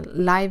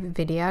live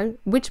video,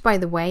 which, by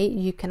the way,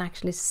 you can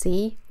actually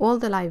see all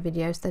the live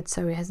videos that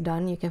Zoe has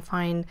done. You can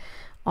find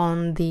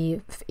on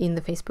in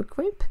the Facebook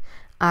group.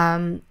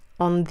 On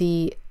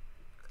the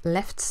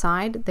left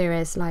side there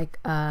is like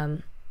a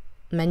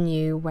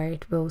menu where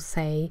it will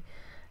say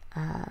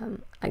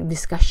like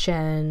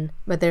discussion,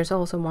 but there's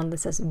also one that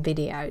says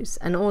videos,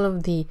 and all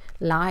of the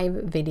live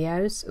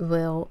videos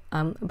will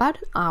about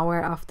an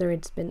hour after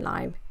it's been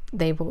live,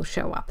 they will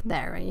show up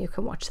there and you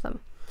can watch them.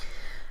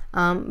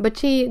 But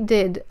she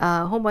did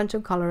a whole bunch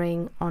of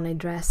coloring on a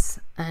dress,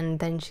 and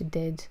then she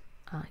did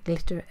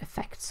glitter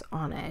effects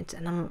on it,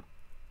 and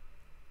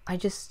I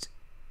just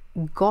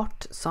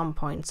got some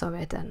points of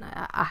it, and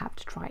I have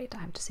to try it. I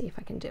have to see if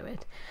I can do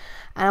it.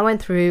 And I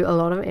went through a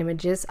lot of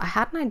images. I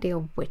had an idea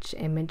of which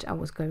image I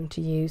was going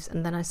to use,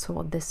 and then I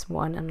saw this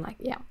one and like,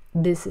 yeah,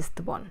 this is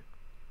the one.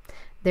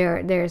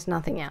 There's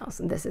nothing else.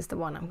 This is the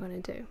one I'm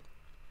going to do.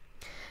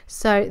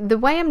 So the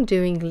way I'm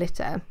doing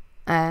glitter,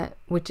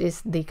 which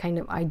is the kind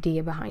of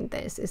idea behind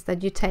this, is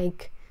that you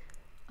take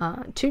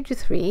 2 to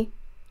 3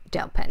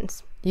 gel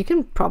pens. You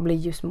can probably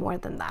use more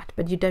than that,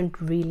 but you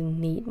don't really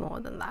need more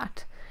than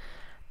that.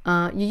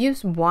 You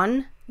use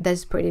one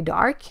that's pretty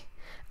dark.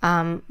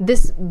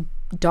 This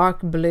dark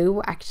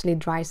blue actually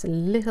dries a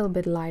little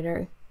bit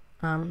lighter.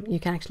 You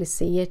can actually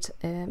see it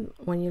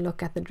when you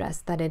look at the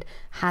dress, that it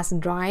has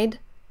dried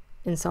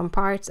in some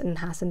parts and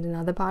hasn't in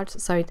other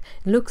parts, so it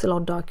looks a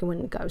lot darker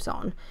when it goes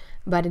on,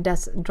 but it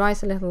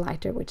dries a little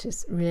lighter, which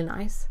is really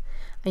nice.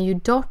 And you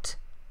dot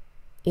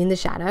in the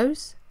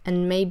shadows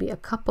and maybe a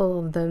couple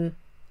of them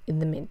in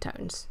the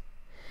midtones.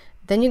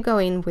 Then you go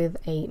in with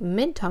a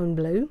midtone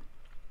blue,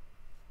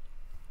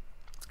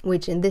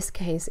 which in this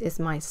case is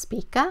my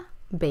Spica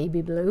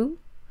baby blue,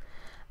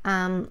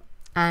 and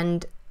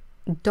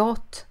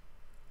dot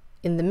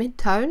in the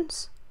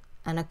midtones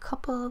and a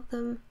couple of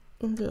them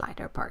in the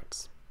lighter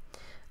parts,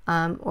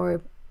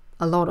 or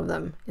a lot of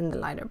them in the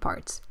lighter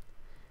parts.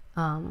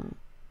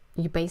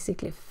 You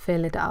basically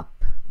fill it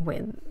up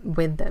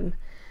with them.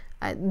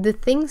 The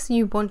things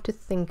you want to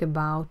think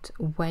about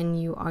when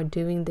you are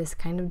doing this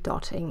kind of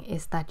dotting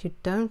is that you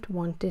don't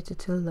want it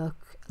to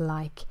look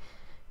like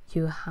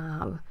you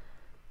have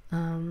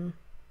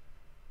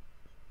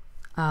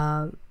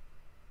a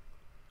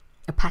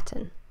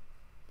pattern.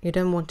 You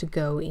don't want to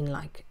go in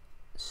like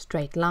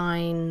straight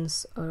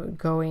lines or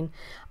go in.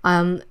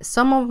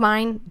 Some of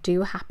mine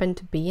do happen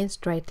to be in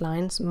straight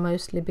lines,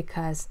 mostly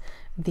because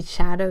the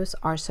shadows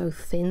are so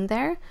thin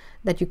there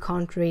that you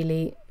can't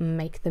really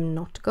make them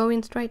not go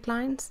in straight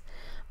lines.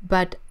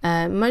 But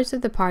most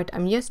of the part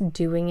I'm just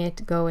doing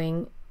it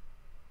going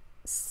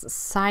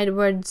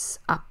sidewards,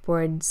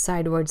 upwards,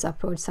 sidewards,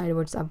 upwards,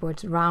 sidewards,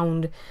 upwards,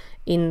 round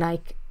in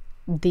like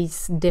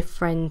these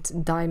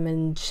different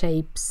diamond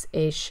shapes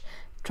ish,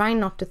 trying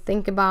not to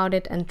think about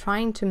it and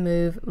trying to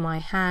move my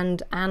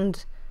hand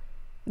and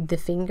the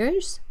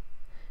fingers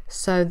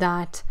so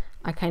that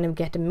I kind of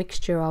get a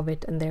mixture of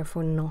it, and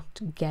therefore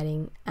not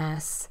getting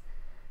as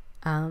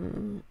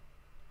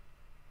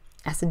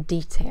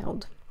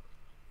detailed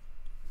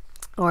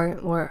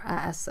or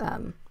as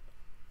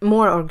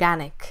more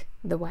organic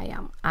the way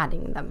I'm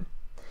adding them.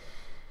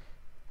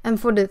 And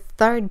for the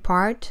third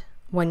part,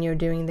 when you're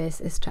doing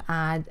this, is to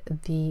add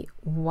the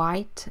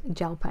white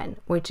gel pen,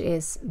 which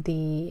is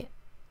the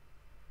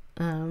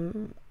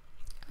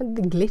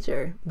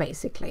glitter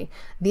basically.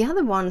 The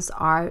other ones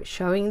are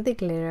showing the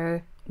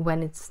glitter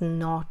when it's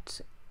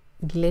not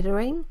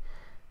glittering,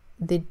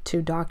 the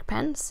 2 dark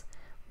pens,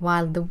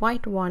 while the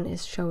white one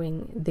is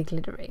showing the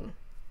glittering.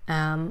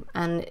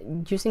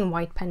 And using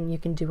white pen you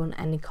can do on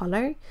any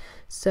color,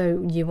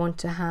 so you want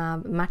to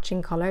have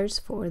matching colors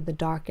for the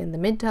dark and the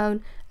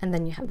mid-tone, and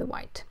then you have the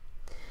white.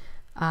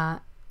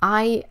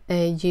 I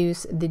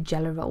use the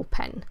Jelly Roll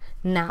pen.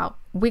 Now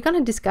we're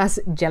gonna discuss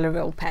Jelly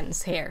Roll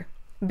pens here,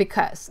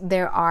 because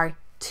there are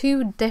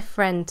 2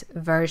 different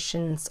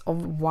versions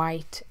of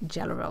white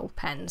Jelly Roll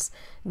pens.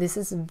 This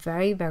is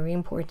very, very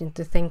important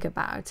to think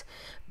about,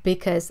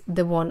 because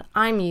the one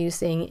I'm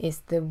using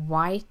is the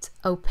white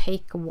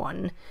opaque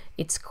one.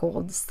 It's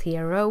called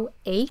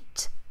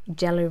 08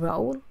 Jelly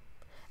Roll,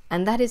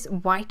 and that is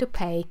white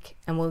opaque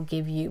and will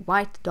give you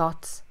white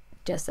dots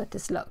just as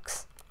this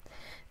looks.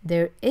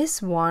 There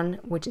is one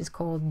which is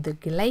called the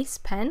Glaze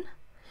pen,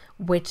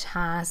 which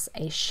has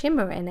a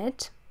shimmer in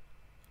it.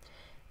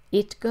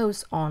 It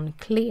goes on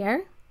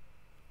clear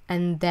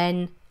and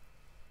then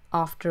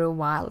after a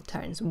while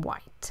turns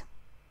white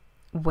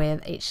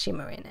with a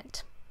shimmer in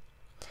it.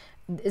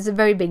 There's a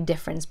very big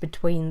difference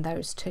between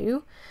those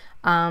two.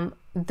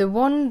 The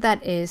one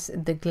that is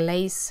the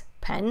Glaze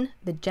pen,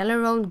 the Jelly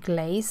Roll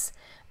Glaze,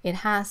 it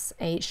has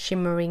a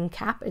shimmering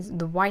cap.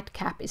 The white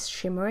cap is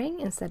shimmering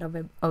instead of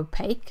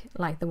opaque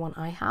like the one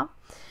I have,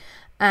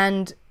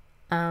 and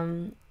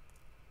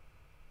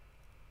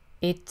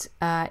it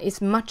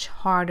is much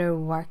harder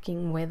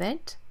working with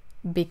it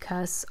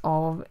because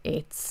of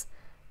it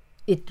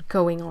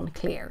going on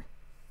clear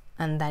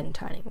and then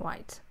turning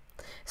white.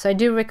 So I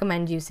do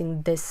recommend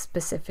using this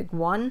specific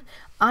one.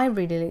 I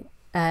really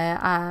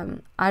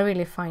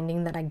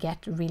finding that I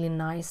get really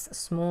nice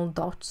small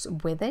dots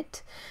with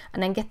it,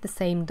 and I get the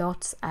same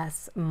dots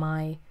as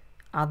my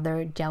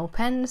other gel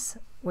pens,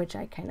 which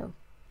I kind of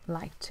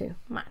like to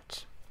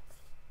match.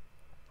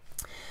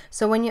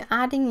 So when you're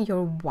adding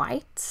your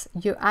whites,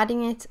 you're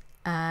adding it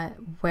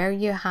where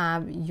you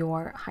have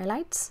your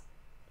highlights,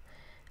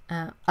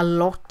 a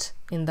lot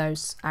in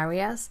those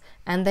areas,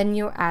 and then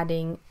you're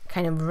adding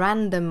kind of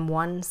random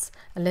ones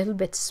a little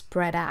bit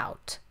spread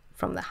out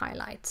from the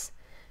highlights.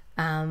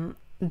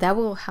 That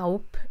will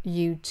help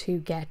you to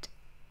get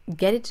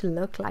it to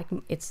look like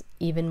it's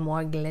even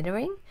more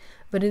glittering,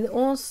 but it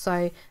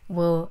also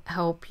will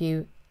help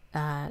you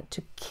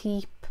to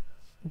keep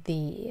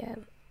the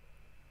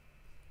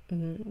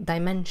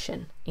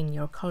dimension in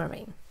your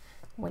coloring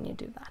when you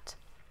do that.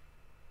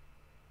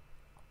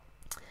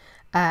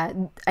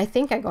 I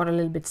think I got a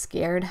little bit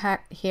scared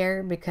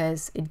here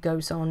because it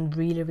goes on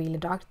really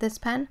dark, this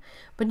pen,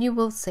 but you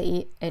will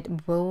see it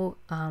will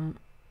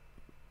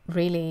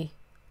really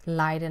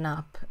lighten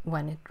up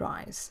when it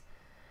dries.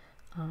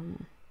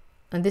 And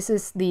this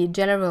is the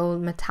General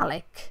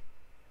Metallic,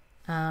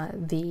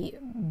 the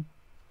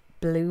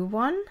blue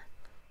one.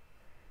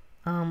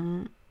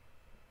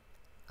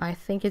 I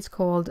think it's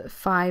called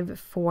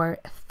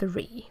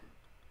 543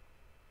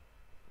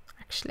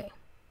 actually,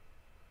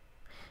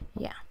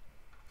 yeah.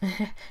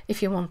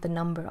 If you want the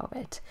number of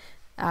it,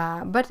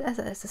 but as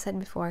I said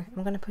before,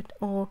 I'm gonna put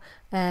all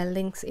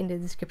links in the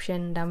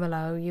description down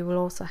below. You will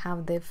also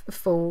have the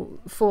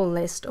full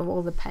list of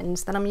all the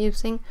pens that I'm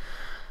using.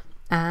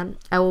 I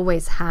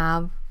always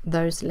have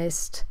those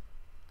lists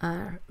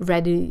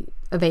ready,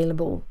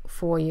 available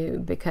for you,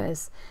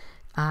 because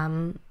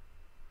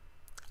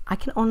I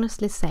can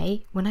honestly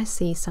say when I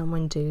see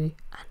someone do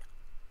an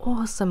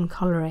awesome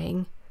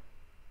coloring,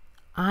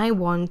 I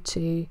want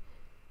to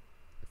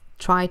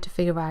try to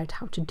figure out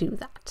how to do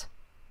that.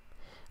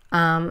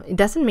 It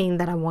doesn't mean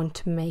that I want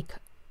to make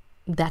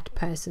that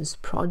person's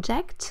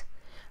project.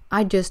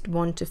 I just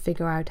want to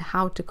figure out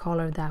how to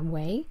color that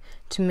way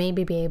to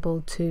maybe be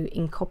able to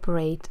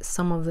incorporate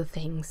some of the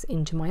things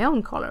into my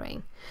own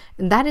coloring.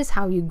 And that is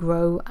how you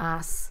grow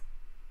as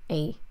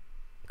a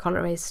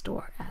colorist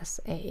or as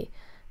a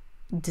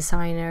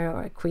designer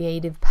or a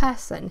creative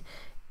person.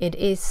 It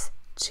is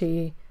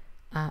to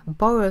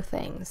borrow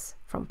things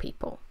from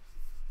people.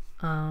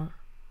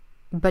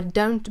 But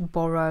don't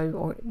borrow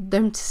or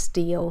don't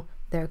steal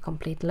their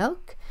complete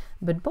look,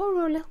 but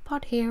borrow a little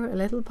part here, a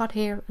little part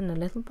here, and a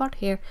little part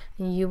here,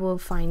 and you will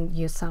find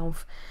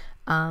yourself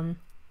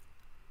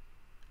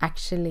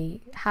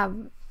actually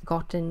have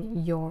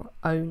gotten your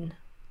own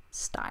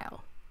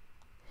style.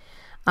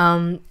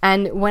 And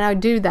when I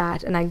do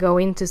that and I go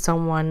into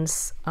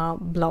someone's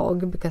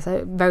blog, because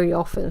I very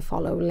often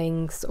follow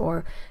links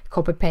or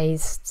copy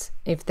paste,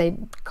 if they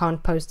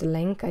can't post a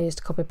link, I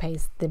just copy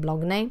paste the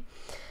blog name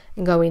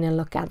and go in and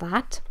look at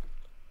that.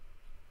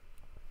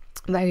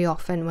 Very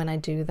often when I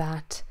do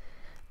that,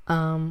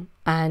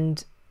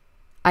 and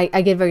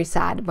I get very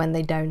sad when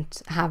they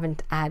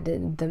haven't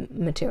added the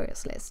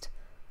materials list.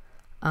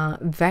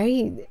 I've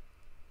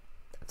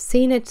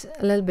seen it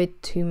a little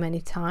bit too many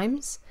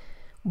times.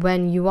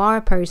 When you are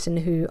a person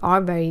who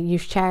you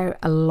share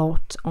a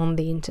lot on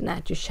the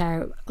internet, you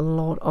share a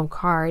lot of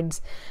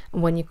cards,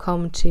 and when you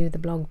come to the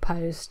blog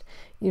post,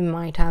 you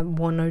might have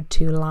 1 or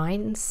 2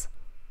 lines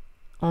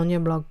on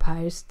your blog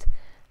post,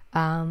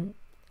 and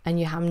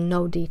you have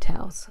no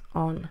details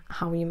on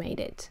how you made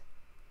it.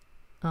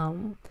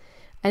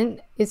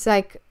 And it's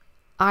like,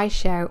 I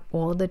share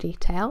all the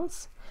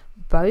details,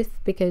 both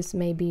because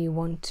maybe you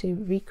want to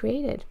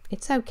recreate it.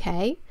 It's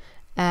okay.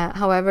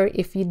 However,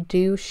 if you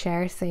do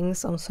share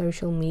things on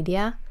social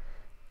media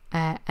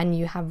and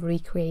you have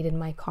recreated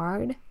my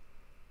card,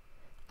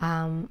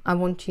 I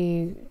want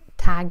you to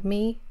tag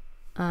me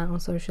on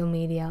social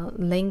media,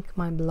 link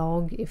my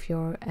blog if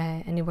you're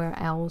anywhere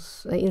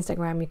else.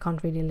 Instagram, you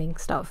can't really link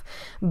stuff,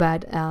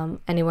 but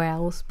anywhere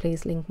else,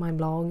 please link my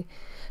blog,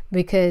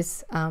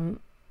 because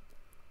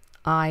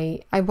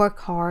I work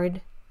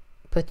hard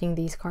putting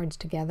these cards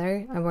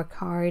together. I work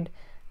hard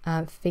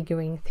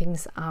figuring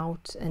things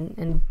out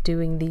and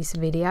doing these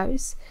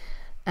videos.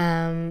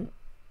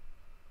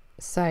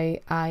 So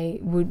I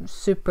would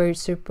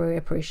super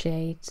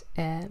appreciate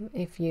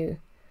if you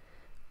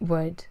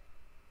would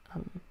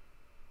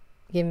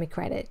give me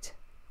credit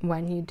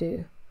when you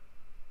do,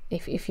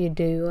 if you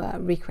do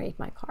recreate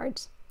my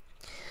cards.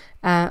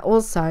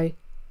 Also,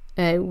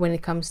 when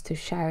it comes to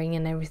sharing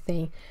and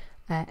everything,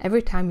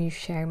 every time you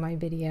share my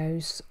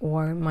videos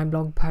or my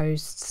blog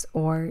posts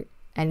or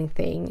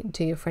anything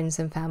to your friends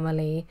and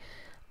family,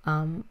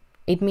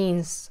 it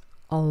means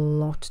a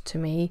lot to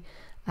me.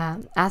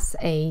 As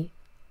a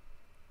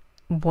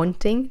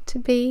wanting to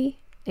be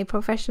a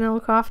professional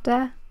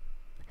crafter,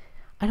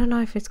 I don't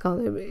know if it's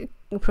called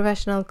a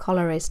professional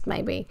colorist,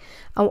 maybe.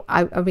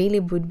 I really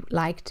would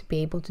like to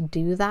be able to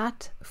do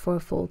that for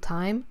full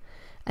time,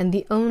 and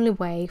the only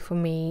way for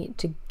me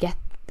to get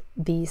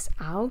these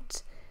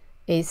out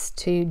is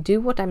to do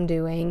what I'm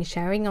doing,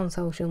 sharing on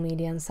social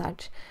media and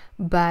such,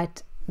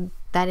 but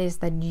that is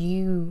that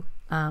you,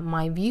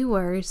 my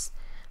viewers,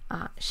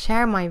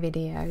 share my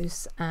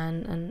videos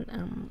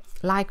and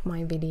like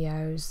my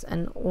videos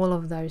and all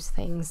of those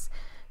things,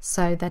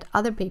 so that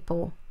other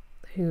people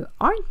who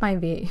aren't my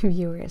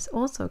viewers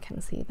also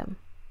can see them.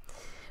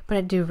 But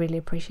I do really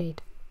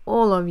appreciate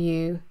all of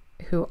you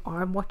who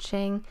are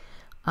watching.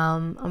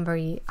 I'm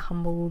very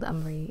humbled,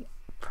 I'm very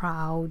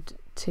proud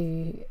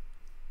to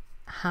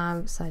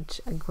have such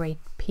a great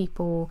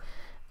people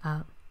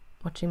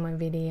watching my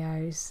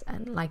videos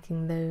and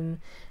liking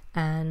them,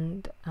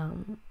 and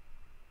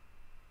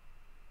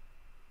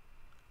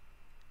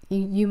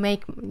you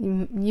make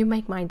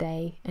my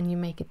day, and you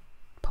make it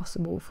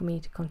possible for me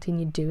to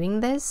continue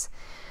doing this.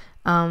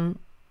 I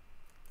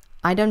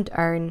don't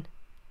earn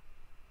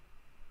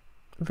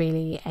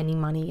really any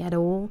money at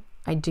all.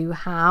 I do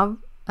have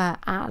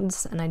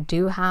ads, and I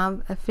do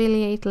have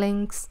affiliate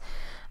links.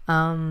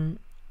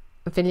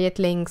 Affiliate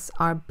links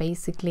are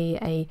basically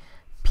a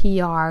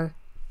PR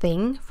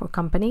thing for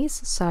companies,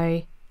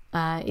 so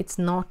it's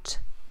not,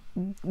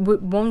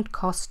 won't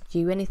cost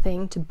you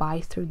anything to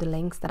buy through the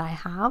links that I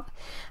have.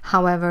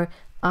 However,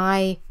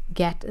 I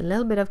get a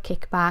little bit of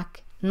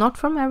kickback, not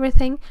from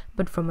everything,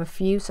 but from a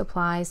few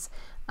supplies.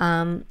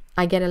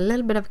 I get a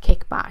little bit of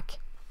kickback,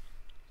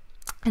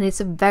 and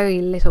it's a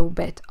very little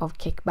bit of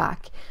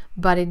kickback,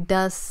 but it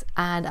does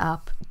add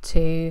up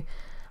to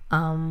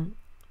a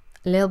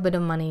little bit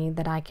of money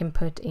that I can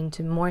put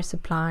into more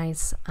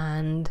supplies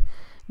and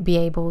be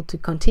able to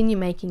continue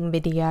making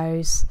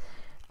videos.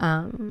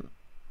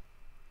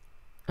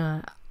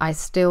 I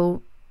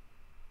still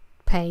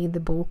pay the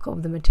bulk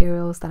of the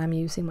materials that I'm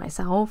using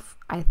myself.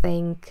 I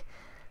think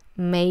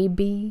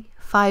maybe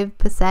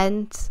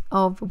 5%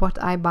 of what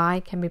I buy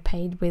can be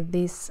paid with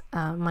this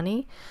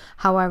money.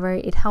 However,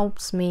 it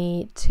helps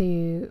me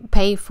to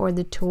pay for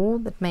the tool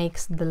that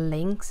makes the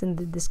links in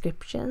the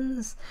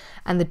descriptions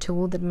and the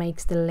tool that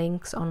makes the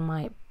links on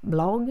my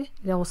blog.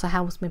 It also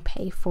helps me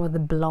pay for the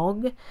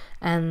blog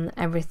and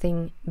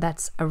everything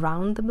that's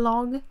around the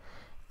blog.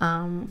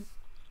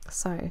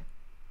 So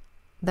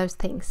those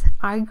things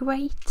are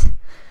great.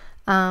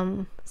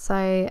 It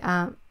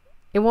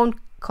won't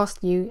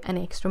cost you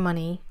any extra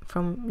money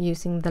from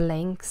using the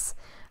links.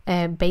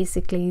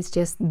 Basically, it's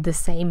just the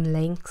same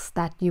links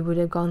that you would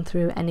have gone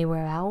through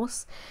anywhere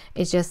else.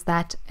 It's just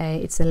that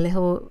it's a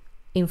little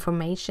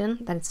information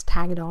that it's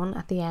tagged on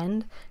at the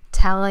end,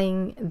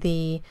 telling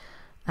the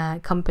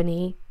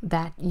company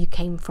that you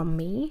came from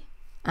me,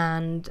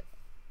 and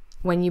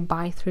when you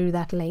buy through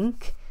that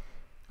link,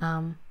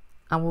 I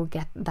will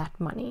get that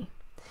money.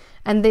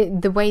 And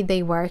the way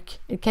they work,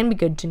 it can be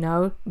good to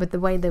know, but the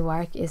way they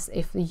work is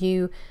if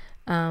you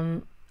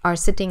are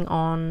sitting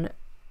on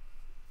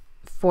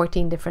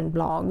 14 different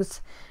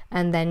blogs,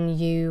 and then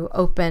you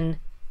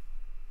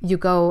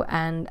go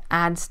and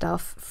add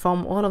stuff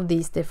from all of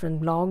these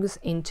different blogs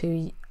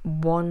into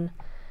one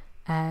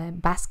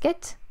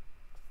basket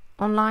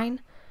online.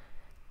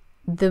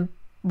 The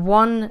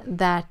one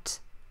that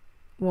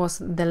was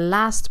the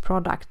last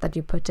product that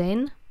you put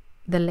in,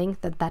 the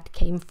link that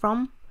came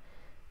from,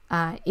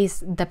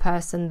 is the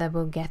person that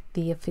will get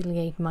the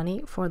affiliate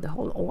money for the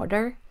whole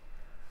order.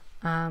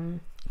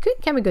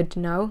 Can be good to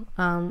know,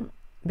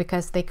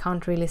 because they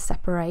can't really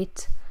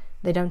separate.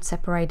 They don't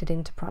separate it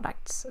into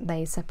products.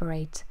 They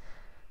separate.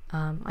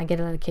 I get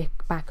a little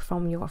kickback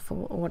from your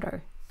full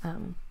order.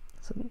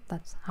 So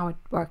that's how it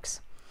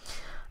works.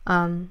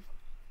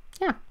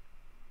 Yeah,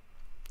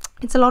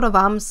 it's a lot of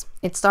ums.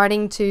 It's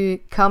starting to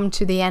come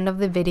to the end of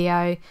the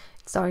video.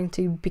 It's starting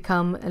to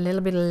become a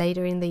little bit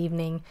later in the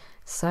evening.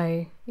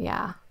 So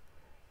yeah.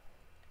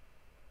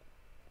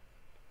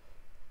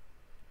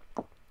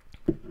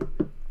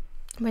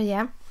 But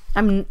yeah,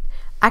 I'm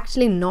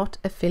actually not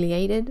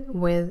affiliated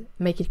with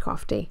Make It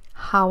Crafty.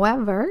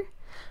 However,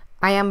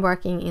 I am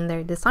working in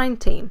their design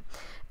team,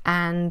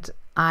 and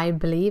I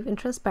believe in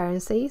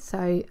transparency.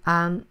 So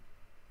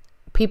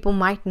people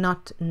might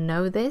not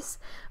know this,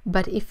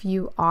 but if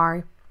you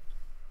are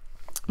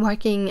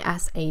working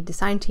as a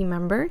design team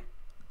member,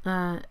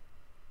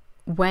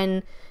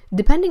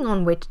 depending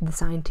on which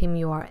design team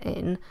you are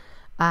in,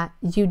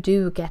 you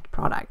do get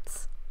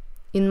products.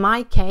 In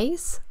my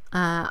case,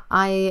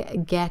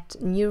 I get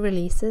new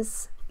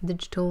releases,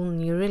 digital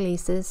new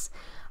releases.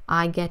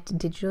 I get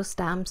digital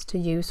stamps to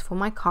use for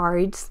my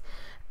cards,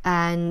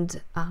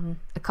 and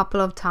a couple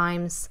of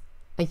times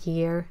a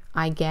year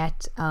I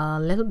get a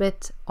little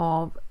bit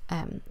of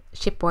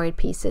chipboard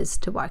pieces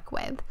to work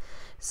with.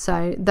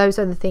 So those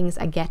are the things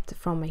I get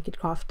from Make It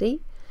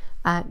Crafty.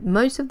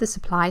 Most of the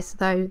supplies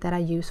though that I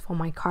use for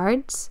my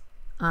cards,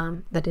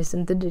 that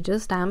isn't the digital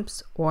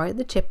stamps or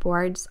the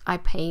chipboards, I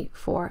pay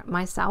for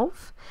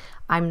myself.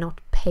 I'm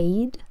not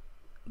paid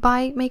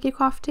by Make It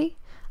Crafty.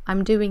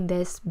 I'm doing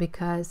this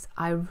because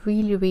I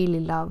really,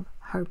 really love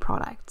her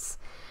products.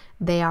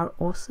 They are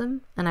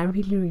awesome, and I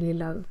really, really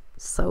love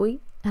Zoe,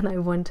 and I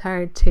want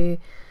her to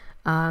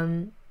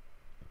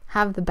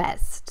have the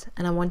best,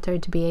 and I want her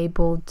to be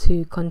able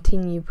to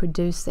continue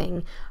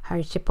producing her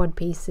chipboard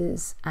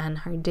pieces and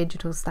her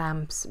digital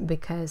stamps,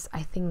 because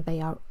I think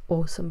they are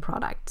awesome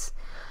products.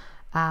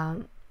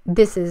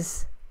 This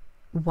is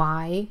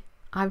why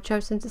I've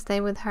chosen to stay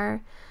with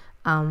her.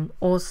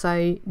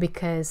 Also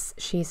because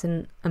she's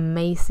an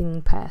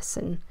amazing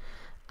person,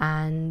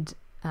 and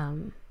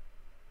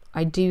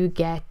I do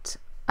get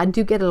a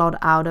lot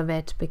out of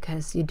it,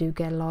 because you do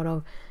get a lot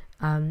of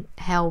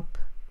help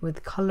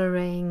with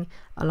coloring,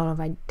 a lot of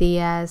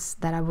ideas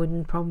that I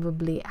wouldn't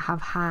probably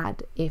have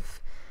had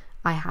if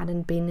I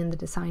hadn't been in the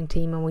design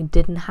team and we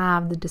didn't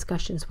have the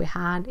discussions we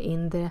had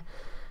in the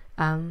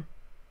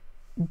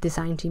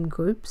design team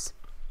groups.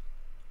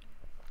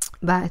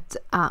 But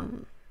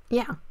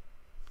yeah,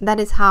 that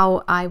is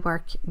how I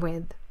work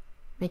with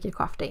Make It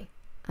Crafty,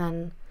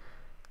 and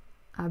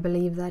I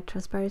believe that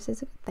transparency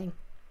is a good thing.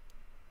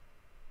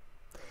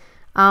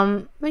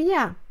 But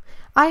yeah,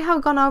 I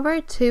have gone over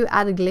to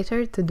add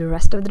glitter to the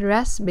rest of the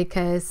dress,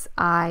 because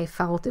I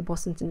felt it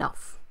wasn't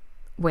enough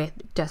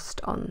with just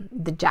on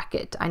the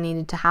jacket. I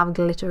needed to have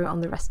glitter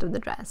on the rest of the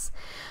dress.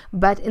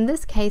 But in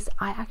this case,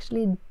 I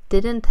actually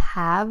didn't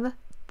have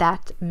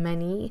that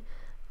many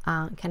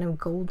kind of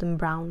golden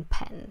brown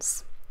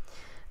pens.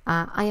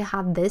 I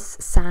had this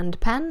sand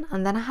pen,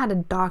 and then I had a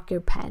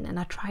darker pen, and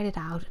I tried it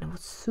out and it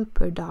was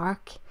super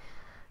dark.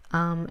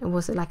 It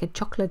was like a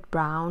chocolate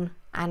brown,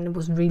 and it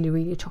was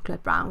really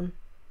chocolate brown,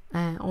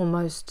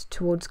 almost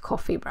towards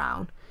coffee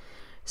brown.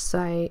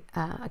 So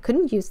I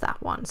couldn't use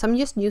that one, so I'm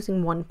just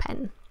using one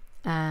pen,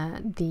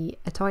 the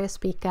Atoya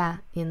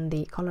Spica in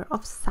the color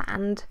of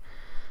sand,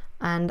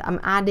 and I'm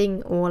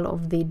adding all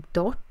of the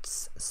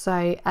dots.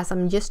 So as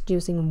I'm just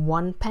using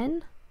one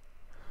pen,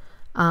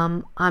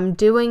 I'm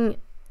doing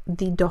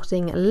the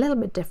dotting a little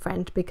bit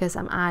different, because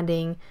I'm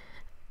adding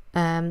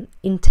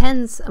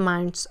intense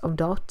amounts of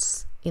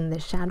dots in the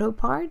shadow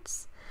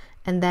parts,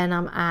 and then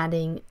I'm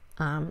adding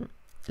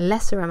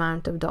lesser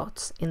amount of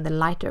dots in the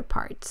lighter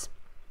parts,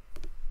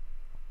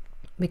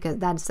 because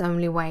that's the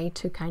only way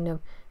to kind of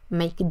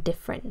make a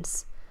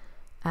difference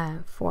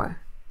for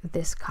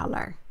this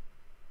color.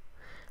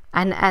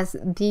 And as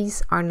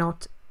these are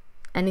not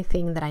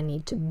anything that I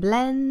need to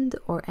blend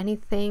or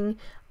anything,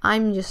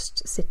 I'm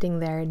just sitting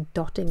there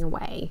dotting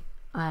away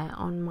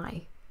on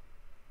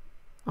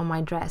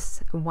my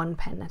dress, one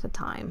pen at a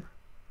time,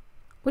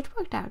 which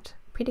worked out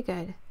pretty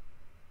good.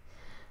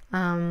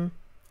 And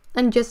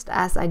just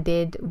as I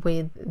did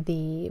with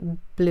the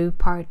blue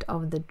part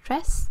of the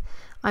dress,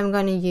 I'm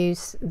going to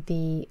use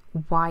the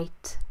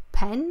white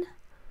pen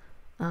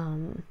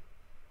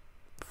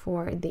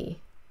for the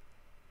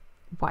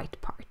white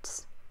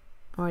parts,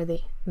 or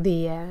the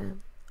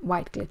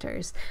white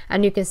glitters.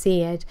 And you can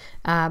see it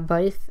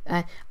both.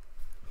 I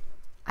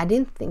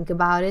didn't think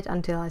about it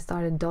until I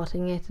started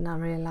dotting it, and I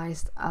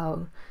realized,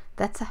 oh,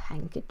 that's a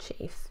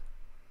handkerchief.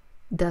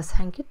 Does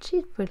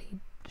handkerchief really,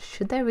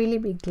 should they really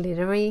be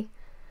glittery?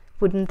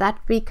 Wouldn't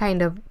that be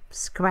kind of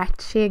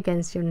scratchy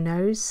against your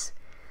nose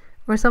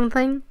or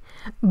something?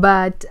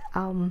 But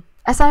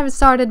as I've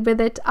started with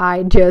it,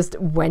 I just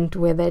went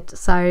with it.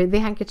 So the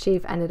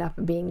handkerchief ended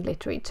up being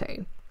glittery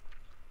too.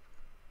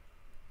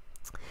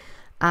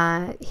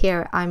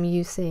 Here I'm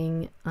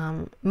using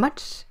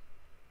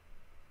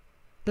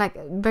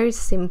very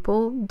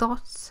simple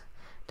dots.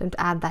 Don't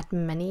add that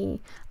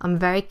many. I'm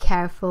very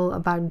careful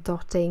about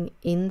dotting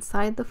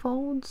inside the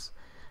folds.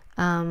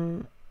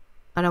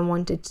 I don't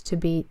want it to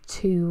be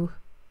too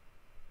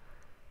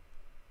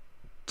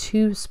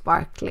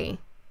sparkly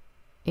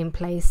in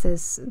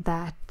places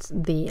that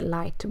the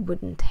light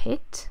wouldn't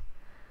hit,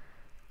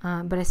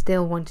 but I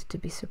still want it to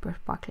be super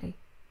sparkly.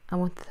 I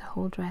want the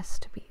whole dress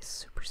to be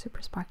super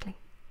sparkly.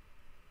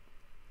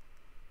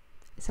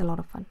 It's a lot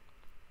of fun.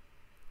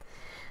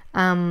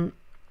 I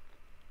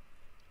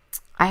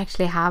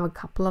actually have a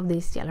couple of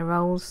these yellow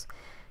rolls.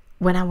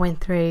 When I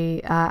went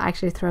through, I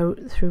actually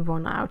threw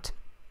one out.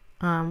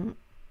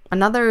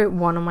 Another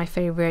one of my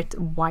favorite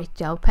white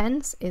gel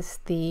pens is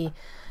the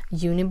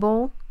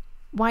Uniball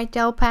white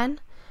gel pen.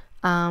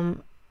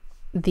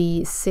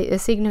 The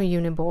Signo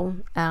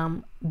Uniball,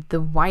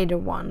 the wider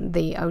one,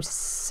 the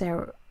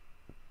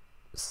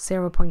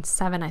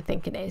 0.7 I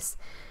think it is.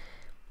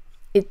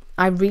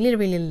 I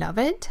really love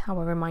it.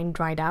 However, mine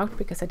dried out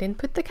because I didn't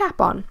put the cap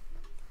on.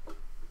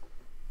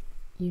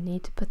 You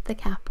need to put the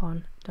cap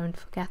on, don't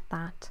forget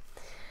that.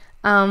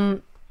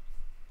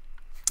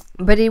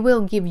 But it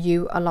will give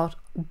you a lot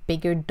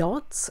bigger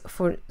dots.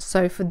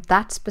 So for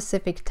that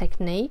specific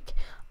technique,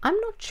 I'm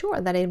not sure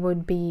that it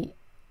would be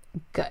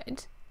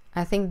good.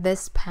 I think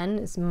this pen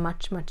is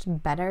much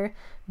better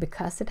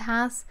because it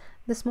has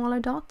the smaller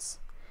dots.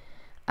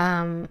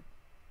 And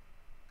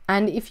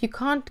if you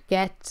can't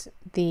get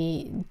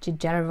the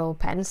General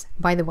pens,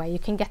 by the way, you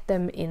can get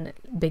them in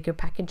bigger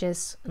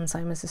packages on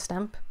Simon Says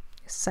Stamp.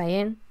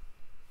 Saying,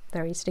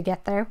 they're easy to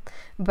get there.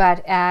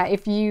 But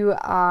if you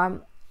are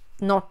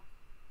not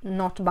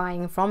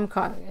buying from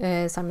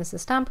Simon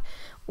Says Stamp,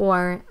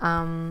 or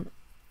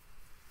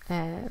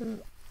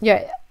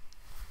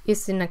if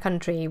is in a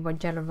country where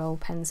jelly roll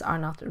pens are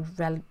not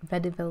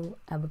readily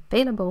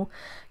available,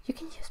 you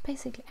can use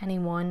basically any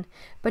one,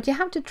 but you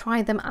have to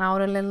try them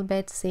out a little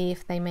bit, see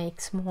if they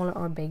make smaller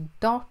or big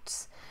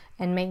dots,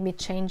 and maybe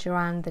change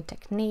around the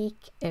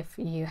technique if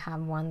you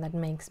have one that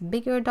makes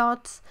bigger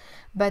dots.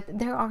 But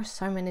there are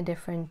so many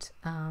different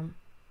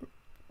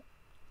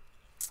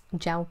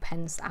gel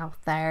pens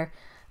out there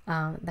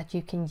that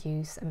you can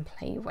use and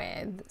play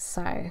with.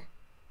 So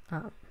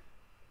I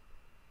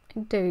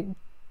do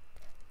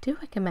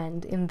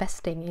recommend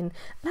investing in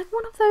like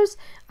one of those.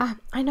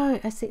 I know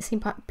I've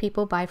seen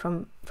people buy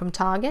from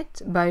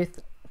Target, both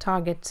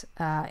Target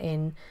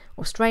in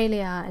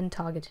Australia and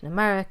Target in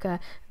America.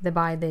 They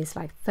buy these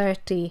like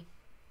 30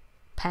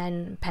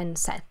 pen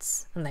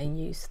sets and they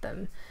use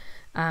them.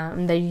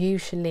 They're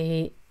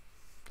usually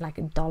like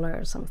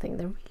 $1 or something.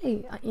 They're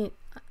really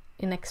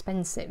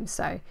inexpensive,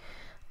 so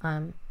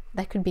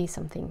that could be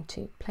something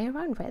to play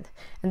around with.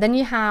 And then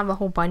you have a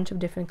whole bunch of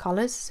different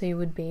colors, so you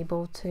would be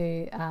able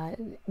to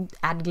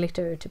add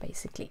glitter to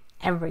basically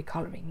every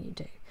coloring you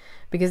do,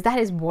 because that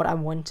is what I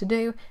want to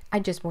do. I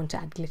just want to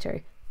add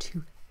glitter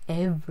to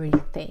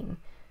everything,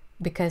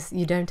 because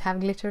you don't have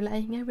glitter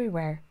laying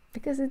everywhere,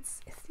 because it's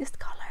just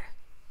color.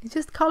 It's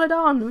just colored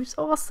on, which is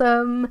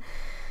awesome.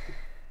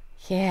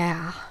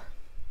 Yeah.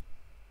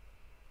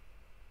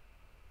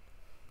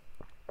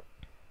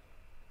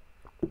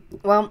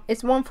 Well,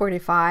 it's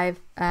 1:45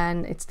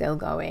 and it's still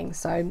going,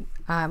 so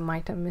I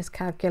might have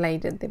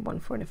miscalculated the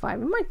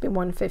 1:45. It might be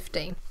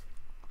 1:50.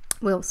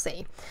 We'll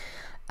see.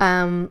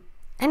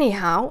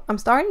 Anyhow, I'm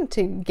starting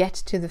to get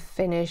to the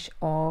finish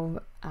of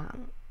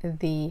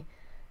the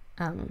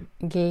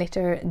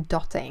glitter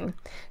dotting.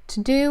 To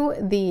do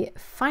the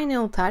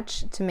final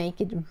touch to make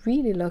it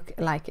really look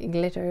like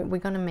glitter, we're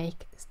gonna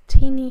make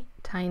teeny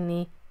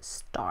tiny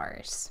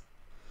stars.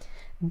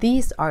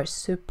 These are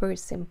super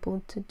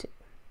simple to do.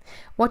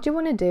 What you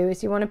want to do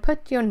is you want to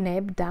put your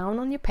nib down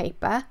on your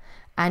paper,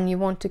 and you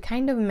want to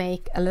kind of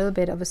make a little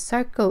bit of a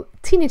circle,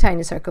 teeny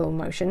tiny circle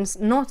motions,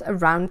 not a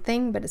round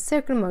thing, but a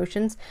circle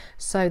motions,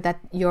 so that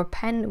your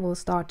pen will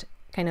start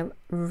kind of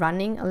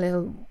running a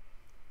little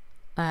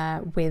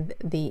with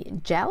the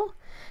gel.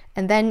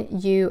 And then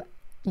you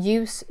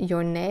use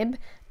your nib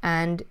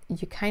and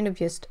you kind of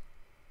just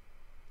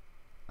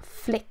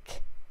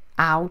flick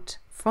out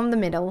from the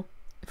middle,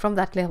 from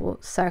that little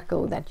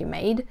circle that you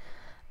made,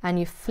 and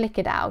you flick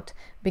it out,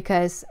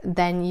 because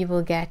then you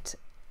will get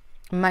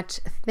much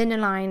thinner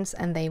lines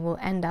and they will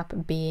end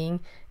up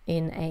being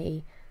in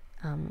a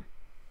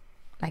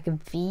like a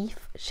V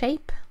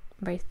shape,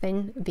 very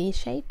thin V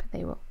shape.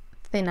 They will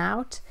thin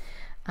out,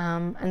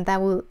 and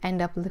that will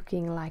end up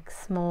looking like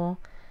small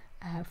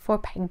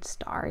 4-pegged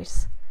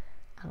stars,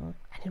 and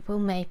it will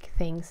make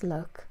things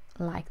look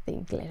like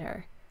the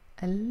glitter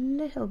a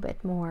little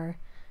bit more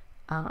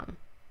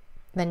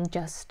than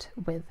just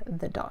with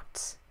the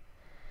dots.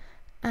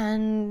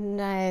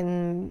 And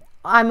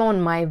I'm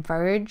on my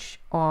verge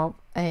of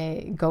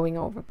going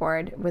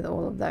overboard with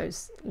all of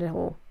those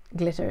little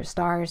glitter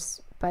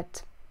stars,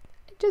 but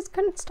I just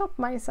couldn't stop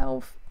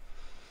myself.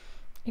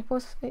 It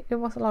was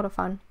a lot of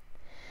fun.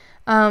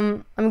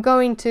 I'm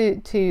going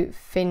to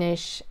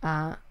finish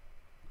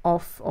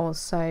off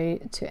also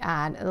to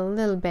add a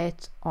little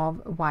bit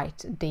of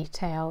white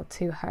detail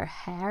to her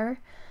hair,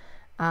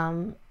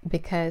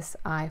 because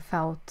I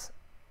felt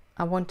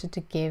I wanted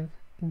to give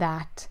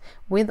that,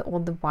 with all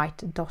the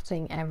white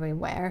dotting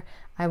everywhere,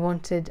 I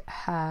wanted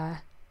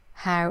her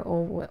hair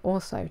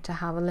also to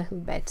have a little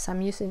bit. So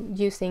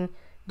I'm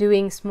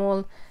doing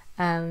small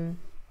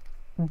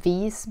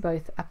V's,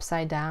 both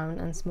upside down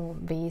and small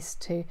V's,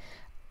 to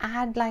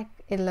add like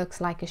it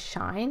looks like a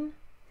shine,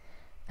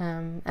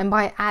 and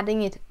by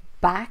adding it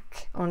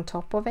back on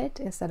top of it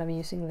instead of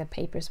using the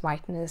paper's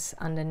whiteness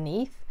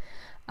underneath,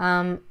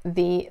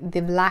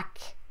 the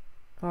black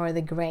or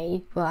the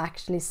grey will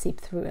actually seep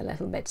through a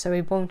little bit, so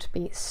it won't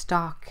be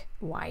stark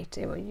white,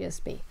 it will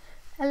just be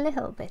a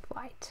little bit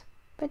white.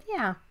 But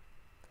yeah,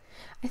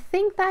 I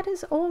think that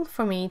is all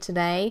for me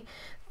today.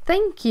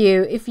 Thank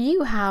you if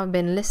you have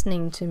been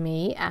listening to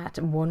me at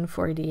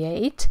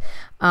 1:48.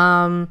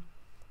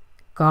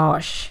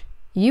 Gosh,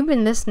 you've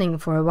been listening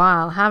for a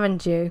while,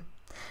 haven't you?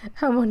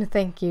 I want to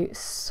thank you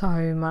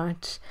so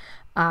much.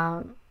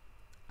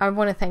 I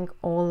want to thank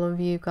all of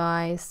you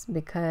guys,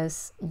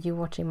 because you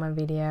watching my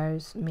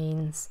videos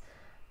means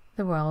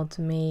the world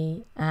to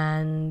me,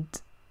 and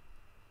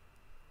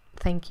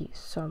thank you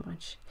so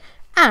much.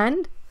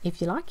 And if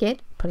you like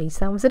it, please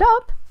thumbs it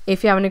up.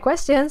 If you have any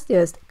questions,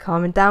 just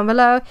comment down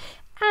below.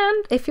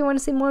 And if you want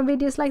to see more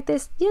videos like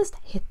this, just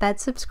hit that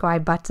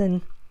subscribe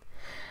button.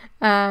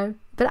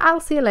 But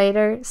I'll see you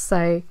later,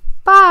 so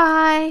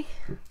bye!